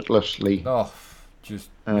effortlessly. Oh, just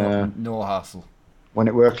no hassle. When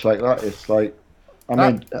it works like that, it's like. I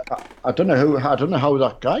mean, I don't know how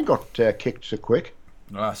that guy got kicked so quick.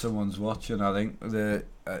 Someone's watching. I think the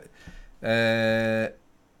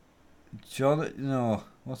John. No,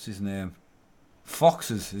 what's his name?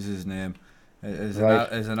 Foxes is his name. As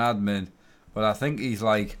an admin, but I think he's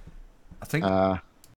like,